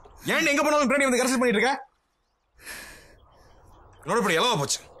வரேன். ஏன் எங்க போனாலும் பின்னாடி வந்து கரெக்ட் பண்ணிட்டு இருக்க? என்னோட இப்படி எல்லாம்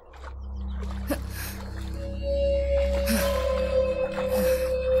போச்சு.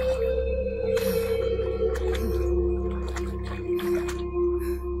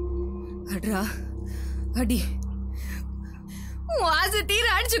 அட்ரா அடி ஆசை தீர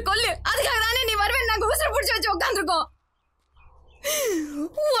அடிச்சு கொல்லு. அதுக்காக தானே நீ வருவேன் நாங்க உசுர புடிச்சு வச்சு உட்காந்துருக்கோம்.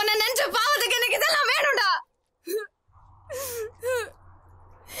 உன்னை நினைச்ச பாவத்துக்கு எனக்கு இதெல்லாம் வேணும்டா.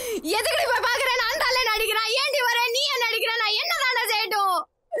 எதுக்கு போய் பாக்குறேன்? அந்த ஆளே நடிக்கிறான். ஏண்டி வர நீ என்ன நடிக்கிற? நான் என்ன தாண்டா செய்யட்டும்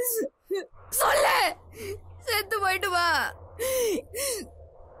சொல்லு. செத்து போயிட்டு வா.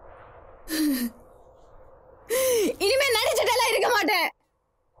 இனிமே நடிச்சுட்டெல்லாம் இருக்க மாட்டேன்.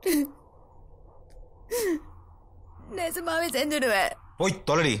 நெசமாவே செஞ்சுடுவேன். போய்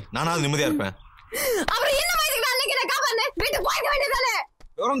தொலைடி, நானாவது நிம்மதியா இருப்பேன். அப்புறம் என்ன வயதுக்கு நான் நினைக்கிறேன்? காப்பான்னு வீட்டு போய்க்க வேண்டியதானே?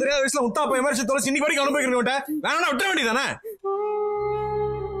 விவரம் தெரியாத வயசுல முத்தா போய் மாதிரி தொலைச்சு இன்னைக்கு வரைக்கும் அனுபவிக்கிறேன். வேணா விட்டுற வேண்டியதானே?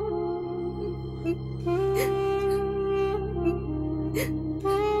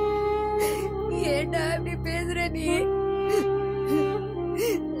 ஏண்டா அப்படி பேசுற நீ?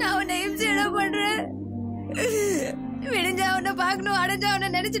 நான் உன்னை இம்சையிட பண்றேன். விடிஞ்சா உன்னை பாக்கணும், அடைஞ்சா உன்னை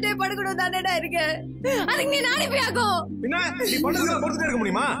நினைச்சுட்டே படுக்கணும் தானேடா இருக்க. அதுக்கு நீ நானே போயாக்கும். பின்ன நீ பண்றதுல பொறுத்துட்டே இருக்க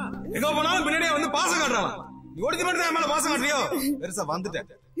முடியுமா? எங்க போனாலும் பின்னாடியே வந்து பாசம் காட்டுறான். நீ ஒருத்தி மட்டும் என் மேல பாசம் காட்டுறியோ? பெருசா வந்துட்டேன்.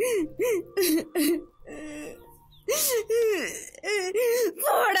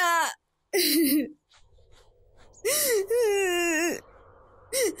 போடா.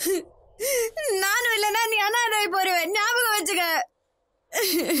 நானும் இல்லைன்னா நீ அனாதை போருவேன். ஞாபகம் வச்சுக்க.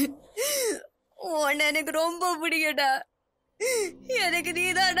 உன்னை எனக்கு ரொம்ப பிடிக்கட்டா. எனக்கு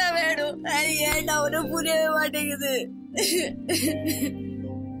நீதாண்டா வேணும். அது ஏன்டா உன புரியவே மாட்டேங்குது.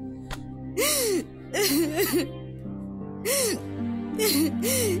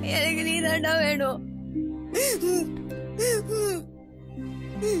 எனக்கு நீதாண்டா வேணும்.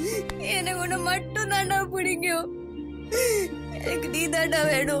 எனக்கு உன்னை மட்டும் தாண்டா பிடிக்கும். எனக்கு நீதாண்டா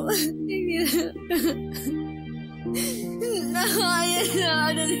வேணும். நான்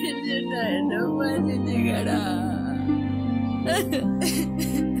என்ன பண்ணிச்சுக்கடா.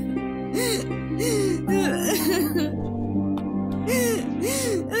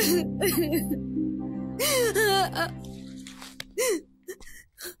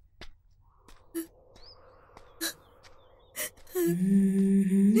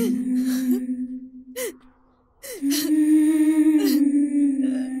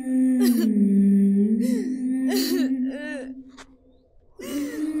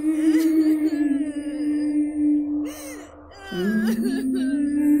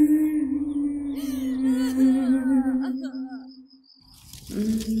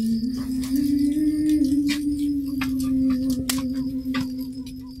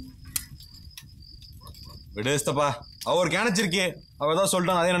 விடேஸ்தப்பா, அவ ஒரு கேனச்சிருக்கே. அவ ஏதாவது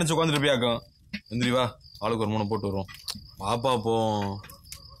சொல்லிட்டான், அதே நினைச்சு உட்காந்துட்டு இருப்பியாக்கும். எந்திரி வா, ஆளுக்கு ஒரு 3 போட்டு வரும். பாப்பா போ.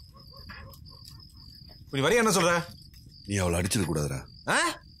 நீ வரைய என்ன சொல்ற? நீ அவளை அடிச்சது கூடாதுடா.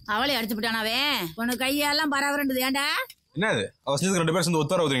 அவளை அடிச்சு விட்டானாவே. உனக்கு கையெல்லாம் பரவரண்டது ஏண்டா? என்னது அவ செஞ்சதுக்கு 2 பேரும் சேர்ந்து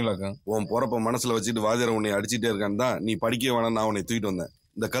ஒத்தார ஊதுறீங்களாக்கா? உன் பொறப்ப மனசுல வச்சுட்டு வாதியார உன்னை அடிச்சுட்டே இருக்கான்னு தான் நீ படிக்க வேணாம் நான் உன்னை தூக்கிட்டு வந்தேன்.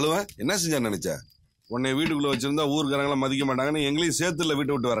 இந்த கழுவ என்ன செஞ்சான்னு நினைச்ச? உன்னை வீட்டுக்குள்ள வச்சிருந்தா ஊருக்காரங்களாம் மதிக்க மாட்டாங்கன்னு எங்களையும் சேர்த்துல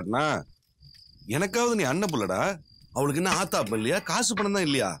வீட்டை விட்டு வரட்டனா? எனக்காவது நீ அண்ணன் புள்ளடா. அவளுக்கு என்ன ஆத்தாப்ப இல்லையா? காசு பணம் தான்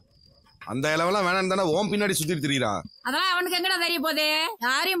இல்லையா? அந்த இளவெல்லாம் வேணான்னு தானே ஓம் பின்னாடி சுத்திட்டு திரியிறா. அதெல்லாம் அவனுக்கு எங்கடா தெரிய போதே?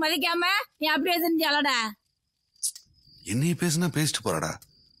 யாரையும் மதிக்காம நீ அப்படியே தெரிஞ்சாலடா. என்னைய பேசுனா பேசிட்டு போறாடா.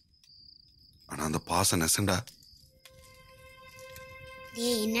 ஆனா அந்த பாசம் நெசண்டா.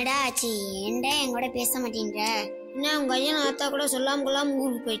 டேய் என்னடா ஆச்சு? ஏன்டா என் கூட பேச மாட்டேங்கிற? என்ன உங்க ஐயன் ஆத்தா கூட சொல்லாம கொள்ளாம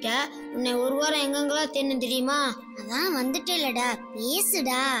ஊருக்கு போயிட்ட? உன்னை ஒரு வாரம் எங்கெங்கெல்லாம் தென்னு தெரியுமா? அதான் வந்துட்டே இல்லடா,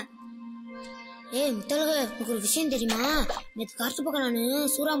 பேசுடா. ஏய் முத்தழகு, உனக்கு ஒரு விஷயம் தெரியுமா? நேற்று கார்த்தி பக்கம் நானு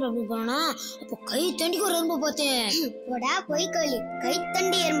சூறாம்பலம் போனா அப்போ கை தண்டிக்கு ஒரு எறும்பு பார்த்தேன். போடா பொய்க்கோழி, கை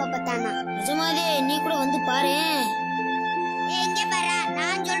தண்டி எறும்ப பார்த்தானா? நிஜமாதே, நீ கூட வந்து பாரு. எங்க பாரு,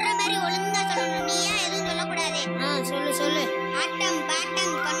 நான் சொல்ற மாதிரி ஒழுங்கா சொல்லணும். நீ ஏன் எதுவும் சொல்லக்கூடாது? சொல்லு சொல்லு. ஆட்டம்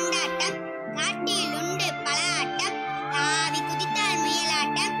பாட்டம் கொண்டாட்டம், காட்டில் உண்டு பல ஆட்டம், தாவி குதித்தால்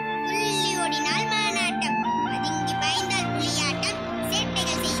முயலாட்டம், துள்ளி ஓடினால் மானாட்டம், பதுங்கி பாய்ந்தால் புலியாட்டம்,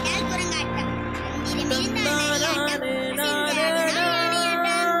 சேட்டைகள் செய்தால் குரங்காட்டம், சந்திரம் இருந்தால் நரியாட்டம், அசைந்தாடினால்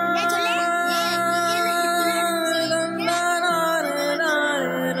யானையாட்டம். நான் சொல்லு.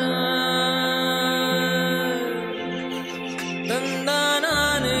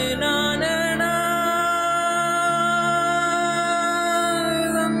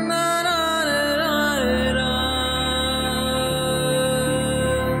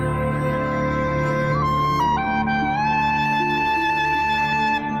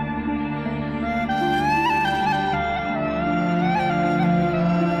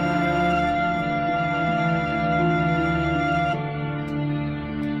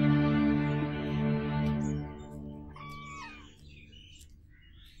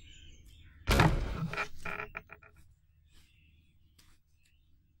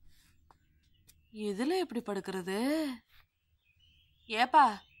 இதுல எப்படி படுக்கிறது? ஏப்பா,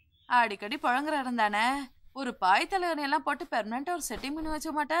 அடிக்கடி புழங்குற இடம் தானே, ஒரு பாய் தலைவனை எல்லாம் போட்டு பெர்மனண்டா ஒரு செட்டிங் பண்ணி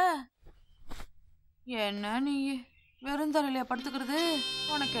வச்ச மாட்ட? என்ன நீ வெறும் தரையில படுத்துக்கிறது?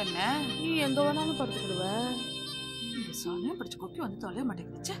 உனக்கு என்ன, நீ எங்க வேணாலும் படுத்துக்கிடுவ. இந்த சாணியை பிடிச்சு கொக்கி வந்து தொலைய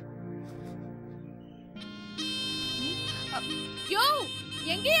மாட்டேங்குச்சு. யோ,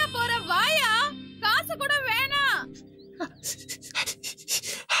 எங்கேயா போற? வாயா, காசு கூட வேணாம்.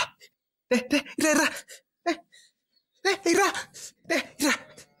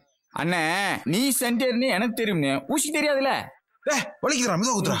 அண்ணே, நீ சென்டர்னு எனக்கு தெரியும், ஊசி தெரியாதுல.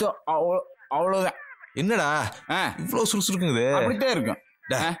 அவ்வளவுதான். என்னடா இவ்வளவு சுறுசுறுக்குங்குது? அப்படித்தான் இருக்கும்.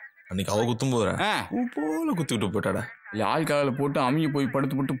 அன்னைக்கு அவ குத்தும் போற போல குத்தி விட்டு போட்டாடா. இல்ல ஆள்கால போட்டு அம்மிய போய்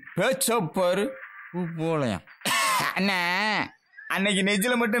படுத்து போட்டு பேச்சப்பாரு போலையா. அண்ணே, அன்னைக்கு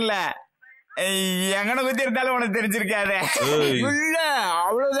நெஞ்சில மட்டும் இல்ல, எங்கன குத்தி இருந்தாலும் உனக்கு தெரிஞ்சிருக்காத. இல்ல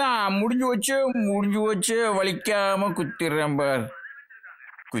அவ்வளவுதான், முடிஞ்சு வச்சு வலிக்காம குத்திடுறேன் பார்.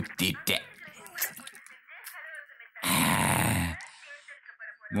 குத்திட்டேன்,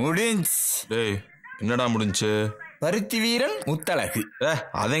 முடிஞ்சு. டேய் என்னடா முடிஞ்சு? பருத்தி வீரன் முத்தழகு.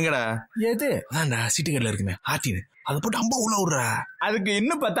 அதெங்கடா? எது? அதான்டா சீட்டுக்கடல இருக்குமே ஆத்தின்னு, அதை போட்டு அம்பா உள்ள விடுறா. அதுக்கு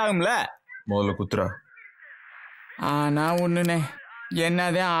இன்னும் பத்தாகும்ல. முதல்ல குத்துறா. நான் ஒண்ணுனே,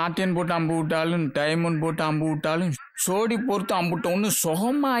 என்னதான் ஆட்டியன் போட்டு அம்பு விட்டாலும் டைமண்ட் போட்டு அம்பு விட்டாலும் சோடி பொறுத்து அம்புட்ட ஒன்னும்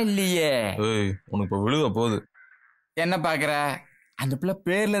சுகமா இல்லையே. உனக்கு இப்ப விழுக போகுது. என்ன பாக்குற? அந்த பிள்ளை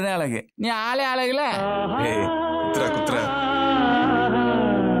பேர்லதான் அழகு, நீ ஆளே அழகுல. குத்துறா குத்துறா.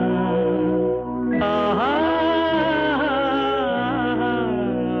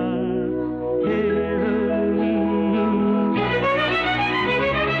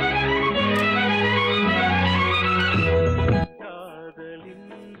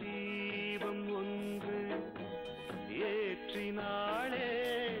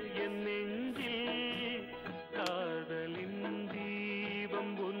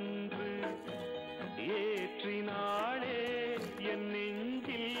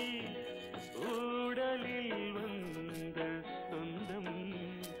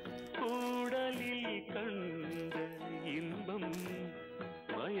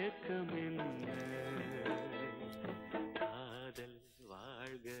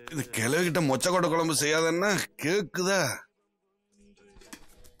 இது கிழவிகிட்ட மொச்சக்கொட்டை குழம்பு செய்யாதன்னா கேக்குதா?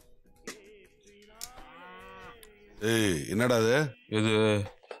 ஏய் என்னடா அது? இது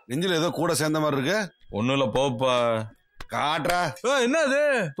நெஞ்சில ஏதோ கூட சேர்ந்த மாதிரி இருக்கு. ஒண்ணும் இல்ல, போப்பா. காட்டுறா. என்ன அது?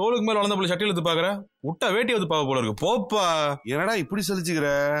 தோளுக்கு மேல வளர்ந்த போல சட்டி எடுத்து பாக்குற, விட்டா வேட்டி எடுத்து பாக்க போல இருக்கு. போப்பா. என்னடா இப்படி சலிச்சுக்கிற?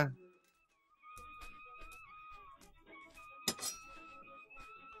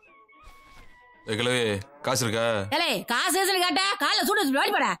 கிழவி காசு இருக்கா? காசு கேட்டா கால சூடு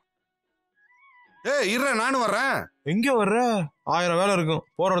வாடிப்படா. இருற, நானும் வர்றேன். எங்க வர்ற? 1000 வேலை இருக்கும்,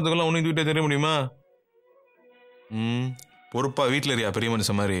 போற இடத்துக்குள்ள உன்னை வீட்டை தெரிய முடியுமா? பொறுப்பா வீட்டுல இருக்கியா பெரிய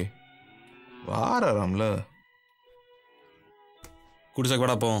மனுஷன் மாதிரி? வாராம்ல குடிசா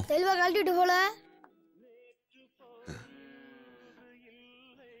கூட போ. தெளிவா கழட்டிட்டு போல.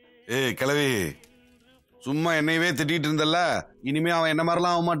 ஏய் கிளவி, சும்மா என்னையவே திட்டிட்டு இருந்தல்ல, இனிமே அவன் என்ன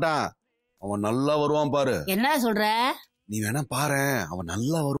மாதிரிலாம் ஆக மாட்டான். அவன் நல்லா வருவான் பாரு. என்ன சொல்ற? நீ வேணா பாரு, அவன்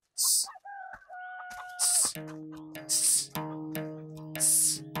நல்லா வருவான்.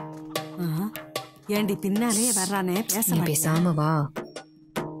 ஏண்டி பின்னாலே வர்றானே, பேசாம வா.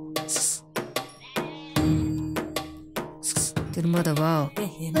 திரும்பாத வா.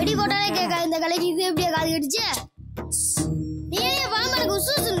 வெடி போட்டாலே கேட்காது இந்த கலைக்கு, இது எப்படியா காது கடிச்சு? நீ ஏன் வாமனுக்கு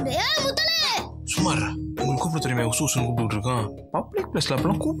உசு சொல்லுது? ஏன் முத்தலே சும்மாரா, உங்களுக்கு கூப்பிட தெரியுமா? உசூசுன்னு கூப்பிட்டு இருக்கான். பப்ளிக் பிளேஸ்ல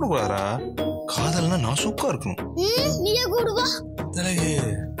அப்பெல்லாம் கூப்பிட கூடாதா? காதல்னா நான் சுக்கா இருக்கணும். நீயே கூப்பிடுவா. தலகு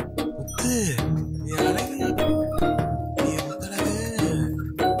முத்து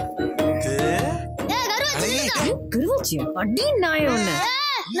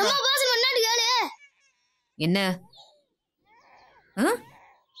என்ன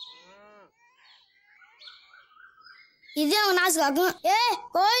இதே அவங்க நாசு காக்கும்.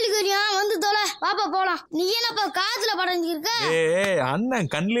 கோயிலுக்கு வந்து தொலை பாப்பா போலாம். நீ என்னப்பா காத்துல படைஞ்சிருக்க?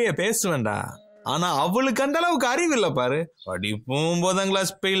 அண்ணன் கண்ணிலேயே பேசுவேண்டா. ஆனா அவளுக்கு அந்த அளவுக்கு அறிவு இல்ல பாரு. படிப்பும் 9ஆம்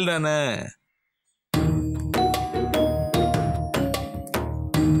கிளாஸ் ஃபெயில் தானே.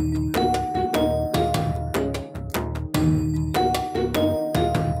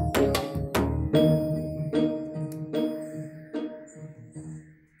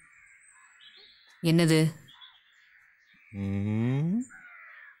 என்னது?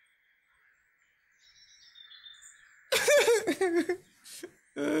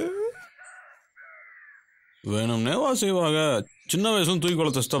 வேணும்னே வா செய்வாங்க. சின்ன வயசுல தூக்கி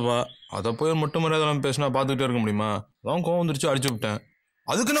கொலை தஸ்தப்பா. அதை போய் மட்டும் மரியாதை பேசினா பார்த்துக்கிட்டே இருக்க முடியுமா? அதான் கோவம் வந்துருச்சு, அடிச்சு விட்டேன்.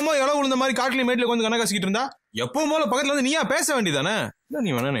 அதுக்கு நம்ம இடம் விழுந்த மாதிரி காட்டில மேட்ல கொஞ்சம் கணக்காசிக்கிட்டு இருந்தா எப்பவும் போல பக்கத்துல வந்து நீயா பேச வேண்டியதானே?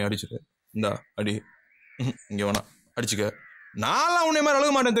 நீ வேணா நீ அடிச்சிரு, இந்தா அடி, இங்க வேணா அடிச்சுக்க. நான்லாம் உன்னை மாதிரி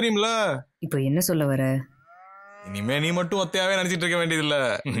அழுக மாட்டேன் தெரியுமில. இப்ப என்ன சொல்ல வர? இனிமே நீ மட்டும் ஒத்தையாவே நினைச்சிட்டு இருக்க வேண்டியதில்ல,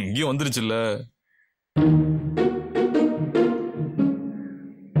 இங்கேயும் வந்துருச்சுல்ல.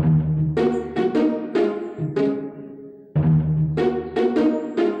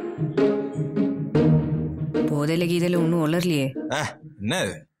 போதையில கீதையில ஒன்னும் வளரலையே. என்ன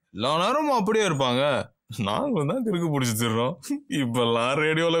எல்லா நேரமும் அப்படியே இருப்பாங்க. நாங்களும் தான் கிறுக்கு பிடிச்சி தர்றோம். இப்பெல்லாம்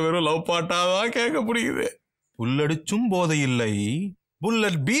ரேடியோல வெறும் லவ் பாட்டாதான் கேட்க பிடிக்குது. புல்லடிச்சும் போதை இல்லை,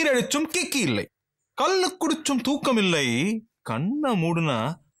 புல்லட் பீர் அடிச்சும் கிக்கி இல்லை, கல்லு குடிச்சும் தூக்கம் இல்லை, கண்ணை மூடுனா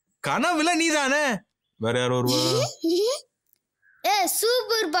கனவுல நீதானே. வேற யாரும் வருவா?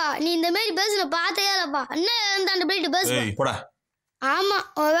 சூப்பர்ப்பா, நீ இந்த மாதிரி பேசுற பார்த்தே இல்லப்பா. அண்ணன் போயிட்டு பேசு. போடா. ஆமா,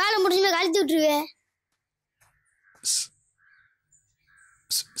 உன் வேலை முடிஞ்சுமே கழித்து விட்டுருவேன்.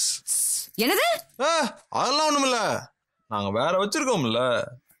 என்னது? அதெல்லாம் ஒண்ணுமில்ல, நாங்க வேற வச்சிருக்கோம்ல.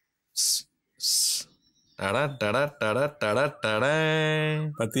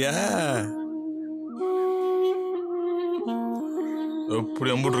 பத்தியா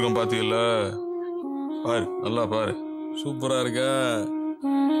எப்படி அம்புட்டு இருக்கோம் பாத்தீங்கல்ல? பாரு, நல்லா பாரு, சூப்பரா இருக்கா?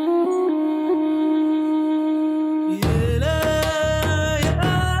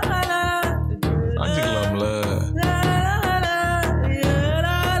 சாஞ்சிக்கலாம்ல.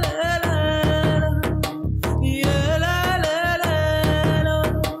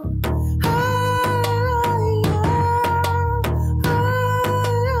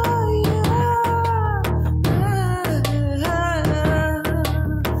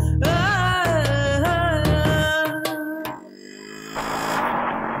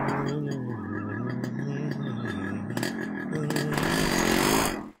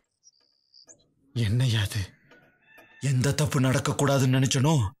 என்னையாது எந்த தப்பு நடக்க கூடாதுன்னு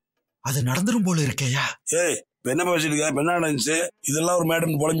நினைச்சனோ அது நடந்துரும் போல இருக்கேயா. ஏய், என்ன பேசிட்டு இருக்க? என்ன நடந்துச்சு? இதெல்லாம் ஒரு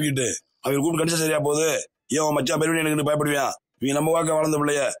மேடம் புலம்பிக்கிட்டு அவர் கூப்பிட்டு கடிச்சா சரியா போகுது. ஏன் மச்சான் பெருமையை எனக்கு பயப்படுவியான்? நீ நம்ம வாக்க வளர்ந்த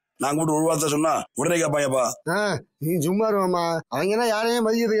பிள்ளைய நான் கூப்பிட்டு ஒரு வார்த்தை சொன்னா உடனே கேப்பாயப்பா. நீ சும்மா இருவாமா, அவங்க யாரையும்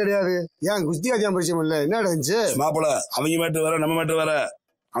மதிக்கிறது கிடையாது. ஏன் குஸ்தி ஆஜியா பரிசம் இல்ல? என்ன நடந்துச்சு? மாப்பிள, அவங்க மேட்டு வேற, நம்ம மேட்டு வேற.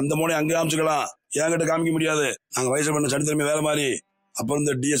 அந்த மோனை அங்கே காமிச்சுக்கலாம், என்கிட்ட காமிக்க முடியாது. நாங்க வயசு பண்ண சனித்திறமை வேற மாதிரி. அப்புறம்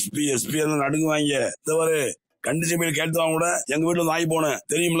இந்த டிஎஸ்பி எஸ்பி எல்லாம் நடுங்குவாங்க. தவறு கண்டிச்சு போய் கேட்டுவாங்க கூட எங்க வீட்டுல வந்து ஆகி போனேன்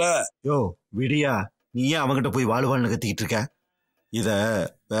தெரியுமில. யோ விடியா, நீ ஏன் அவங்கிட்ட போய் வாழ்வாள்னு கத்திக்கிட்டு இருக்க? இத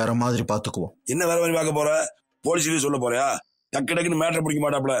வேற மாதிரி பாத்துக்குவோம். என்ன வேற மாதிரி பார்க்க போற? போலீஸ் சொல்ல போறியா? டக்கு டக்குன்னு மேட்டர் பிடிக்க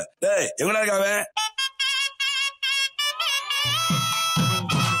மாட்டாப்ல. டேய், எங்கடா இருக்காவே?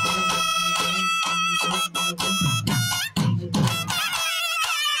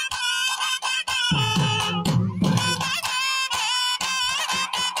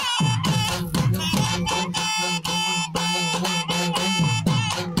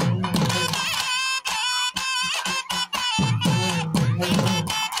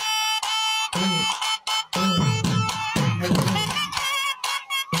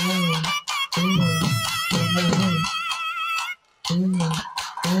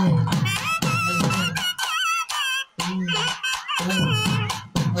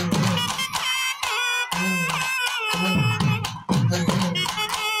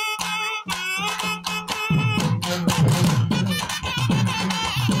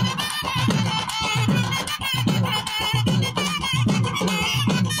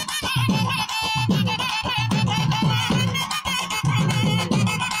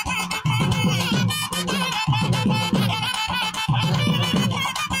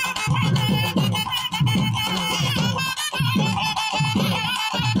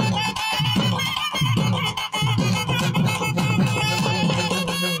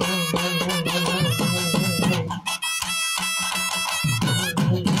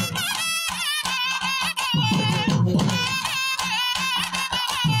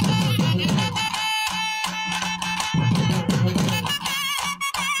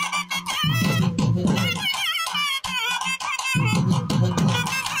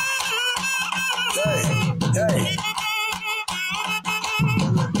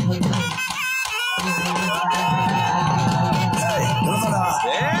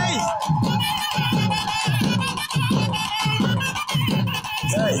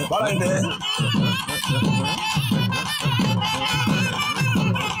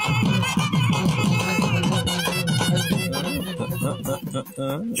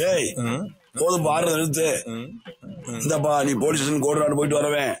 போதும் பாடுறத நிறுத்து. இந்தப்பா நீ போலீஸ் ஸ்டேஷன் கோர்ட் போயிட்டு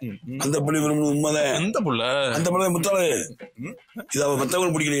வரவேன். அந்த புள்ளி விரும்பும் உண்மைதான். அந்த புள்ள முத்தாளு இது அவ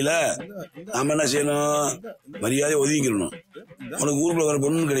மத்தவங்களுக்கு பிடிக்கல. நாம என்ன செய்யணும்? மரியாதை ஒதுங்கிக்கணும். உனக்கு ஊருக்குள்ள வர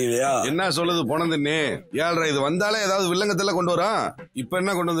பொண்ணு கிடைக்கலையா? என்ன சொல்லுது பொணந்தண்ணே? ஏழ்ற இது வந்தாலே ஏதாவது வில்லங்கத்துல கொண்டு வரா. இப்ப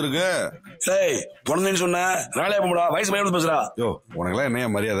என்ன கொண்டு வந்திருக்கு? சரி பொணந்தன்னு சொன்ன ராலையா போடா. வயசு பையன் பேசுறா. யோ உனக்கெல்லாம் என்னையா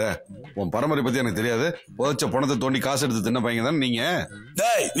மரியாதை? உன் பரம்பரை பத்தி எனக்கு தெரியாது. புதைச்ச பணத்தை தோண்டி காசு எடுத்து தின்ன பையன் தானே நீங்க.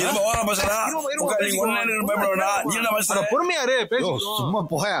 பொறுமையாரு சும்மா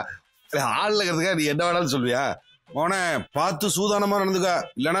போயா. ஆள்ல இருக்கிறதுக்கா நீ என்ன வேணாலும் சொல்வியா? அவனை பார்த்து சூதானமா நடந்துக்க,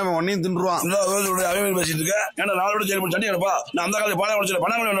 இல்லன்னா அவன் ஒன்னையும் தின்றுவான். பேசிட்டு இருக்க. ஏன்னா நாளோட ஜெயில் தண்ணி எடுப்பா. நான் அந்த காலத்துல பாடம் குடிச்சல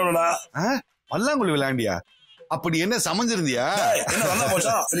பணம் பல்லாங்குழி விளையாண்டியா? அப்படி என்ன சமைஞ்சிருந்தியா? என்ன வந்தா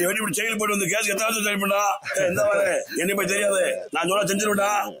போச்சா? நீ வெடி ஜெயில் போயிட்டு வந்து கேஸ் எத்தனை ஜெயில் பண்ணா எந்த வர என்ன போய் தெரியாது. நான் சொல்ல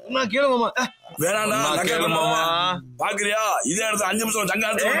செஞ்சிருவிட்டா. நான் கேளுமாமா. வேணாண்டா பாக்குறியா? இதே இடத்துல 5 நிமிஷம் தங்க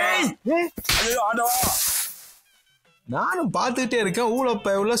ஆட்டவா. நானும் பாத்துக்கிட்டே இருக்கேன்.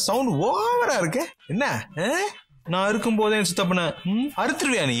 ஊழப்ப சவுண்ட் ஓவரா இருக்கு. என்ன நான் இருக்கும் போதே சித்தப்பன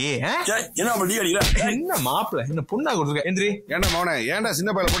அறுத்துருவியா நீ? என்ன மாப்பிள்ள என்ன பொண்ணா கொடுத்துருக்க? எந்திரி. ஏண்டா மௌன ஏன்டா சின்ன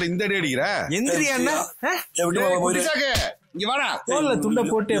பையல போட்டு இந்த அடி அடிக்கிற? எந்திரியா? துண்டை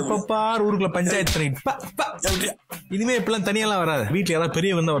போட்டு எப்பப்பார் ஊருக்குள்ள பஞ்சாயத்து பண்ணிட்டு இனிமே இப்பெல்லாம் தனியெல்லாம் வராது. வீட்டுல ஏதாவது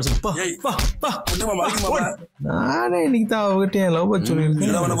பெரிய வந்தா வர நானே இன்னைக்கு தான் அவகிட்ட லவ்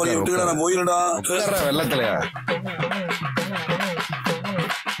சொல்லிருக்கேன். வெள்ளத்திலயா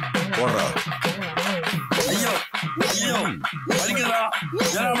போடுறா. ஐயோ ஐயோ வலிக்குதுடா.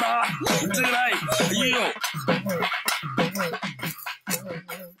 ஐயோ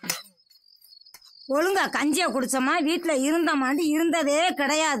ஒழுங்கா கஞ்சிய குடிச்சோமா வீட்டுல இருந்தோமாண்டு இருந்ததே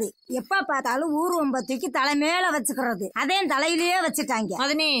கிடையாது. எப்ப பார்த்தாலும் ஊர் ஒம்பத்துக்கு தலை மேல வச்சுக்கிறது. அதே தலையிலேயே வச்சுட்டாங்க.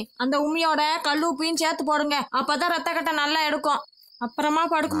 மதனி அந்த உண்மையோட கல்லூப்பையும் சேர்த்து போடுங்க. அப்பதான் ரத்த கட்ட நல்லா எடுக்கும். அப்புறமா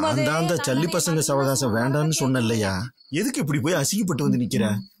படுக்கும்போது அந்த சல்லி பசங்க சவகாசம் வேண்டான்னு சொன்ன இல்லையா? எதுக்கு இப்படி போய் அசிங்கப்பட்டு வந்து நிக்கிற?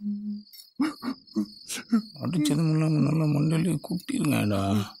 அடிச்சது நல்ல மண்டலி கூப்பிட்டிருங்கடா.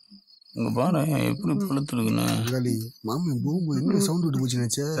 உங்க பாரு எப்படி பழுத்துருக்குன்னு. மாமன் போகும்போது என்ன சவுண்ட் விட்டு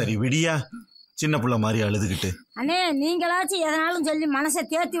போச்சு? சரி விடியா, சின்ன புள்ள மாதிரி அழுதுகிட்டு. அண்ணே நீங்களாச்சும் எதனாலும் சொல்லி மனசை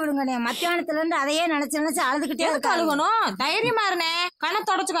தேர்த்தி விடுங்கண்ணே. மத்தியானத்துல இருந்து அதையே நினைச்சு அழுதுகிட்டே கழுகணும். தைரியமா இருனே. கண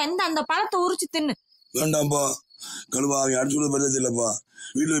தொடச்சுக்கோ. இந்த அந்த பழத்தை உரிச்சு தின்னு. வேண்டாம்ப்பா கழுவா. அவன் அடிச்சு பரிசு இல்லப்பா.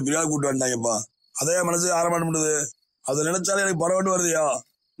 வீட்டுல பிரியா கூட்டு வந்தாங்கப்பா. அதே மனசு ஆரம்ப முடியுது. அதை நினைச்சாலே எனக்கு பரவாட்டு வருதுயா.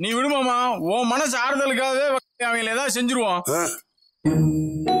 நீ விடுமாமா, உன் மனசு ஆறுதலுக்காகவே அவங்கள ஏதாவது செஞ்சிருவான்.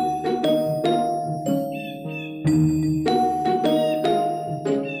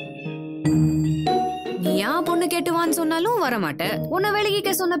 நீ ஏன் பொண்ணு கேட்டுவான்னு சொன்னாலும் வரமாட்ட. உன்னை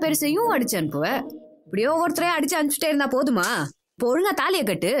வேலைக்கு சொன்ன பெருசையும் அடிச்சு அனுப்புவ. இப்படியோ ஒருத்தரையும் அடிச்சு அனுப்பிச்சுட்டே இருந்தா போதுமா? ஒழுங்கா தாலிய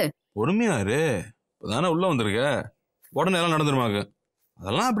கட்டு. பொறுமையா இரு. இப்பதானே உள்ள வந்திருக்க. உடனே எல்லாம் நடந்துருமாங்க.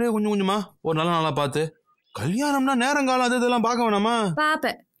 அதெல்லாம் அப்படியே கொஞ்சம் கொஞ்சமா ஒரு நல்ல நாளா பார்த்து. கல்யாணம்னா நேரங்காலம் அது இதெல்லாம் பார்க்க வேணாமா?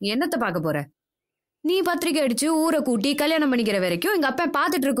 பாப்ப என்னத்த பாக்க போற? நீ பத்திரிக்கை அடிச்சு ஊரை கூட்டி கல்யாணம் பண்ணிக்கிற வரைக்கும் எங்க அப்பா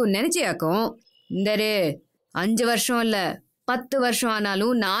பாத்துட்டு இருக்கும்னு நினைச்சியாக்கும். இந்த 5 வருஷம் இல்ல 10 வருஷம்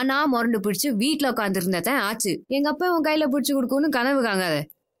ஆனாலும் நானா முரண்டு பிடிச்சு வீட்டுல உட்காந்து இருந்ததான் ஆச்சு. எங்க அப்பா உன் கையில பிடிச்சு கொடுக்கும்னு கனவு காங்காத.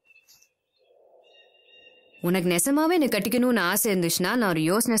 உனக்கு நெசமாவே என்ன கட்டிக்கணும்னு ஆசை இருந்துச்சுன்னா நான் ஒரு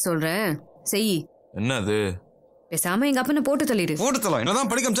யோசனை சொல்றேன், செய். என்னது? பேசாம எங்க அப்பனை போட்டு தள்ளிடு. போட்டு தரலாம்.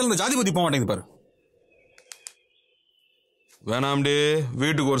 என்னதான் படிக்க அமைச்சாலும் இந்த ஜாதி பத்தி போக மாட்டேங்குது பாரு. வேணாம்டே,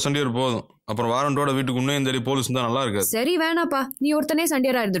 வீட்டுக்கு ஒரு சண்டியர் போதும். அப்புறம் வாரண்டோட வீட்டுக்கு இன்னும் தேடி போலீஸ் தான் நல்லா இருக்கு. சரி வேணாப்பா, நீ ஒருத்தனே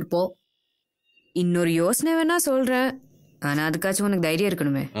சண்டியரா இருந்துட்டு போ. இன்னொரு யோசனை வேணா சொல்றேன், ஆனா அதுக்காச்சும் உனக்கு தைரியம்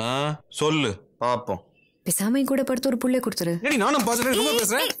இருக்கணுமே. சொல்லு பாப்போம். பேசாம கூட படுத்து ஒரு புள்ளை கொடுத்துரு. நானும் பேசுறேன்.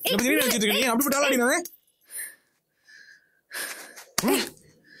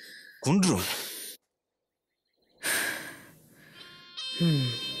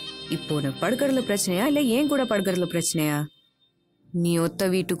 இப்போ உனக்கு படுக்கிறதுல பிரச்சனையா இல்ல ஏன் கூட படுக்கிறதுல பிரச்சனையா? நீ ஒத்த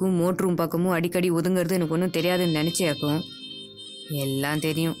வீட்டுக்கும் மோட்டரும் பக்கமும் அடிக்கடி ஒதுங்கிறது எனக்கு ஒன்றும் தெரியாதுன்னு நினைச்சியாக்கும். எல்லாம்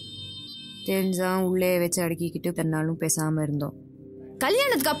தெரியும். தெரிஞ்சா உள்ளே வச்சு அடக்கிக்கிட்டு தன்னாலும் பேசாம இருந்தோம்.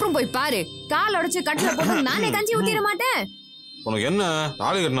 கல்யாணத்துக்கு அப்புறம் போய் பாரு, கால் உடைச்சு கட்டில போட்டு நானே கஞ்சி ஊத்திட மாட்டேன். உனக்கு என்ன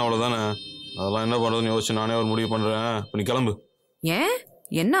தாலி கட்டின அவ்வளவுதானே? அதெல்லாம் என்ன பண்றதுன்னு யோசிச்சு நானே ஒரு முடிவு பண்றேன். நீ கிளம்பு. ஏன்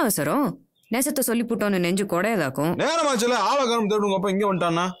என்ன அவசரம்? நேசத்தை சொல்லி போட்டோன்னு நெஞ்சு கொடையதாக்கும். நேரமாச்சுல ஆளக்காரம் தேடுங்க. அப்ப இங்க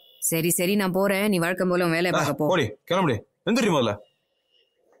வந்துட்டானா? சரி நான் போறேன். நீ வழக்கம் போல வேலையை பார்க்க போ. கிளம்புடி. எந்திரி முதல்ல.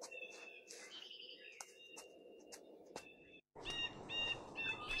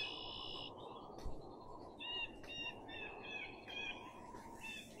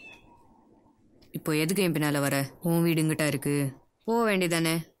 இப்போ எதுக்கு என் பின்னால வர? உன் வீடு இங்கிட்ட இருக்கு, போக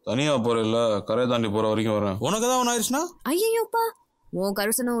வேண்டியதானே? தனியா போற இல்ல, கரையை தாண்டி போற வரைக்கும் வரேன். உனக்கு தான் ஒன்னு ஆயிடுச்சுன்னா? ஐயோப்பா, உன்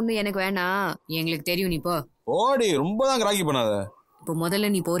கருசனை ஒண்ணு எனக்கு வேணாம், எங்களுக்கு தெரியும். நீ போ. ஓடி, ரொம்ப தான் கிராக்கி பண்ணாத. இப்போ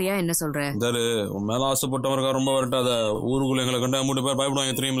முதல்ல நீ போறியா என்ன சொல்ற? உன் மேல ஆசைப்பட்டவருக்கா ரொம்ப வரட்டாத. ஊருக்குள்ள எங்களை கண்டா 3 பேர்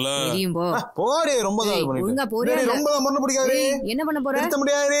பயப்படுவாங்க தெரியுமில்ல? தெரியும், போ. போடி, ரொம்ப தான் ஒழுங்கா போறியா? ரொம்ப தான் மண்ணு பிடிக்காது. என்ன பண்ண போற? திருத்த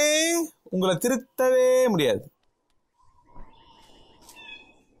முடியாது, உங்களை திருத்தவே முடியாது.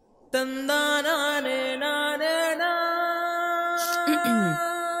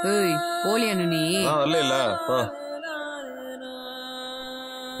 போலியானு நீ? இல்ல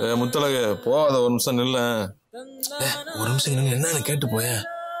முத்தலகு போகாத, ஒரு நிமிஷம் நில்ல. ஒரு நிமிஷம் நின்று என்னன்னு கேட்டு போய.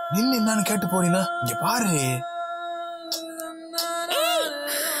 நின்று என்னன்னு கேட்டு போறீங்கன்னா இங்க பாரு.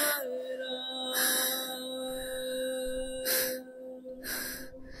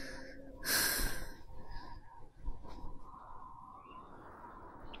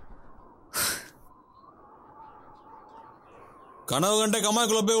 கனவு கண்டே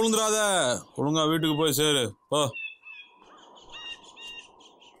கம்மாய்க்குள்ள போய் விழுந்துடாத. ஒழுங்கா வீட்டுக்கு போய் சேரு, போ.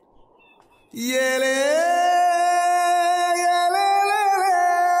 ஏலே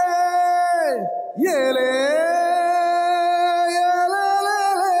ஏலே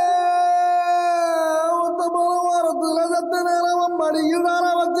ஒத்த போல வாரத்துல சத்த நேரம் மடியில் தார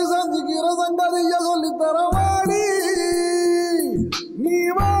வச்சு சந்திக்கிற சங்கதிய சொல்லித்தர வாடி நீ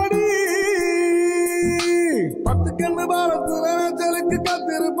வாடி. 10 கண்ணு பாலத்துல நெச்சலுக்கு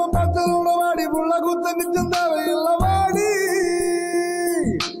கத்திருப்பம் பச்சலோட வாடி புள்ள குத்த மிச்சம் தேவையில்ல வாடி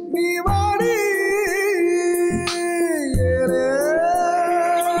நீ வாடி.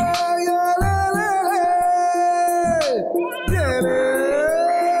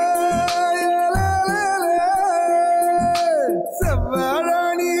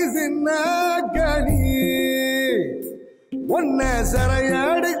 செவ்வாழி சின்ன கனி உன்னை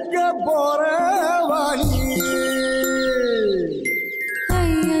சரையடுக்க போற வாணி.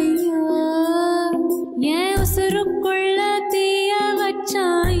 ஐயையோ, என் உசுருக்குள்ள தீய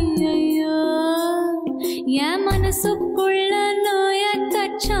வச்சான். ஐயையோ, என் மனசுக்குள்ள நோய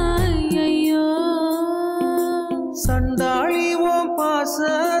தச்சான். ஐயையோ, சண்டாளி உன்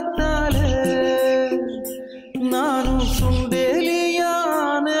பாசத்தால நானும்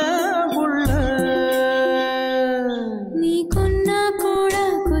சுண்டேலியான உள்ள. நீ கொன்னா கூட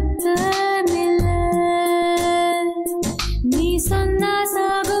குத்தமில்ல, நீ சொன்னா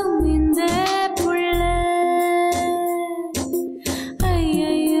சாகும் இந்த புள்ள.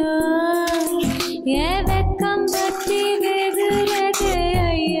 ஐயையோ, என் வெக்கம் பத்தி வெகுரதே.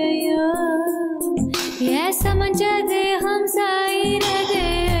 ஐயையோ, என் சமஞ்ச தேகம் சாயிரதே.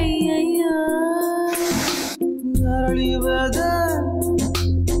 ஐயையோ, அரளிவத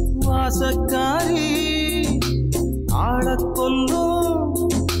வாசக்காரி ஆளக் கொல்லும்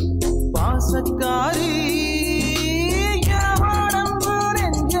பாசக்காரி.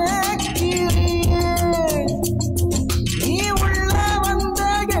 நீ உள்ள வந்த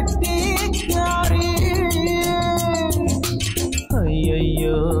கெட்டிக்காரி.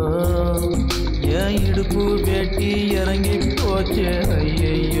 ஐயையோ, என் இடுப்பு வெட்டி இறங்கி போச்சு.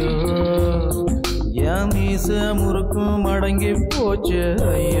 ஐயையோ, என் மீச முறுக்கும் அடங்கி போச்சு.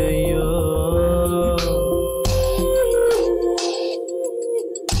 ஐயையோ,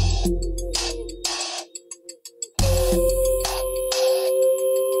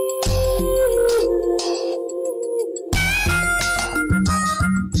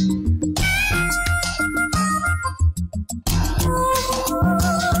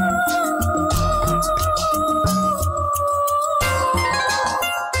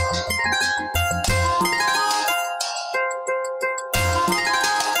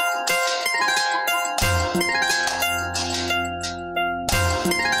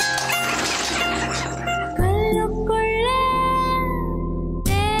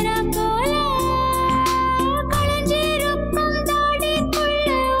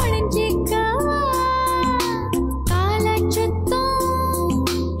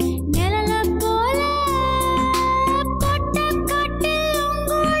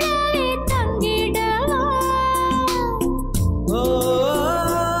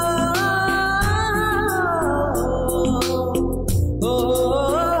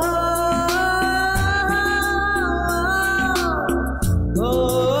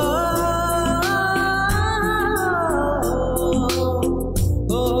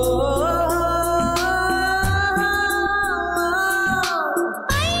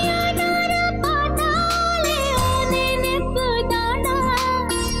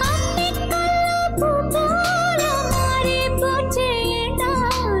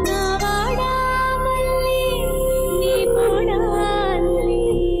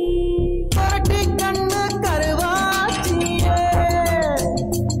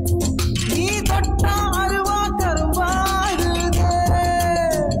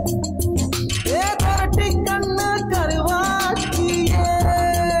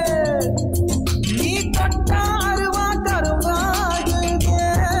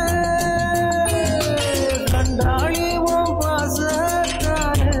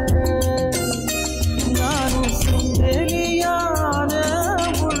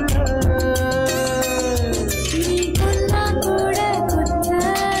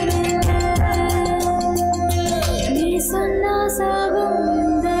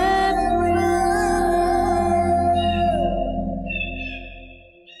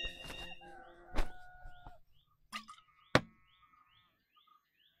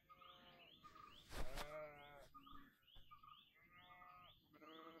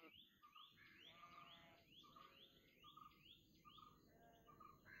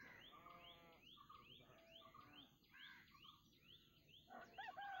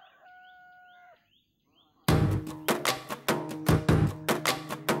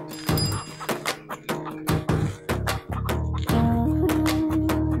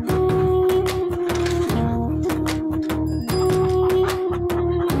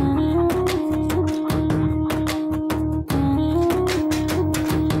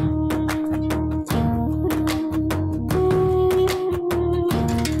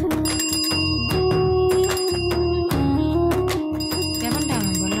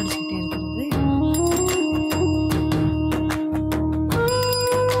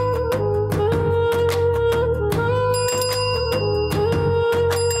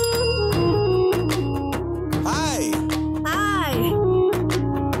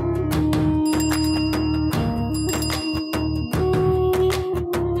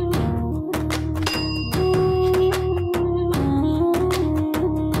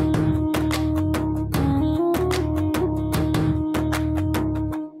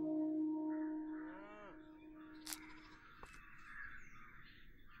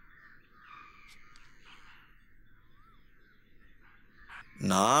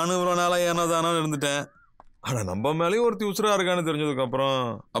 நானும் இவ்வளவு நாளா ஏனதானு இருந்துட்டேன். ஆனா நம்ம மேலேயும் ஒருத்தி உசுரா இருக்கான்னு தெரிஞ்சதுக்கு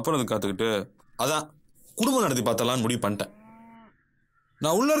அப்புறம் அது காத்துக்கிட்டு அதான் குடும்பம் நடத்தி பார்த்தலான்னு முடிவு பண்ணிட்டேன்.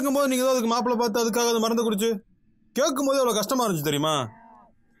 நான் உள்ள இருக்கும்போது நீங்க ஏதோ அதுக்கு மாப்பிள்ளை பார்த்து அதுக்காக அது மறந்து குடிச்சு கேட்கும் போது எவ்வளவு கஷ்டமா இருந்துச்சு தெரியுமா?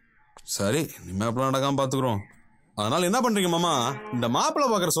 சரி இனிமே அப்பெல்லாம் நடக்காம பாத்துக்கிறோம். அதனால என்ன பண்றீங்க மாமா, இந்த மாப்பிள்ளை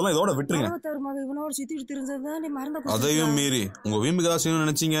பாக்குற சொல்ல இதோட விட்டுருங்க. அதையும் மீறி உங்க வீம்புக்கு ஏதாவது செய்யணும்னு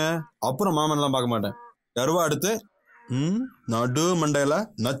நினைச்சீங்க அப்புறம் மாமன் எல்லாம் பார்க்க மாட்டேன். கருவா எடுத்து நடு மண்டையில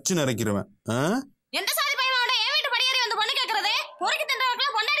நச்சு நிறைக்கிறவன்.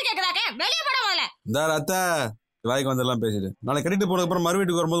 இந்த அத்தை வாய்க்கு வந்தெல்லாம் பேசிட்டு நாளைக்கு கட்டிட்டு போனதுக்கு அப்புறம் மறு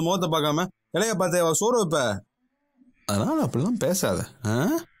வீட்டுக்கு வரும்போது முகத்தை பார்க்காம இலைய பார்த்தே சோறு வைப்ப. அதனால அப்படிலாம் பேசாத.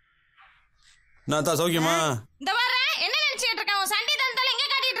 நான் தான் சௌக்கியமா? இந்த வர என்ன நினைச்சிட்டு இருக்க? அவன் சண்டி தந்தால எங்க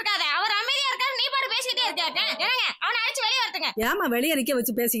காட்டிட்டு இருக்காத. அவர் அமைதியா இருக்காரு, நீ பாட்டு பேசிட்டே இருக்காங்க. ஏங்க அவனை அடிச்சு வெளிய வரதுங்க. ஏமா வெளிய நிக்க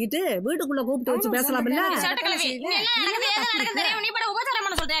வச்சு பேசிக்கிட்டு வீட்டுக்குள்ள கூப்பிட்டு வச்சு பேசலாம் இல்ல? சட்டக்கிழவி நீ என்ன நடக்குது ஏதோ நடக்குது தெரியும். நீ பாட்டு உபச்சாரம்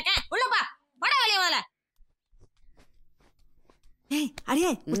பண்ண சொல்றேக்க. உள்ள பா வட வெளிய முதல்ல. ஏய்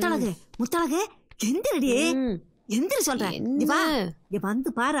அடியே முத்தழகு எந்திரடி எந்திர சொல்றேன். நீ வா இங்க வந்து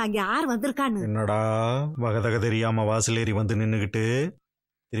பாரு அங்க யார் வந்திருக்கான்னு. என்னடா வகதக தெரியாம வாசலேறி வந்து நின்னுகிட்டு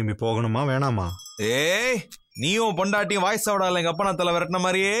திரும்பி போகணுமா வேணாமா? ஏய் நீயும் பொண்டாட்டியும் வாய்ஸ் விடால எங்க அப்பா தலை விரட்டின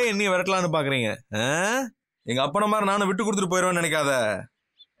மாதிரியே என்னையும் விரட்டலான்னு பாக்குறீங்க. எங்க அப்பன மாதிரி நானும் விட்டு கொடுத்துட்டு போயிடுவேன்னு நினைக்காத.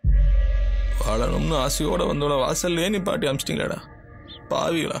 வாழணும்னு ஆசையோட வந்தோட வாசல்லே நீ பாட்டி அமிச்சிட்டீங்களாடா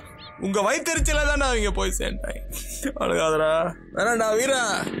பாவிகளா. உங்க வயிற்றுச்சல தானே அவங்க போய் சேர்ந்தாங்க. அழுகாதரா வேணாண்டா வீரா.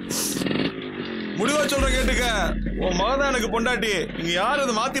 முடிவா சொல்ற கேட்டுக்க, உன் மகதான் எனக்கு பொண்டாட்டி. இங்க யாரும்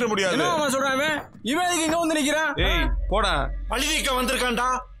அதை மாத்திர முடியாது. சொல்றான் இவன் இங்க வந்து நிக்கிறான். ஏய் போடா பழிதீக்க வந்திருக்கான்டா.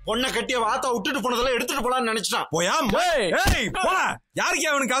 பொண்ணை கட்டிய வாத்தா விட்டுட்டு போனதெல்லாம் எடுத்துட்டு போலான்னு நினைச்சிட்டான். போயா போடா. யாருக்கு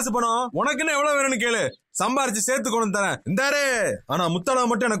அவனுக்கு காசு பணம்? உனக்குன்னு எவ்வளவு வேணும்னு கேளு, சம்பாரிச்சு சேர்த்து கொண்டு தரேன். இந்தாரு ஆனா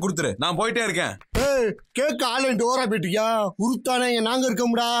முத்தளவு மட்டும் எனக்கு கொடுத்துரு, நான் போயிட்டே இருக்கேன். கேட்க ஆள் ஓரா போயிட்டியா? உருத்தானே நாங்க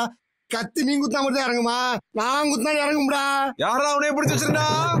இருக்கோம்டா. கத்தி நீ குத்தா மட்டும் இறங்குமா, நான் குத்தானே இறங்கும்டா. யாரா அவனே பிடிச்சி வச்சிருந்தா?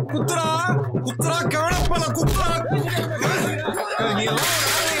 குத்துரா குத்துரா கவனப்பல குத்துரா.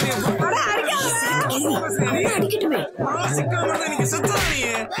 அடிக்கட்டுமே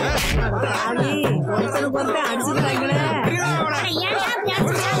அடிச்சுக்கிறாங்களே.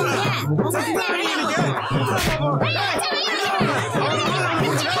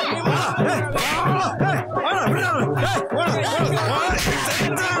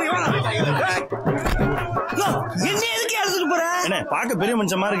 பாக்க பெரிய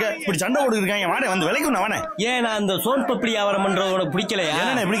மனுஷமா இருக்க, இப்படி சண்டை போட்டு இருக்காங்க. வாடே வந்து விலைக்கு வானே. ஏன் நான் அந்த சோன் பப்படி வியாபாரம் பண்றவங்க பிடிக்கலையா?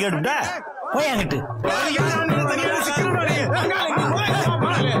 என்ன இப்படி கேட்டுட்டா போய் அங்கிட்டு.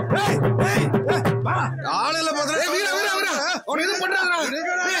 ஆளுல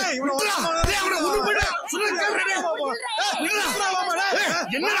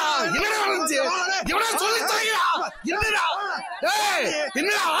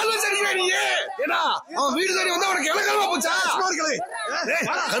அவன் வீடு தேடி வந்து அவனுக்கு இலக்கமா போச்சா?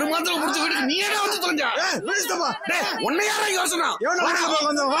 கருமாத்திரம் முடிச்ச வீட்டுக்கு நீ என்ன வந்து தொலைஞ்சா? உன்னை யாரா யோசனை?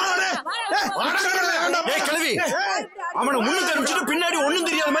 கிழவி அவனை முன்னுக்கு அனுப்பிச்சுட்டு பின்னாடி ஒண்ணும்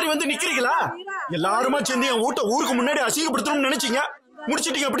தெரியாத மாதிரி வந்து நிக்கிறீங்களா? எல்லாருமா சேர்ந்து என் வீட்டை ஊருக்கு முன்னாடி அசிங்கப்படுத்தணும்னு நினைச்சீங்க,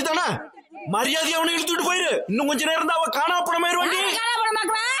 முடிச்சிட்டீங்க. அப்படித்தானே? மரியாதையை அவனை இழுத்துட்டு போயிரு. இன்னும் கொஞ்ச நேரம் தான் அவ காணாப்படமாயிருவாண்டி.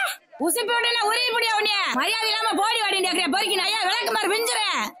 உசுப்பி உடனே உரிய முடியா உடனே மரியாதை இல்லாம போடி வாடி போய்க்கு நான் விளக்கு மாதிரி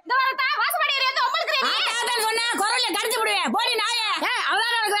விஞ்சுறேன். சொன்ன குரல்ல கடிச்சு விடுவேன். போடி நாய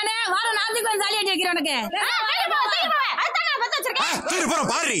அவ்வளவு எனக்கு வேணும். வாரம் நாத்துக்கு வந்து தாலி அடி வைக்கிறேன் உனக்கு.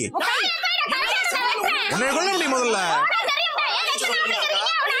 பாரு உன்னை கொள்ள முடியும் முதல்ல.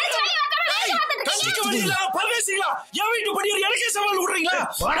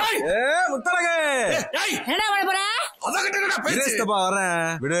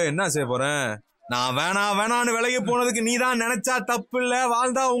 விடு, என்ன செய்ய போறேன்? நான் வேணான்னு விலகி போனதுக்கு நீதான் நினைச்சா தப்பு இல்ல,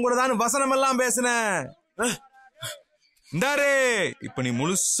 வாழ்ந்தா உங்களதான் வசனம் எல்லாம் பேசுனேன். இந்தாரு இப்ப நீ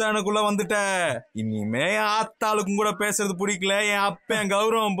முழுசா எனக்குள்ள வந்துட்ட. இனிமே ஆத்தாளுக்கும் கூட பேசுறது பிடிக்கல, என் அப்ப என்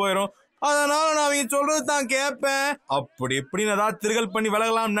கௌரவம் போயிரும். அதனால நான் அவங்க சொல்றது தான் கேட்பேன். அப்படி இப்படின்னு ஏதாவது திருகல் பண்ணி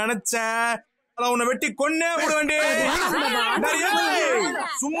விலகலாம்னு நினைச்சேன். உன்னை வெட்டி கொன்னே விட வேண்டிய.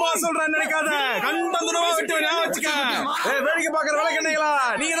 சும்மா சொல்றேன் நினைக்காத, கண்டந்துடமா வெட்டி வச்சுக்க. வேடிக்கை பாக்குற விளக்கண்ணைகளா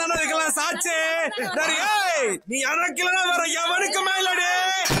நீங்க தானே இருக்கலாம் சாட்சி. நீ அறக்கலன்னா வேற எவனுக்கு மேலடி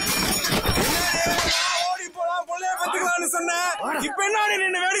ஓடி போலாம் பொள்ளைய பத்துக்கலாம்னு சொன்ன. இப்ப என்ன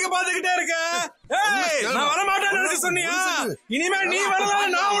நின்னு வேடிக்கை பாத்துக்கிட்டே இருக்க? நான் வர மாட்டேன்னு நினைச்சு சொன்னியா? இனிமே நீ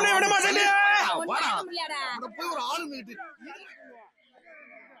வரலாம், நான் உன்னை விட மாட்டேன்.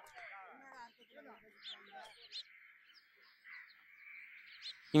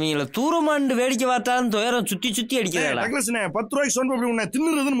 இவங்கள தூரமாண்டு வேடிக்கை பார்த்தாலும் துயரம் சுத்தி சுத்தி அடிக்கிறா. 10 ரூபாய்க்கு சொன்ன உன்னை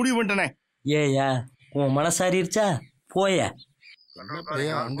தின்னுறதுன்னு முடிவு பண்ணிட்டேனே. ஏயா உன் மனசாரிருச்சா? போய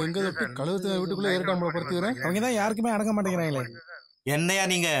அங்கங்க கழுவத்தை வீட்டுக்குள்ள ஏறிட்டான் படுத்துக்கிறேன். அவங்கதான் யாருக்குமே அடங்க மாட்டேங்கிறாங்களே. என்னையா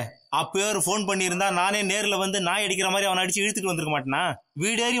நீங்க அப்பவே ஒரு போன் பண்ணியிருந்தா நானே நேர்ல வந்து நாய் அடிக்கிற மாதிரி அவனை அடிச்சு இழுத்துட்டு வந்திருக்க மாட்டேனா?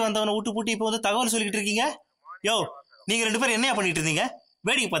 வீடேறி வந்தவனை விட்டு பூட்டி இப்ப வந்து தகவல் சொல்லிட்டு இருக்கீங்க. யோ, நீங்க 2 பேரும் என்னையா பண்ணிட்டு இருந்தீங்க?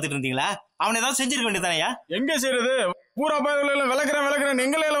 வேடிக்கை பார்த்துட்டு இருந்தீங்களா? அவனை ஏதாவது செஞ்சிருக்க வேண்டியதானயா? எங்க செய்யறது? பூரா பாய்ல விளக்குறேன்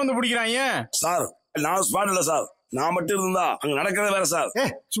எங்களையில வந்து பிடிக்கிறாங்க. சார் நான் ஸ்பாட் இல்ல சார், நான் மட்டும் இருந்தா அங்க நடக்கிறது வேற சார்.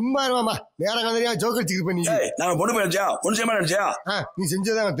 சும்மா இருவாமா, வேற கதையா ஜோக்கர் சிக்கு பண்ணி நான் பொண்ணு போயிடுச்சா பொண்ணு செய்ய நினைச்சியா? நீ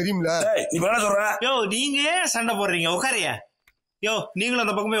செஞ்சதான் தெரியுமில. நீ என்ன சொல்ற? யோ, நீங்க ஏன் சண்டை போடுறீங்க? உட்காரியா. யோ, நீங்களும்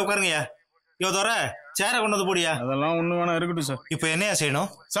அந்த பக்கமே உட்காருங்கயா. யோ தோற சேர கொண்டு வந்து போடியா. அதெல்லாம் ஒண்ணு வேணா இருக்கட்டும் சார். இப்ப என்னையா செய்யணும்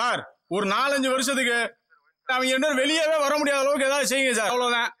சார்? ஒரு 4-5 வருஷத்துக்கு அவங்க 2 வெளியவே வர முடியாத அளவுக்கு ஏதாவது செய்யுங்க சார்.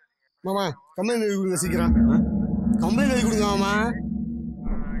 அவ்வளவுதான். மாமா கம்ப்ளைண்ட் எழுதி கொடுங்க சீக்கிரம். கம்ப்ளைண்ட் எழுதி கொடுங்க மாமா.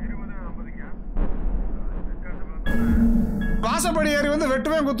 வாசப்படி ஏறி வந்து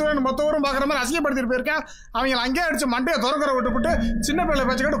வெட்டுவேன் குத்துவேன் மொத்த ஊரும் பாக்குற மாதிரி அசிங்கப்படுத்திட்டு போயிருக்கேன். அவங்க அங்கேயே அடிச்சு மண்டையை திறக்கிற விட்டுவிட்டு சின்ன பிள்ளை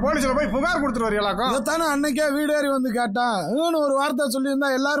பச்சுக்கிட்டு போலீஸ்ல போய் புகார் கொடுத்துட்டு வரீங்களாக்கும். இதைத்தானே அன்னைக்கே வீடு ஏறி வந்து கேட்டான். ஒரு வார்த்தை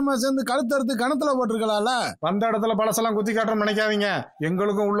சொல்லியிருந்தா எல்லாருமே சேர்ந்து கழுத்தறுத்து கணத்துல போட்டிருக்கலாம்ல. வந்த இடத்துல பழசெல்லாம் குத்தி காட்டுறோம் நினைக்காதீங்க.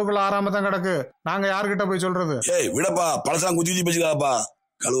 எங்களுக்கும் உள்ளுக்குள்ள ஆறாம தான் கிடக்கு. நாங்க யாருக்கிட்ட போய் சொல்றது? விடப்பா, பழசெல்லாம் குத்தி குத்தி பேசுக்காப்பா.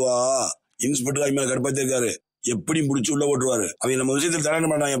 கழுவா இன்ஸ்பெக்டர் அவங்க மேல கடுப்பாத்தி இருக்காரு. எப்படி முடிச்சு உள்ள போட்டுருவாரு. அவங்க நம்ம விஷயத்தில் தலையிட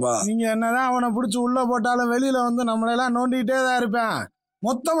மாட்டாங்கப்பா. நீங்க என்னதான் அவனை பிடிச்சி உள்ள போட்டாலும் வெளியில வந்து நம்மள எல்லாம் நோண்டிக்கிட்டே தான் இருப்பேன்.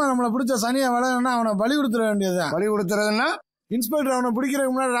 மொத்தமா நம்மளை பிடிச்ச சனியை வளரணும்னா அவனை பலி கொடுத்துட வேண்டியதுதான். பலி கொடுத்துறதுன்னா இன்ஸ்பெக்டர் அவனை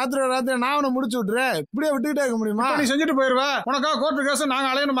பிடிக்கிறதுக்கு முன்னாடி ராத்திரி நான் அவனை முடிச்சு விட்டுறேன். இப்படியே விட்டுக்கிட்டே இருக்க முடியுமா? நீ செஞ்சுட்டு போயிருவா. உனக்கா கோர்ட்டு கேஸ் நாங்க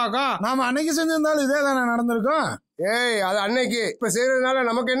அலையணுமாக்கா? நாம அன்னைக்கு செஞ்சிருந்தாலும் இதே தானே நடந்திருக்கும். அது அன்னைக்கு. இப்ப செய்யறதுனால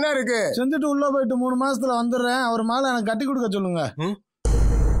நமக்கு என்ன இருக்கு? செஞ்சுட்டு உள்ள போயிட்டு 3 மாசத்துல வந்துடுறேன். அவர் மேல எனக்கு கட்டி கொடுக்க சொல்லுங்க.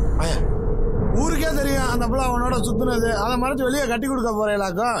 ஊருக்கே தெரியும் அந்த பிள்ளை அவனோட சுத்துனது. அதை மறைச்சு வெளியே கட்டி கொடுக்க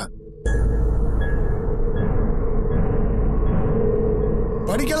போறேலாக்கும்.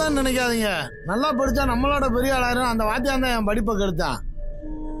 படிக்கலாம் நினைக்காதீங்க. நல்லா படிச்சா நம்மளோட பெரிய ஆளாயிரும். அந்த வாத்தியான் தான் என் படிப்பை கெடுத்தான்.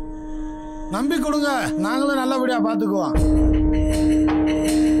 நம்பி கொடுங்க, நாங்களும் நல்லபடியா பாத்துக்குவோம்.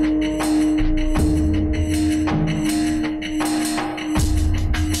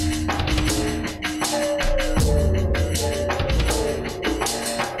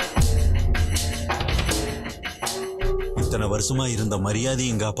 இத்தனை வருஷமா இருந்த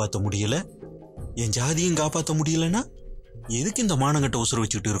மரியாதையும் காப்பாற்ற முடியல, என் ஜாதியும் காப்பாற்ற முடியலன்னா எதுக்கு இந்த மானங்கட்ட உசுறு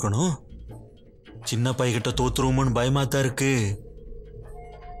வச்சுட்டு இருக்கணும்? சின்ன பையகிட்ட தோத்துருவோம்னு பயமாத்தான் இருக்கு.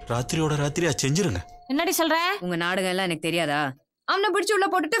 ராத்திரியோட ராத்திரியா செஞ்சிருங்க. என்னடி சொல்ற? உங்க நாடகம் எல்லாம் எனக்கு தெரியாதா? அவனை பிடிச்சு உள்ள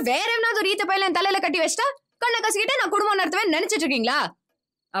போட்டுட்டு வேற எவனாவது ஒரு ஈத்த பையில என் தலையில கட்டி வச்சிட்டா கண்ணை கசிக்கிட்டு நான் குடும்பம் நடத்துவேன் நினைச்சிட்டு இருக்கீங்களா?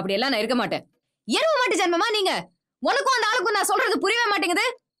 அப்படி எல்லாம் நான் இருக்க மாட்டேன். எருவ மாட்டு ஜென்மமா நீங்க. உனக்கும் அந்த ஆளுக்கும் நான் சொல்றது புரியவே மாட்டேங்குது.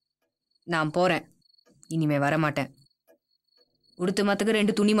 நான் போறேன், இனிமே வர மாட்டேன். உடுத்து மத்துக்கு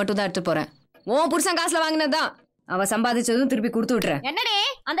 2 துணி மட்டும் தான் எடுத்து போறேன். உன் புருஷன் காசுல வாங்கினதுதான். அவ சம்பாதிச்சதும் திருப்பி கொடுத்து விட்டுறேன். என்னடி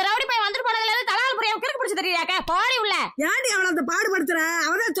அந்த ரவுடி பையன் வந்துட்டு போனதுல இருந்து தலால் புரிய கிறுக்கு பிடிச்சு தெரியாக்க பாடி உள்ள. ஏன்டி அவள அந்த பாடுபடுத்துற?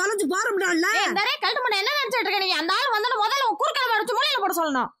 அவதான் தொலைஞ்சு போற முடியல. ஏய் கழுத்து மண்ண என்ன நினைச்சிட்டு இருக்க நீ? அந்த ஆள் வந்து முதல்ல குறுக்கால அடிச்சு மூலையில போட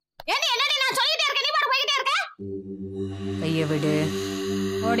சொல்லணும். என்னடி நான் சொல்லிட்டே இருக்கேன், நீ பாட்டு போயிட்டே இருக்க. கைய விடு.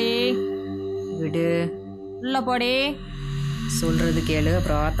 போடி. விடு. உள்ள போடி. சொல்றது கேளு,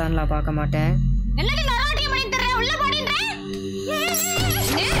 அப்புறம் ஆத்தான்லாம் பார்க்க மாட்டேன். என்னடி நராட்டியம் பண்ணி தரே? உள்ள போடின்ற.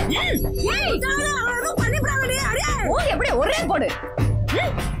 எப்படி ஒரே போடு.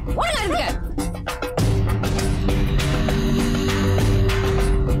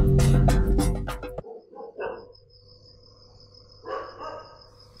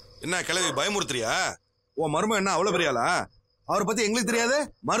 என்ன கிளவி பயமுறுத்துறியா? உன் மருமன் என்ன அவ்வளவு பெரியாளா? அவரை பத்தி எங்களுக்கு தெரியாது.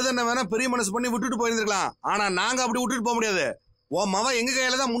 மருதண்ண வேணா பெரிய மனசு பண்ணி விட்டுட்டு போயிருந்திருக்கலாம். ஆனா நாங்க அப்படி விட்டுட்டு போக முடியாது. உன் மவ எங்க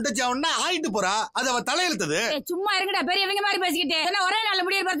கையில தான் முண்டச்சி ஆகும்னா ஆயிட்டு போறா. அது அவ தலையெழுத்தது. சும்மா இருங்கடா, பெரியவங்க மாதிரி பேசிக்கிட்டு என்ன ஒரே நாள்ல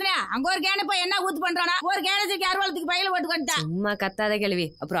முடிய படுத்துனே. அங்க ஒரு கேன போய் என்ன ஊத்து பண்றானா? ஒரு கேனத்துக்கு அருவாளத்துக்கு பையில போட்டு வந்துட்டான். சும்மா கத்தாத கேள்வி.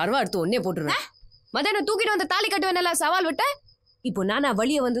 அப்புறம் அருவா எடுத்து ஒன்னே போட்டுருவேன். மதியானம் தூக்கிட்டு வந்து தாலி கட்டுவேன் சவால் விட்ட. இப்போ நானா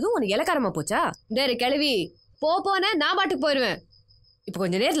வழிய வந்ததும் உனக்கு இலக்காரமா போச்சா? டேரு கிளவி போன நான் பாட்டுக்கு போயிருவேன். இப்போ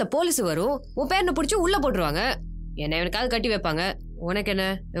கொஞ்ச நேரத்துல போலீஸ் வரும், உன் பேரனை பிடிச்சி உள்ள போட்டுருவாங்க. என்ன எனக்காவது கட்டி வைப்பாங்க. உனக்கு என்ன,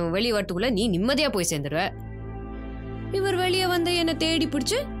 வெளியே வரத்துக்குள்ள நீ நிம்மதியா போய் சேர்ந்துருவ. இவர் வெளியே வந்து என்ன தேடி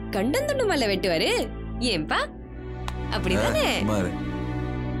பிடிச்சு கண்டந்துண்டு மேல வெட்டுவாரு. ஏன்பா அப்படிதானே?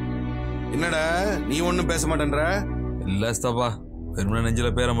 என்னடா நீ ஒண்ணும் பேச மாட்டேன்ற? இல்ல ஸ்தபா, வெறுமனே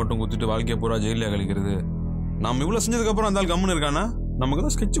நெஞ்சில பேரை மட்டும் குத்திட்டு வாழ்க்கைய பூரா ஜெயிலியா கழிக்கிறது. நாம இவ்வளவு செஞ்சதுக்கு அப்புறம் அந்த ஆள் கம்முன்னு இருக்கானா? நமக்கு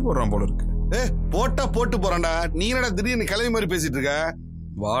தான் ஸ்கெட்ச் போடுறான் போல இருக்கு. போட்டா போட்டு போறான்டா. நீ என்னடா திடீர்னு கிளவி மாதிரி பேசிட்டு இருக்க?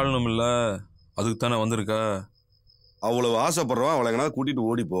 வாழணும் இல்ல, அதுக்கு தானே வந்திருக்க. அவ்வளவு ஆசைப்படுறோம். அவளை எங்கனா கூட்டிட்டு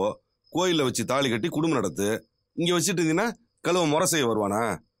ஓடிப்போ. கோயில வச்சு தாலி கட்டி குடும்பம் நடத்து. இங்க வச்சுட்டு இருந்தீங்கன்னா கழுவ முறை செய்ய வருவானா?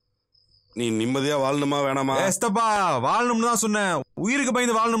 நீ நிம்மதியா வாழணுமா வேணாமா? ஏஸ்தப்பா, வாழணும்னு தான் சொன்னேன், உயிருக்கு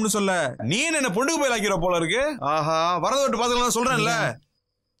பயந்து வாழணும்னு சொல்ல. நீ என்ன பொண்ணுக்கு போய் ஆக்கிற போல இருக்கு. ஆஹா, வரத விட்டு பாத்துக்கலாம் சொல்றேன்ல.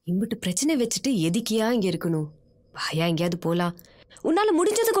 இம்பிட்டு பிரச்சனை வச்சுட்டு எதுக்கியா இங்க இருக்கணும்? வாயா எங்கேயாவது போலாம். உன்னால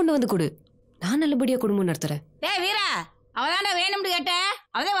முடிஞ்சது கொண்டு வந்து கொடு. நான் நல்லபடியா குடும்பம் நடத்துறேன். டேய் வீரா, அவதானே வேணும்னு கேட்ட,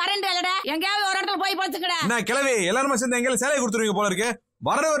 அவதே வரேன்றலடா. எங்கயாவது ஒரு இடத்துல போய் படுத்துக்கடா. நான் கிளவி எல்லாரும் சேர்ந்து எங்க சேலை கொடுத்துருவீங்க போல இருக்கு.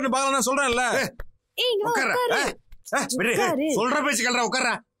 வரவர்னு பாக்கலாம் சொல்றேன்ல. சொல்ற பேச்சு கல்றா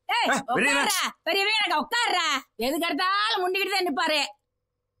உட்கார்றா. பெரிய வீரா உட்கார்றா. எதுக்கு எடுத்தாலும் முண்டிக்கிட்டு தான் நிப்பாரு.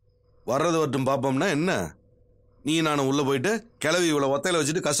 வர்றது வரட்டும் பாப்போம்னா என்ன? நீ நானும் உள்ள போயிட்டு கிளவி இவ்வளவு ஒத்தையில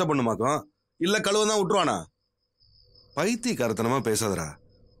வச்சுட்டு கஷ்டப்பண்ணுமாக்கும். இல்ல கழுவதான் விட்டுருவானா? பைத்தியக்காரத்தனமா பேசாதடா.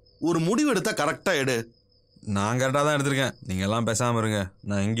 ஒரு முடிவு எடுத்தா கரெக்டா எடு. நான் கரெக்டா தான் எடுத்திருக்கேன். நீங்க எல்லாம் பேசாம இருங்க.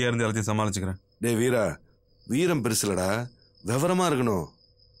 நான் இங்கே இருந்து எல்லாத்தையும் சமாளிச்சுக்கிறேன். டே வீரா, வீரம் பெருசுலடா, விவரமா இருக்கணும்.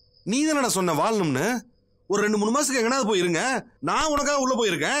 நீ தானடா சொன்ன வாழணும்னு. ஒரு 2-3 மாசத்துக்கு எங்கனாவது போயிருங்க. நான் உனக்காக உள்ள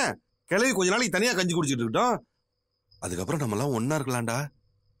போயிருக்கேன். கிளவி கொஞ்ச நாளைக்கு தனியா கஞ்சி குடிச்சிட்டு இருக்கட்டும். அதுக்கப்புறம் நம்ம எல்லாம் ஒன்னா இருக்கலாம்டா.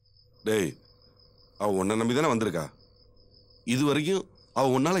 டேய், அவ உன்னை நம்பி தானே வந்திருக்கா. இது வரைக்கும் அவ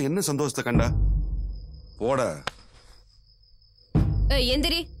உன்னால என்ன சந்தோஷத்தை கண்டா? போட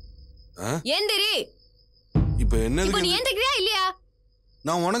எந்திரி எந்திரி. இப்ப என்ன நீ எந்திரிக்கிறியா இல்லையா?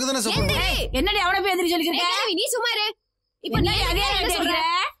 நான் உனக்கு தானே சொல்றேன். என்னடி அவன போய் எந்திரி சொல்லிருக்க? நீ சும்மா இரு. இப்ப நீ அதே சொல்ற.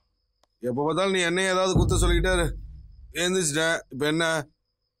 எப்ப பார்த்தாலும் நீ என்ன ஏதாவது குத்த சொல்லிக்கிட்டாரு. எந்திரிச்சிட்டேன். இப்ப என்ன?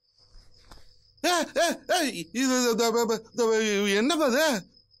 என்னப்பா இது?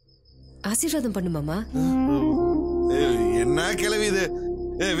 ஆசீர்வாதம் பண்ணு மாமா. என்ன கிளவி இது?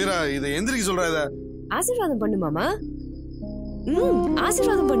 வீரா, இத எந்திரிக்க சொல்ற. இத ஆசீர்வாதம் பண்ணு மாமா.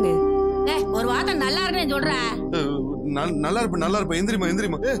 ஆசீர்வாதம் பண்ணு. ஒரு வார்த்தை நல்லா இருக்குன்னு சொல்ற. நல்லா இருப்ப எந்திரிமா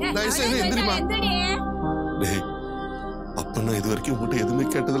எந்திரிமா. எந்திரிமா. அப்ப நான் இது வரைக்கும் உங்கள்கிட்ட எதுவுமே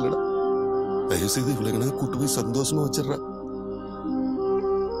கேட்டது இல்லடா. தயவு செய்து இவ்வளவு கூட்டு போய் சந்தோஷமா வச்சிடற.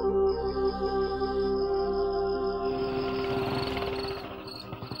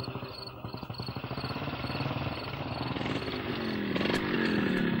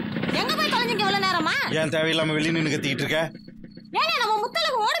 எங்க போய் தொலைஞ்சிங்க இவ்வளவு நேரமா? ஏன் தேவையில்லாம வெளியே நின்னு கத்திக்கிட்டு இருக்க? ஏன்னா நம்ம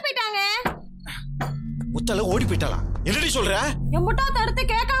முத்தலுக்கு ஓடி போயிட்டாங்க. முத்தல ஓடி போயிட்டாளா? என்னடி சொல்ற? என் முட்டா தடுத்து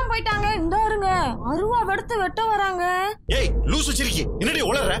கேட்காம போயிட்டாங்க. இந்த இருங்க, அருவா வெடுத்து வெட்ட வராங்க. ஏய் லூசு சிரிக்கி, என்னடி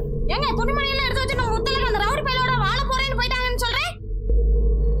உளற? ஏங்க துணிமணி எல்லாம் எடுத்து வச்சு நம்ம முத்தலுக்கு அந்த ரவுடி பையலோட வாழ போறேன்னு போயிட்டாங்கன்னு சொல்றேன்.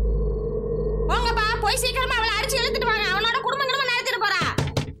 போங்கப்பா, போய் சீக்கிரமா அவளை அடிச்சு இழுத்துட்டு வாங்க. அவளோட குடும்பங்களமா நடத்திட்டு போறா.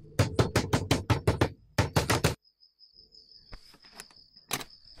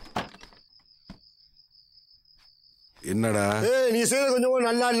 என்னடா? நீ செய்யற கொஞ்சம்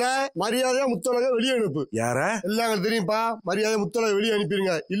நல்லா இல்ல. மரியாதையா முத்தலக வெளியே அனுப்பு. யார? எல்லாம் தெரியும்பா. மரியாதை முத்தலக வெளியே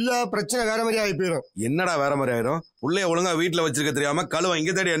அனுப்பிடுங்க. இல்ல பிரச்சனை வேற மாதிரி ஆகி போயிடும். என்னடா வேற மாதிரி ஆயிரும்? புள்ளைய ஒழுங்கா வீட்டுல வச்சிருக்க தெரியாம கழுவ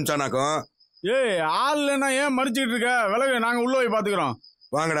இங்க தேடி அனுப்பிச்சானாக்கும். ஆள் இல்லைன்னா ஏன் மறிச்சுக்கிட்டு இருக்க? விலகு, நாங்க உள்ள போய் பாத்துக்கிறோம்.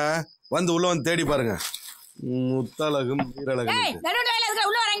 வாங்கடா, வந்து உள்ள வந்து தேடி பாருங்க. முத்தலகும் வீரலகும்.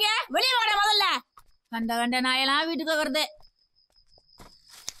 உள்ள வரீங்க, வெளியே வாட முதல்ல. கண்ட நாயெல்லாம் வீட்டுக்கு வருது.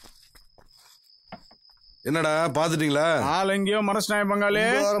 என்னடா பாத்துட்டீங்களா? ஆள் எங்கேயோ மரஸ்நாய பங்காளி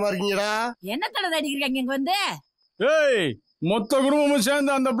இருக்கீங்கடா. என்ன தடவை அடிக்கிறீங்க இங்க வந்து? மொத்த குடும்பமும்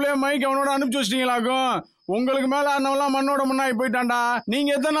சேர்ந்து அந்த பிள்ளைய மைக்கு அவனோட அனுப்பிச்சு வச்சிட்டீங்களாக்கும். உங்களுக்கு மேல ஆனவெல்லாம் மண்ணோட மண்ணாகி போயிட்டான்டா.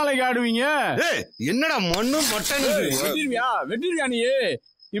 நீங்க எத்தனை நாளைக்கு ஆடுவீங்க? என்னடா மண்ணு மட்டன் வெட்டிருவியா நீ?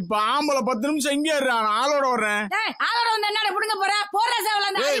 இப்ப ஆம்பளை 10 நிமிஷம் எங்கே இருக்கான்? ஆளோட வர்றேன். ஆளோட வந்து என்ன புடுங்க போற? போற சேவல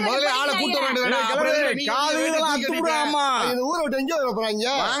முதல்ல ஆளை கூட்ட வேண்டியதானே. காலையில அத்துறாமா. இந்த ஊரை விட்டு எங்க வர போறாங்க?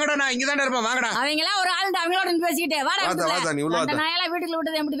 வாங்கடா, நான் இங்க தான் இருப்பேன். வாங்கடா. அவங்க எல்லாம் ஒரு ஆள் அவங்களோட பேசிக்கிட்டே வாடா. அந்த நாயெல்லாம் வீட்டுக்குள்ள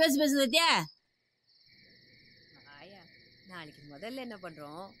விட்டது எப்படி பேசுதே? நாளைக்கு முதல்ல என்ன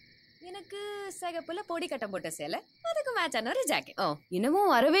பண்றோம்? எனக்கு சகப்புல பொடி கட்டம் போட்ட சேலை, அதுக்கு மேட்சான ஒரு ஜாக்கெட்.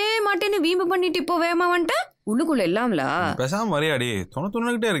 இன்னமும் வரவே மாட்டேன்னு வீம்பு பண்ணிட்டு இப்போ வேகமா வந்துட்டேன். உள்ளுக்குள்ள எல்லாம்ல பேசாம வரையாடி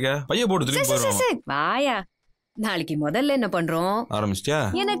தொணக்கிட்டே இருக்க. பைய போட்டு திரும்பி போயிடும். வாயா. நாளைக்கு முதல்ல என்ன பண்றோம்? ஆரம்பிச்சிட்டியா?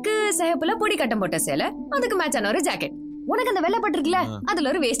 எனக்கு சகப்புல பொடி கட்டம் போட்ட சேலை, அதுக்கு மேட்சான ஒரு ஜாக்கெட். உனக்கு அந்த வெள்ளை பட்டிருக்குல,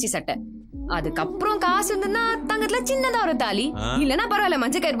 அதுல ஒரு வேஷ்டி சட்டை. அதுக்கப்புறம் காசு இருந்ததுன்னா தங்கத்துல சின்னதா ஒரு தாலி. இல்லன்னா பரவாயில்ல,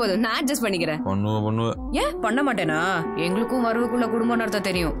 மஞ்சள் கயிறு போதும், நான் அட்ஜஸ்ட் பண்ணிக்கிறேன். பண்ணுவேன். ஏன் பண்ண மாட்டேனா? எங்களுக்கும் வரவுக்குள்ள குடும்பம் நடத்த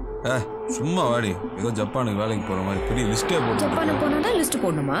தெரியும். சும்மா வாடி. ஏதோ ஜப்பானுக்கு வேலைக்கு போற மாதிரி பெரிய லிஸ்டே போட்டு. ஜப்பானுக்கு போனா லிஸ்ட்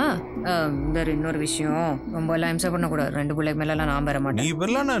போடணுமா? இன்னொரு விஷயம், ரொம்ப எல்லாம் இம்சை பண்ண கூடாது. 2 பிள்ளைக்கு மேல எல்லாம் நான் பெற மாட்டேன். நீ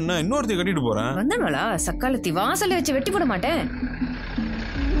பெறலாம், என்ன இன்னொருத்தி கட்டிட்டு போறேன். வந்தாங்களா சக்காலத்தி வாசல்ல வச்சு வெட்டி போட மாட்டேன்.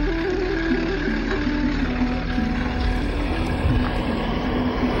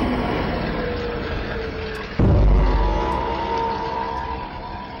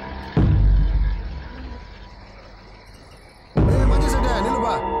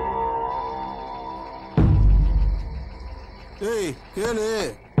 கேளு.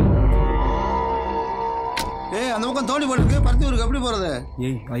 அந்த பக்கம் தோண்டி போட்டுருக்கு. பருத்தியூருக்கு எப்படி போறது?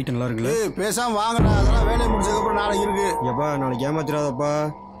 ஐட்டம் நல்லா இருக்குல்ல? பேசாம வாங்கடா. அதெல்லாம் வேலையை முடிச்சதுக்கு அப்புறம் நாளைக்கு இருக்கு. எப்பா நாளைக்கு ஏமாத்திராதப்பா.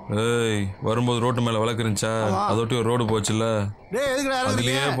 வரும்போது ரோட்டு மேல விளக்கு இருந்துச்சா? அதோட்டி ஒரு ரோடு போச்சுல்ல,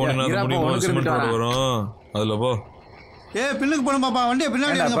 அதுலயே போனீங்கன்னா ரோடு வரும். அதுல போ. பின்னுக்கு போன பாப்பா வண்டியை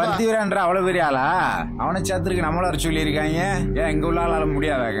பின்னாடி பருத்திவீரன்ற அவ்வளவு பெரிய ஆளா? அவனை சேர்த்துருக்கு நம்மள வர சொல்லியிருக்காங்க. ஏன் எங்க உள்ள ஆளால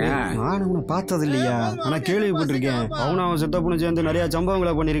முடியாதாங்க? நானும் உன்னை பார்த்தது இல்லையா, ஆனா கேள்விப்பட்டிருக்கேன். அவனும் அவன் சித்தப்பனும் சேர்ந்து நிறைய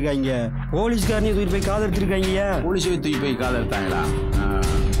சம்பவங்களை பண்ணிருக்காங்க. போலீஸ்காரனையும் தூக்கி போய் காதெடுத்திருக்காங்க. போலீஸை தூக்கி போய் காதெடுத்தாங்களா?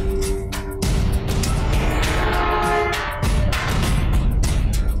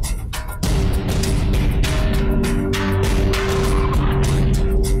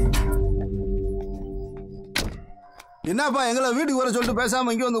 என்னப்பா எங்களை வீட்டுக்கு வர சொல்லிட்டு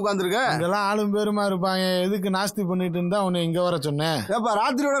பேசாம இங்க வந்து உட்காந்துருக்க? இதெல்லாம் ஆளும் பேருமா இருப்பாங்க. எதுக்கு நாஸ்தி பண்ணிட்டு இருந்தா உன்னை இங்க வர சொன்னேன். ஏப்பா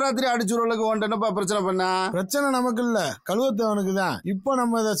ராத்திரியோட ராத்திரி அடிச்சுருவலுக்கு உன்ட்ட என்னப்பா பிரச்சனை பண்ண? பிரச்சனை நமக்கு இல்ல, கழுவத்தவனுக்கு தான். இப்போ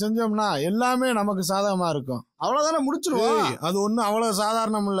நம்ம இதை செஞ்சோம்னா எல்லாமே நமக்கு சாதகமா இருக்கும். அவ்வளவுதானே முடிச்சிருவோம். அது ஒண்ணும் அவ்வளவு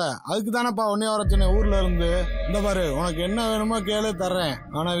சாதாரணம் இல்ல. அதுக்கு தானேப்பா உன்னைய வர சொன்னேன் ஊர்ல இருந்து. இந்த பாரு, உனக்கு என்ன வேணுமோ கேளு தர்றேன்.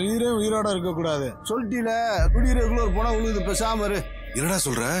 ஆனா உயிரோட இருக்க கூடாது. சொல்லிட்டீல, குடியிருக்குள்ள ஒரு போனா உழுது பேசாம இரு. என்னடா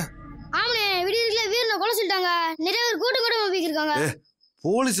சொல்ற? ஆமாண்ணே, விடியற்குள்ள வீரனை கொலை சொல்லிட்டாங்க. நிறைய பேர் கூட்டம் போய்க்கிருக்காங்க.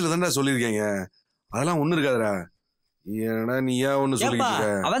 போலீஸ்ல தான்டா சொல்லியிருக்கீங்க. அதெல்லாம் ஒண்ணு இருக்காதுடா. ஏன்னா நீயா ஒண்ணு சொல்லிட்டு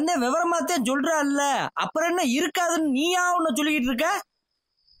இருக்க? அவன் தான் விவரமாத்தான் சொல்றான்ல, அப்புறம் என்ன இருக்காதுன்னு நீயா ஒண்ணு சொல்லிக்கிட்டு இருக்க?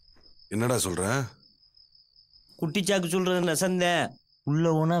 என்னடா சொல்ற? குட்டிச்சாக்கு சொல்றது நெசந்த. உள்ள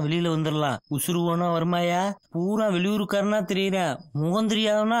போனா வெளியில வந்துடலாம், உசுறு போனா வருமாயா? பூரா வெளியூருக்காரனா தெரியறேன், முகம்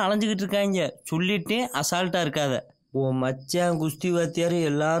தெரியாதவனா அலைஞ்சுக்கிட்டு இருக்காங்க. சொல்லிட்டு அசால்ட்டா இருக்காத. உன் மச்சான் குஸ்தி வாத்தியாரு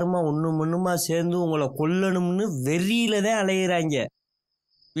எல்லாருமா ஒண்ணுமா சேர்ந்து உங்களை கொல்லணும்னு வெறியில தான் அலையிறாங்க.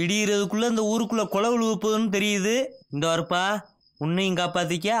 விடியறதுக்குள்ள இந்த ஊருக்குள்ள கொலை விழுவப்போதுன்னு தெரியுது. இந்த வரப்பா, உன்னையும்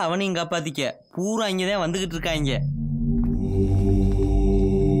காப்பாத்திக்க அவனையும் காப்பாத்திக்க. பூரா இங்கதான் வந்துகிட்டு இருக்காங்க.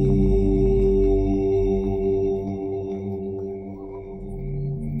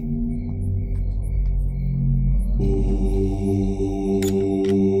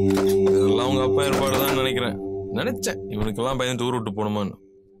 இதெல்லாம் உங்க அப்பா ஏற்பாடுதான் நினைக்கிறேன். நினைச்சேன் இவனுக்கெல்லாம் பயந்து ஊர் விட்டு போகணுமான்னு.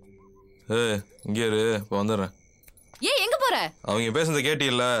 இங்கே இரு, இப்போ வந்துடுறேன். ஏன் எங்க போற? அவங்க பேசுறத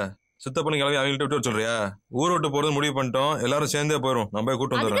கேட்டியில்ல, சித்தப்பனு கிளம்பி அவங்கள்ட்ட விட்டு சொல்றியா? ஊர் விட்டு போறது முடிவு பண்ணிட்டோம், எல்லாரும் சேர்ந்தே போயிரும். நான் போய்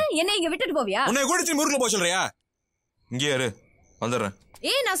கூட்டு வந்துடுறேன். என்ன இங்க விட்டுட்டு போவியா? உன்னை கூட்டிச்சு ஊருக்குள்ள போக சொல்றியா? இங்கே இரு, வந்துடுறேன்.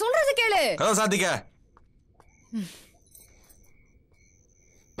 ஏய், நான் சொல்றது கேளு. கதவை சாத்திக்க.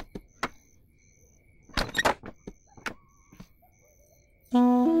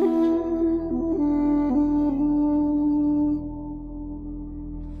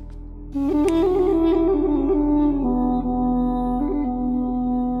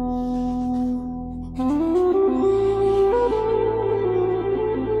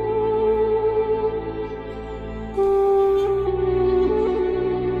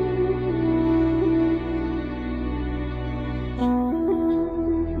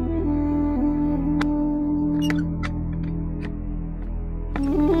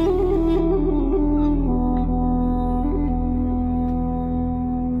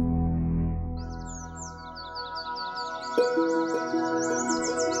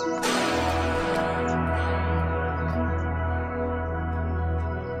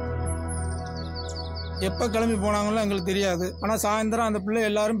 எப்ப கிளம்பி போனாங்களோ எங்களுக்கு தெரியாது. ஆனா சாயந்தரம் அந்த பிள்ளை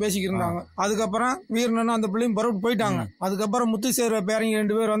எல்லாரும் பேசிக்கிட்டு இருந்தாங்க. அதுக்கப்புறம் வீரனும் அந்த பிள்ளையும் புறப்பட்டு போயிட்டாங்க. அதுக்கப்புறம் முத்து சேர்வ பேரங்க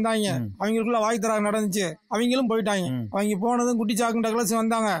 2 பேர் வந்தாங்க. அவங்களுக்குள்ள வாய் தராக நடந்துச்சு. அவங்களும் போயிட்டாங்க. அவங்க போனதும் குட்டி சாக்கு டக்ளஸ்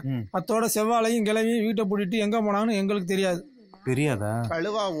வந்தாங்க. அத்தோட செவ்வாழையும் கிளவியும் வீட்டை பூட்டிட்டு எங்க போனாங்கன்னு எங்களுக்கு தெரியாது. தெரியாதா?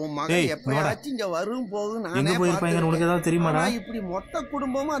 கழுவா, உன் மகன் எப்பயாச்சும் இங்க வரும் போது எங்க போயிருப்பாங்க உனக்கு ஏதாவது தெரியுமாடா? இப்படி மொத்த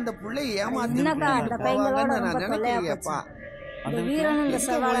குடும்பமும் அந்த பிள்ளை ஏமாத்தி நினைக்கிறியப்பா. அந்த வீரனும் இந்த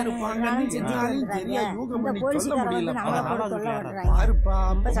சவாலும்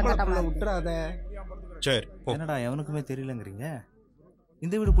சரி, என்னடா எவனுக்குமே தெரியலங்கிறீங்க?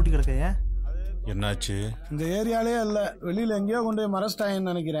 இந்த வீடு பூட்டி கிடக்கையா? என்னாச்சு? இந்த ஏரியாலே இல்ல, வெளியில எங்கேயோ கொண்டு போய்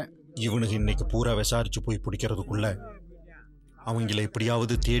மறைச்சிட்டாங்கன்னு நினைக்கிறேன். இவனுக்கு இன்னைக்கு பூரா விசாரிச்சு போய் பிடிக்கிறதுக்குள்ள அவங்கள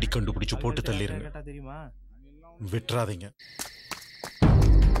எப்படியாவது தேடி கண்டுபிடிச்சு போட்டு தள்ளிருங்க. விட்டுறாதீங்க.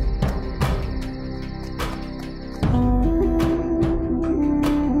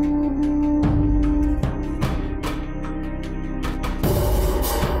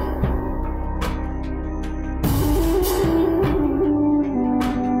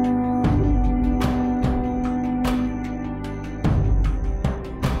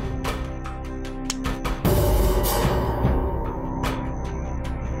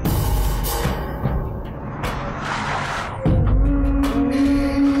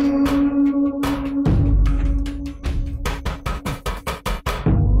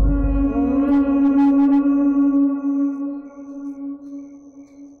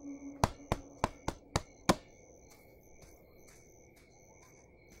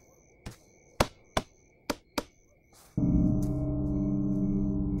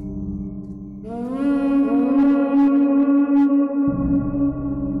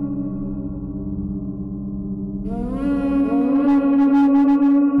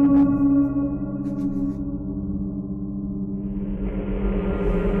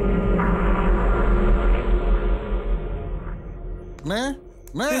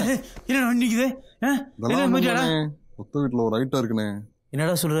 என்ன வண்டிக்குது ஒத்த வீட்டுல ஒரு ஐட்டா இருக்குனே.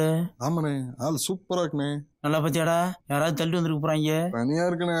 என்னடா சொல்ற? ஆமாண்ணே, ஆள் சூப்பரா இருக்குனே. நல்லா பத்தியாடா? யாராவது தள்ளிட்டு வந்துருக்கு போறாங்க. தனியா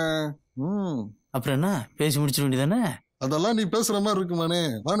இருக்குனே. அப்புறம் என்ன பேசி முடிச்சிட வேண்டியதானே? அதெல்லாம் நீ பேசுற மாதிரி இருக்குமானே.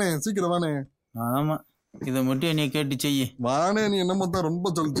 வானே, சீக்கிரம் வானே. ஆமா, இதை மட்டும் நீ கேட்டு செய்ய. வானே, நீ என்ன தான்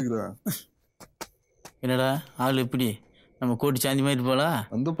ரொம்ப சொல்லிச்சுக்கிற. என்னடா ஆள் எப்படி நம்ம கோட்டி சாந்தி மாதிரி போலா?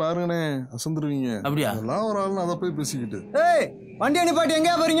 வந்து பாருங்கண்ணே, அசந்துருவீங்க. அப்படியா? எல்லாம் ஒரு ஆள்னு அதை போய் பேசிக்கிட்டு. ஏய், வண்டி அனுப்பாட்டி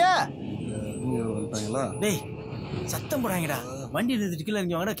எங்க போறீங்க? டேய், சத்தம் போடாங்கடா. வண்டி நிறுத்திட்டு கீழே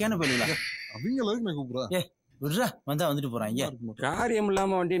இறங்கி வாங்கடா. கேன போயிடல அவங்க நான் கூப்பிடுறா. ஏ விட்றா, வந்தா வந்துட்டு போறாங்க. காரியம்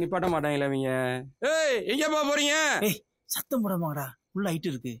இல்லாம வண்டியை நிப்பாட்ட மாட்டாங்களா அவங்க? ஏய், எங்கப்பா போறீங்க? ஏய், சத்தம் போடாமாடா, உள்ள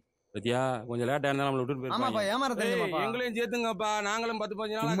ஹைட் இருக்கு. பத்தியா, கொஞ்சம் லேட்டா இருந்தா நம்மள விட்டுட்டு போயிருப்பாங்க. ஆமாப்பா, ஏமாற தெரியுமாப்பா. எங்களையும் சேர்த்துங்கப்பா, நாங்களும்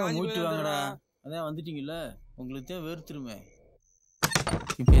 10-15 நாளா சும்மா காஞ்சி மூட்டு வாங்கடா. போயிடுறோம். அதான் வந்துட்டீங்கல்ல, உங்களுக்கு வெறுத்துருமே.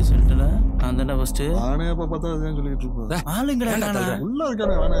 இப்பயே சொல்லிட்டல, நான் தானே ஃபர்ஸ்ட். நானே அப்ப பார்த்தா அதான் சொல்லிட்டு இருப்பேன். ஆளுங்கடா உள்ள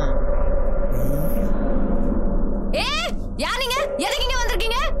இருக்கானே. வானே. ஏய், யார் நீங்க? எதுக்கு இங்க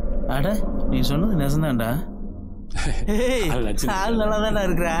வந்திருக்கீங்க? அட, நீ சொன்னது நெசந்தான்டா. ஏய், ஆள் நல்லா தானே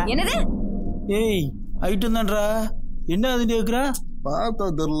இருக்கிறா. என்னது? ஏய், ஐட்டம் தான்டா. என்ன அதுன்னு கேக்குறா? பார்த்தா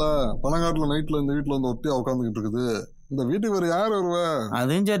தெரியல. பழங்காட்டுல நைட்ல இந்த வீட்டுல வந்து ஒட்டியா உட்காந்துக்கிட்டு இருக்குது. இந்த வீட்டுக்கு வேற யார் வருவா?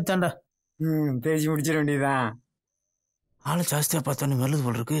 அதுவும் சேர்த்தாண்டா. பேசி முடிச்சிட வேண்டியதுதான். ஆளு ஜாஸ்தியா பார்த்தானு நல்லது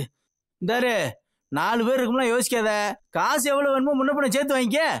போல் இருக்கு. இந்தாரு, 4 பேர் இருக்கும்லாம் யோசிக்காத. காசு எவ்வளவு வேணுமோ முன்ன பண்ண சேர்த்து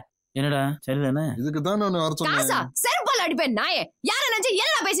வாங்கிக்க. என்னடா சரிதானே? இதுக்கு தான் நான் வர சொன்னேன். காசா? செருப்பால அடிப்பேன் நாயே. யார நினைச்சு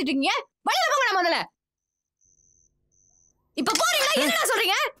என்ன பேசிட்டு இருக்கீங்க? வெளியில போங்க. நான் முதல்ல இப்ப போறீங்களா? என்னடா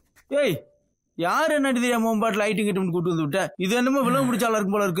சொல்றீங்க? ஏய், யாரு என்ன தெரியாம பாட்டில் ஐட்டம் கிட்ட கூட்டு வந்து விட்ட? இது என்னமோ விலங்கு பிடிச்சால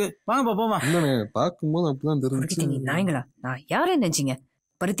இருக்கும் போல இருக்கு. வாங்க போமா. இல்லனே, பாக்கும்போது அப்படிதான் தெரிஞ்சுச்சு. நீ நாய்ங்களா? நான் யாரே நினைச்சீங்க?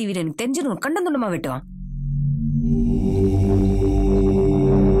 பருத்தி வீரன் தெரிஞ்சு கண்டம் துண்டமா வெட்டுவான்.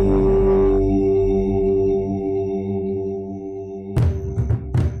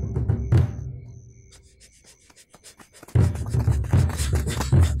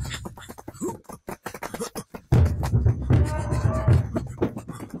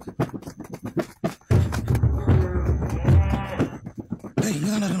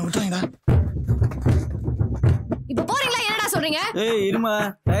 இப்ப போறீங்களா? என்னடா சொல்றீங்க? ஏய், இருமா,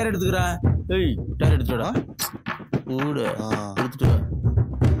 டயர் எடுத்துக்கிறேன். ஏய், டயர் எடுத்துடா. கூட எடுத்துட்டு வா.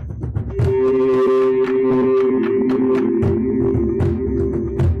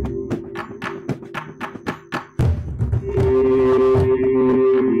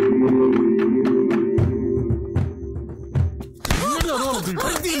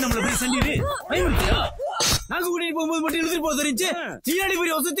 நம்மள போய் சொல்லிடு. பயமுறுத்தியா? நாங்க கூட்டிட்டு போகும்போது மட்டும் எழுதிட்டு போக தெரிஞ்சு நீ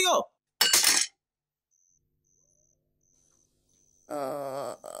பெரிய வசதியோ?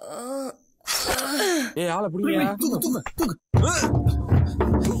 ஏய், ஆளை பிடிங்க. தூக்கு.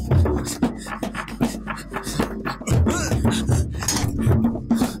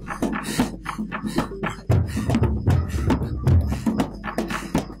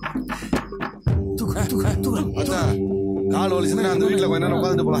 கால் வலிச்சுன்னா அந்த வீட்டுல கொஞ்ச நேரம்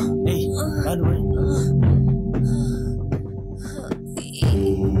உட்காந்துட்டு போலாம்.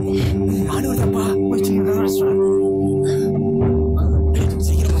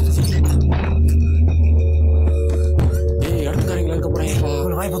 இடத்துக்காரங்களா இருக்க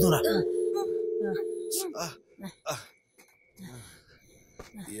போறாங்க. வாய் பார்த்துடா.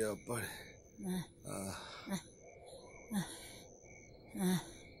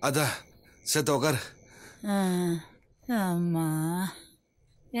 அதா சேத்த உட்காரு. அம்மா,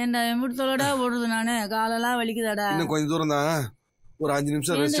 ஏண்டா எப்படி சொல்லடா ஓடுது? நானு காலெல்லாம் வலிக்குதாடா. இன்னும் கொஞ்சம் தூரம் தான், ஒரு 5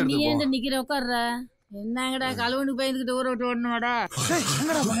 நிமிஷம் ரெஸ்ட் நீ ஏன் எடுத்து நிக்கிற? உட்கார்ற. என்னங்கடா கழுவனுக்கு பயந்துகிட்டு ஊற விட்டு ஓடணுமாடா?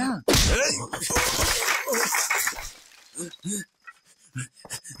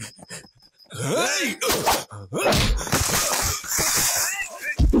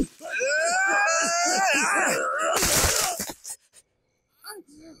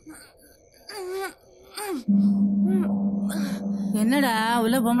 என்னடா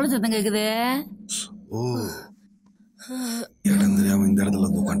உள்ள பொம்பளை சத்தம் கேக்குது? ஓ, இடம் தெரியாம இந்த இடத்துல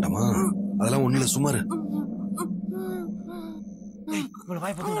வந்து உட்காந்துட்டமா? அதெல்லாம் ஒண்ணு இல்ல, சுமாரு.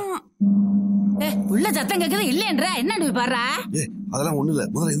 உள்ள சத்தம் கேக்குது இல்லையன்ற என்ன பாடுறா? அதெல்லாம் ஒண்ணு இல்ல,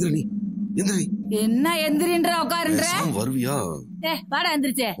 முதல்ல எந்திரி. நீ எந்திரி. என்ன எந்திரின்ற உட்காருன்ற? வருவியா? வாடா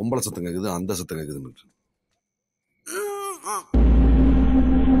எந்திரிச்சே. பொம்பளை சத்தம் கேக்குது, அந்த சத்தம் கேக்குதுன்னு.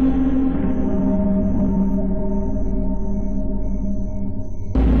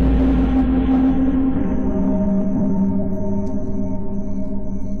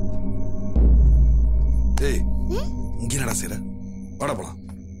 ஏய், இங்க என்னடா செய்ற? வாடா போலாம்.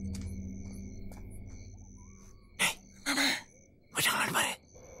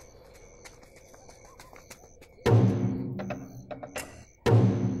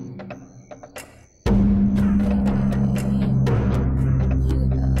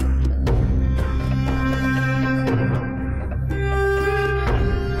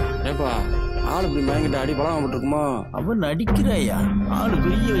 இப்படி மேங்கிட்ட அடி பழம் போட்டுருக்குமா? அவன் நடிக்கிறாயா? ஆளு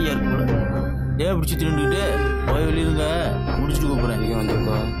பெரிய வையா இருக்கு போல. டே பிடிச்சி திருண்டுக்கிட்டு போய் வெளியிருங்க, முடிச்சுட்டு கூப்பிடுறேன். நீங்க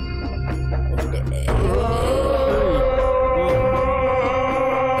வந்துருக்கா?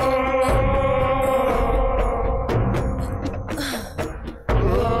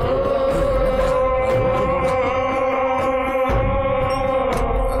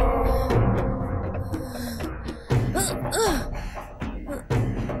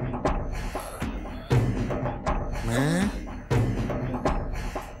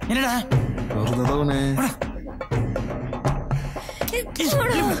 என்னடா ஒரு தடவை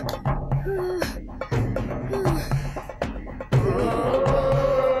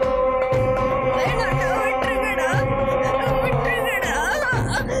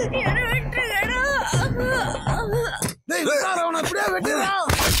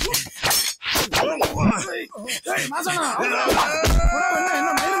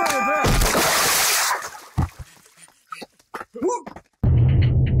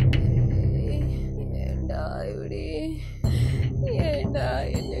ஏண்டா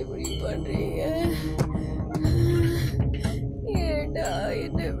என்ன இப்படி பண்றீங்க? ஏண்டா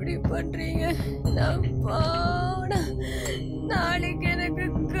என்ன இப்படி பண்றீங்க? நான் போனா நாளைக்கு எனக்கு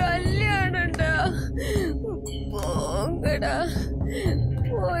கல்யாணம்டா. போங்கடா,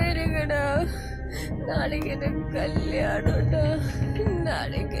 போயிருங்கடா. நாளைக்கு எனக்கு கல்யாணம்டா.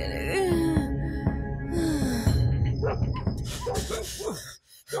 நாளைக்கு எனக்கு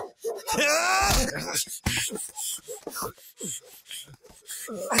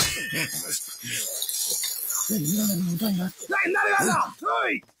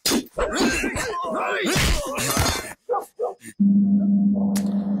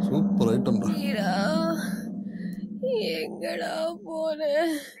சூப்பர் ஐட்டம். எங்கடா போன?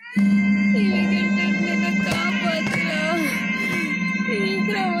 இவங்கிட்ட காப்பாத்துறா,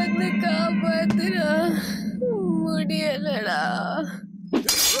 சீக்கிரம் வந்து காப்பாத்துறா. முடியலடா.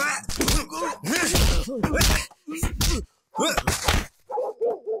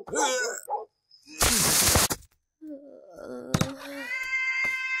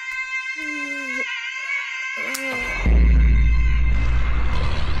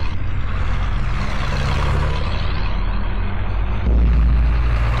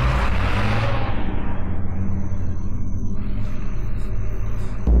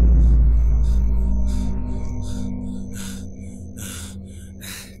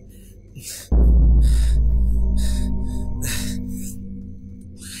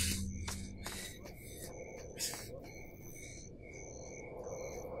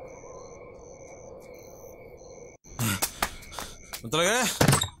 முத்தலகு,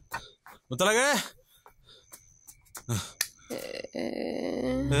 முத்தலகு,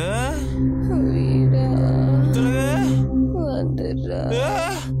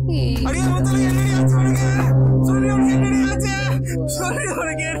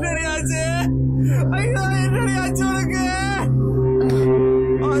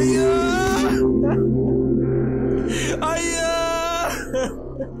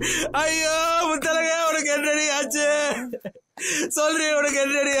 ஐயோ முத்தலகு, உனக்கு என்னடி ஆச்சு? சொல்றி, உனக்கு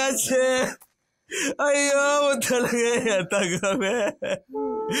என்னடி ஆச்சு? ஐயோ முத்தலகு, தங்கமே,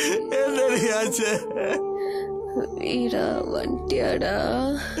 என்னடி ஆச்சு? வீரா வண்டியாடா,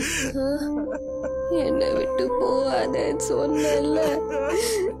 என்னை விட்டு போவாதேன்னு சொன்னேன்ல,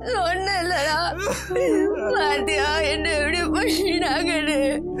 சொன்னேன்லடா. பாத்தியா என்ன எப்படி பண்ணினாங்கன்னு?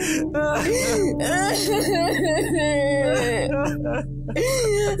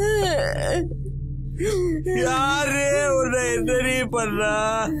 யாரு உன்னை என்னடி பண்றா?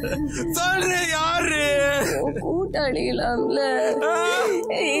 சொல்ற யாரு? கூட்டாளிகளாம்ல,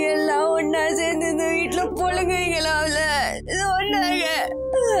 எல்லாம் ஒன்னா சேர்ந்து இந்த வீட்டுல பொழுங்குவீங்களாம்ல சொன்னாங்க.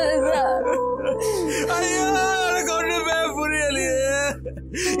 ஐயோ, எனக்கு ஒண்ணுமே புரியலையே.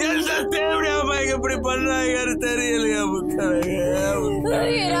 என்ன தேவையாம இப்படி பண்றாங்கன்னு தெரியலையா? முத்தலகு,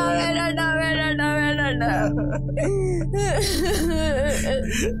 வேணாண்டா, வேணாண்டா, வேணாண்டா,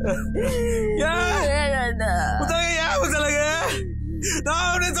 வேணாண்டா. முத்தலகு, ஏன் முத்தலகு? நான்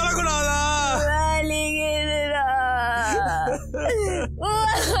அப்படி சொல்லக்கூடாதா? வலிக்குதுடா,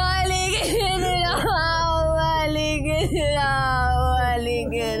 வலிக்குதுடா, வலிக்குதுடா,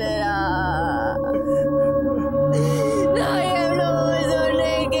 வலிக்குதுடா. நான் எவ்வளவு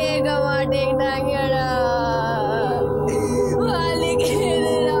சொன்னேன், கேட்க மாட்டேங்கிறாங்கடா.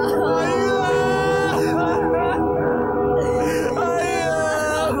 வலிக்குதுடா.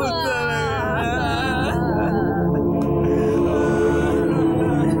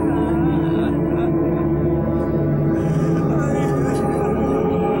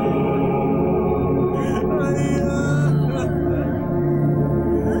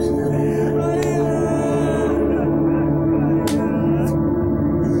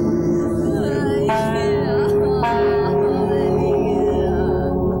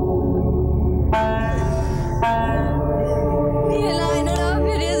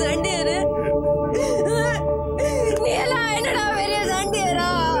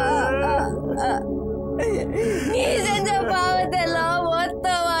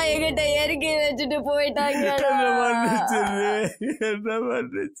 விட்டுட்டு போயிட்டாங்கடா. என்ன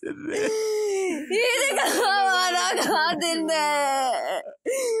மன்னிச்சிரு. இதுக்காக காத்திருந்தேன்.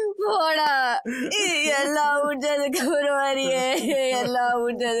 போடா, எல்லாம் விட்டதுக்கு அப்புறம் வரியே, எல்லாம்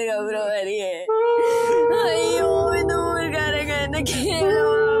விட்டதுக்கு அப்புறம் வரியே. ஐயோ, இந்த ஊருக்காரங்க என்ன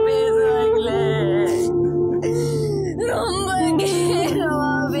கேவலமா பேசுவாங்களே, ரொம்ப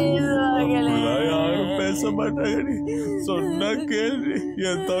கேவலமா பேசுவாங்களே. யாரும் பேச மாட்டாங்க, சொன்னா கேள்வி.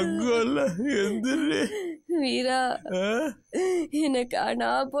 என் தங்கல்ல எந்திரி. வீரா, எனக்கு அண்ணா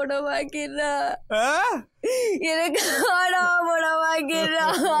போட வாக்கிறா, எனக்கு அண்ணா போட வாக்கிறா,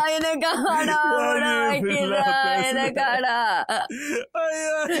 எனக்கு அண்ணா போட வாக்கிறா, எனக்கு அண்ணா.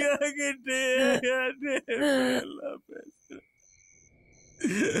 ஐயோ, கிட்டே எல்லாம் பேச.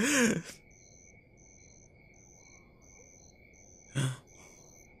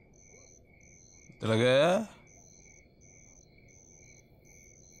 திலக,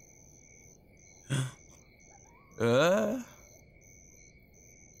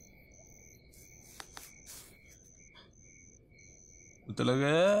 திலக,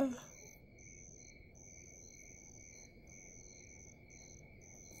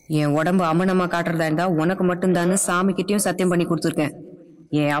 என் உடம்பு அமனமா காட்டுறதா இருந்தா உனக்கு மட்டும்தான்னு சாமி கிட்டயும் சத்தியம் பண்ணி கொடுத்துருக்கேன்.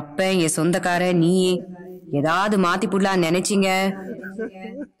 என் அப்பன், என் சொந்தக்கார, நீ ஏதாவது மாத்தி புடலாம் நினைச்சீங்க,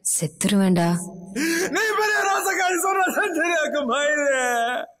 செத்துருவேண்டா. நீ பெரிய ராசகாரி சொன்ன சரியாக்க மயிலே.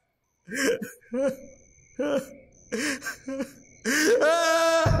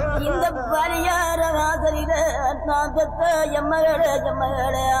 இந்த பரியார வாசலில நான் பெத்த எம்மகள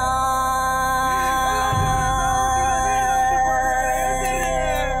எம்மகள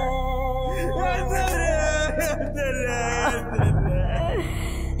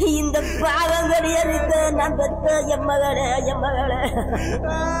இந்த பாவங்கள் எரித்த நான் பெத்த எம்மகள எம்மகள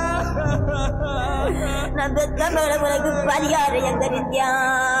நான் பெத்த மகள உனக்கு பரியார எங்கரித்தியா.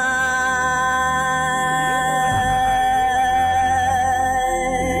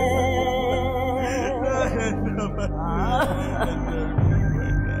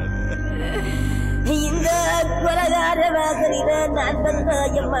 இந்த கொலகார வாசலில நான் பெத்த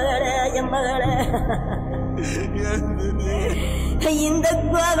எம்மகள எம்மகள இந்த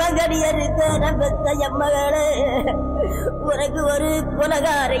கோபங்கடி அறுத்த நான் பெத்த எம்மகள உனக்கு ஒரு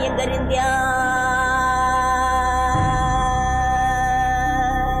கொலகார எங்கரிந்தியா.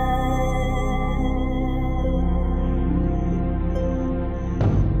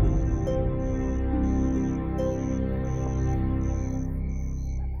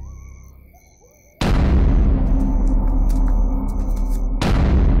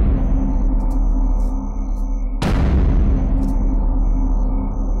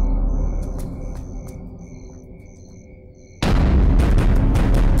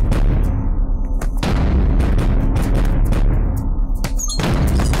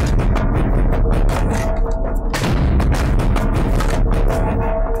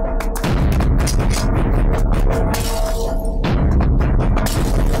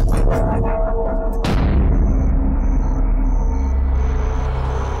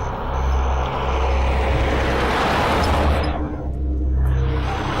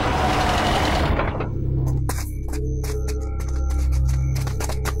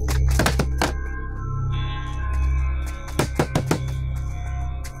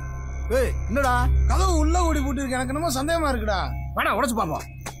 என்னடா கதவு உள்ள ஓடி போட்டு இருக்கு, எனக்கு என்னமோ சந்தேகமா இருக்குடா. வேணா உடைச்சு பாப்போம்.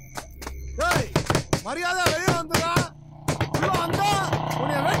 ஏய், மரியாதை வெளியே வந்துடா. உள்ள வந்தா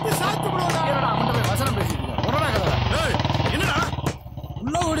உன்னை வெட்டி சாத்து போடுடா. என்னடா அவன்கிட்ட வசனம் பேசிட்டு இருக்க? உடனே கதவை. ஏய், என்னடா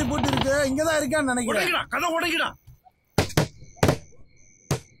உள்ள ஓடி போட்டு இருக்கு, இங்க தான் இருக்கான்னு நினைக்கிறேன். உடைங்கடா, கதவை உடைங்கடா.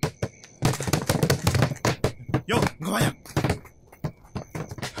 யோ, இங்க வாயா.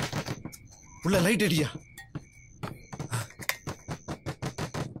 உள்ள லைட் அடியா.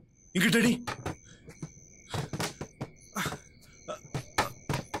 இங்கிட்டடி.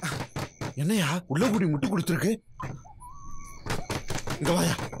 என்னையா உள்ள கூடி முட்டு கொடுத்துருக்கு? இங்க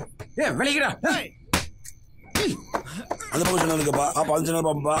வாயா. ஏ வெளிக்கிறா. அந்த பக்கம் சொன்னாலுங்கப்பா. அப்பா அந்த சொன்னா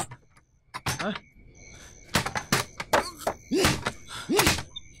பாப்பா.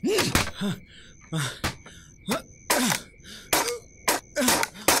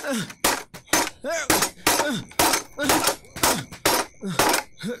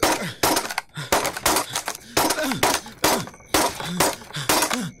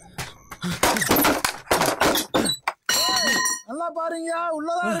 நல்லா பாருங்க,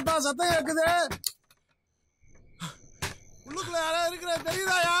 உள்ளதான் இருக்கா, சத்தம் கேக்குது. உள்ளுக்குள்ள யாரா இருக்கிற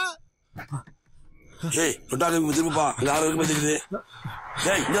தெரியுதாயா? ஏய், தொட்டாக்கு திரும்பப்பா. அங்க யாரும் இருக்குமே தெரியுது.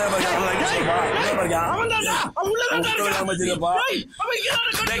 ஏய், இங்க பாருங்க, இங்க பாருங்க. அவன்தான்டா, உள்ளதான் தெரியுதுப்பா. ஏய்,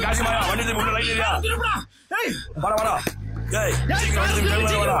 காசிமாயா, வண்டி திரும்ப லைட் ஏரியா. ஏய், வாடா வாடா. ஏய்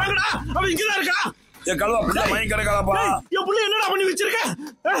அவன் இங்கதான் இருக்கா? கழுவா புள்ள மயன் கிடக்காதப்பா. என் புள்ள என்னடா பண்ணி வச்சிருக்க?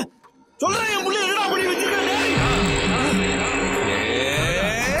 சொல்றேன், என் புள்ள என்னடா பண்ணி வச்சிருக்க?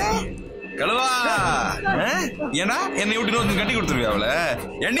 கழுவா ஏன்னா என்னை விட்டு நோக்கு கட்டி கொடுத்துருவியா அவள?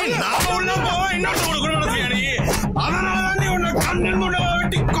 என்ன நாம உள்ள போவோம் இன்னொரு கொடுக்கணும் நீ. அதனாலதான் நீ உன்னை கண்ணில் கொண்டு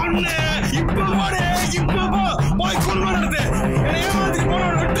வெட்டி கொண்டு இப்ப போடு, இப்ப போய் கொண்டு நடத்து. என்னை ஏமாத்தி போன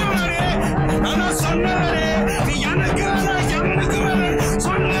விட்டு விடாரு. நான் சொன்னே நீ எனக்கு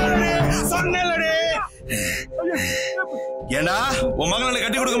சொன்னே. ஏண்டா உன் மகனை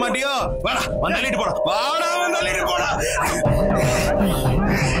கட்டி கொடுக்க மாட்டியோ? வாடா வந்து தள்ளிட்டு போடா. வாடா வந்து தள்ளிட்டு போடா.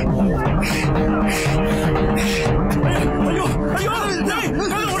 ஐயோ ஐயோ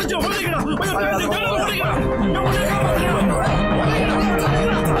உடைச்சு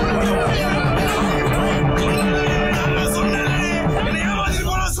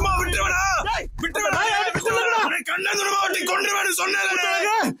சும்மா விட்டுவேடா விட்டுவேடா கொண்டு சொன்னேன்.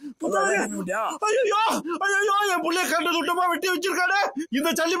 ஐயோ ஐயோ என் புள்ளைய கண்ட துட்டமா வெட்டி வச்சிருக்கானே. இந்த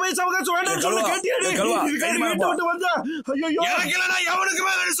சல்லி பை சவகாசம் வேண்டாம் சொல்ல கேட்டியாடி? வீட்டை விட்டு வந்தா ஐயோ எவனுக்கு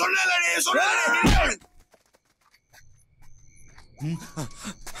மேல சொன்னேன்.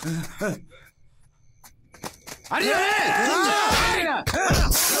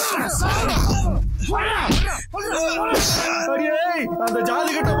 அந்த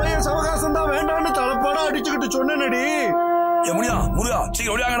ஜாதி கட்ட பையன் சவகாசம் தான் வேண்டான்னு தலைப்பாடா அடிச்சுக்கிட்டு சொன்னேனடி. முடியா முருகா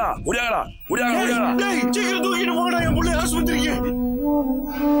சீக்கிரம் ஒடியாங்கடா ஒடியாங்கடா ஒடியாங்கடா. சீக்கிரம் தூக்கிட்டு போடா என் புள்ளை ஆஸ்பத்திரிக்கு.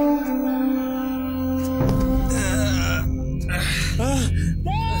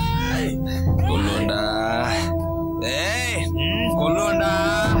 கொல்லுவண்டா கொல்லுவண்டா.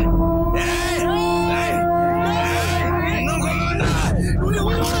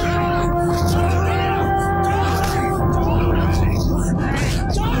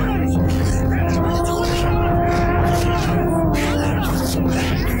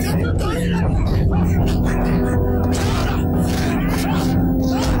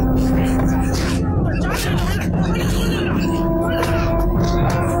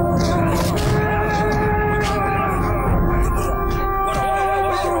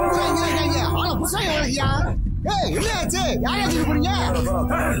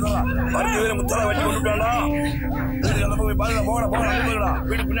 முத்தலை வண்டி கொண்டுட்டாடா.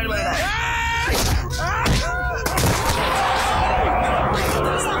 வீடு பின்னாடி பாருடா.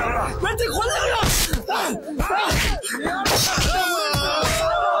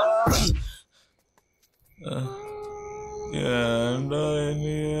 ஏண்டா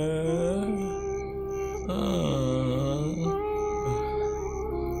என்னைய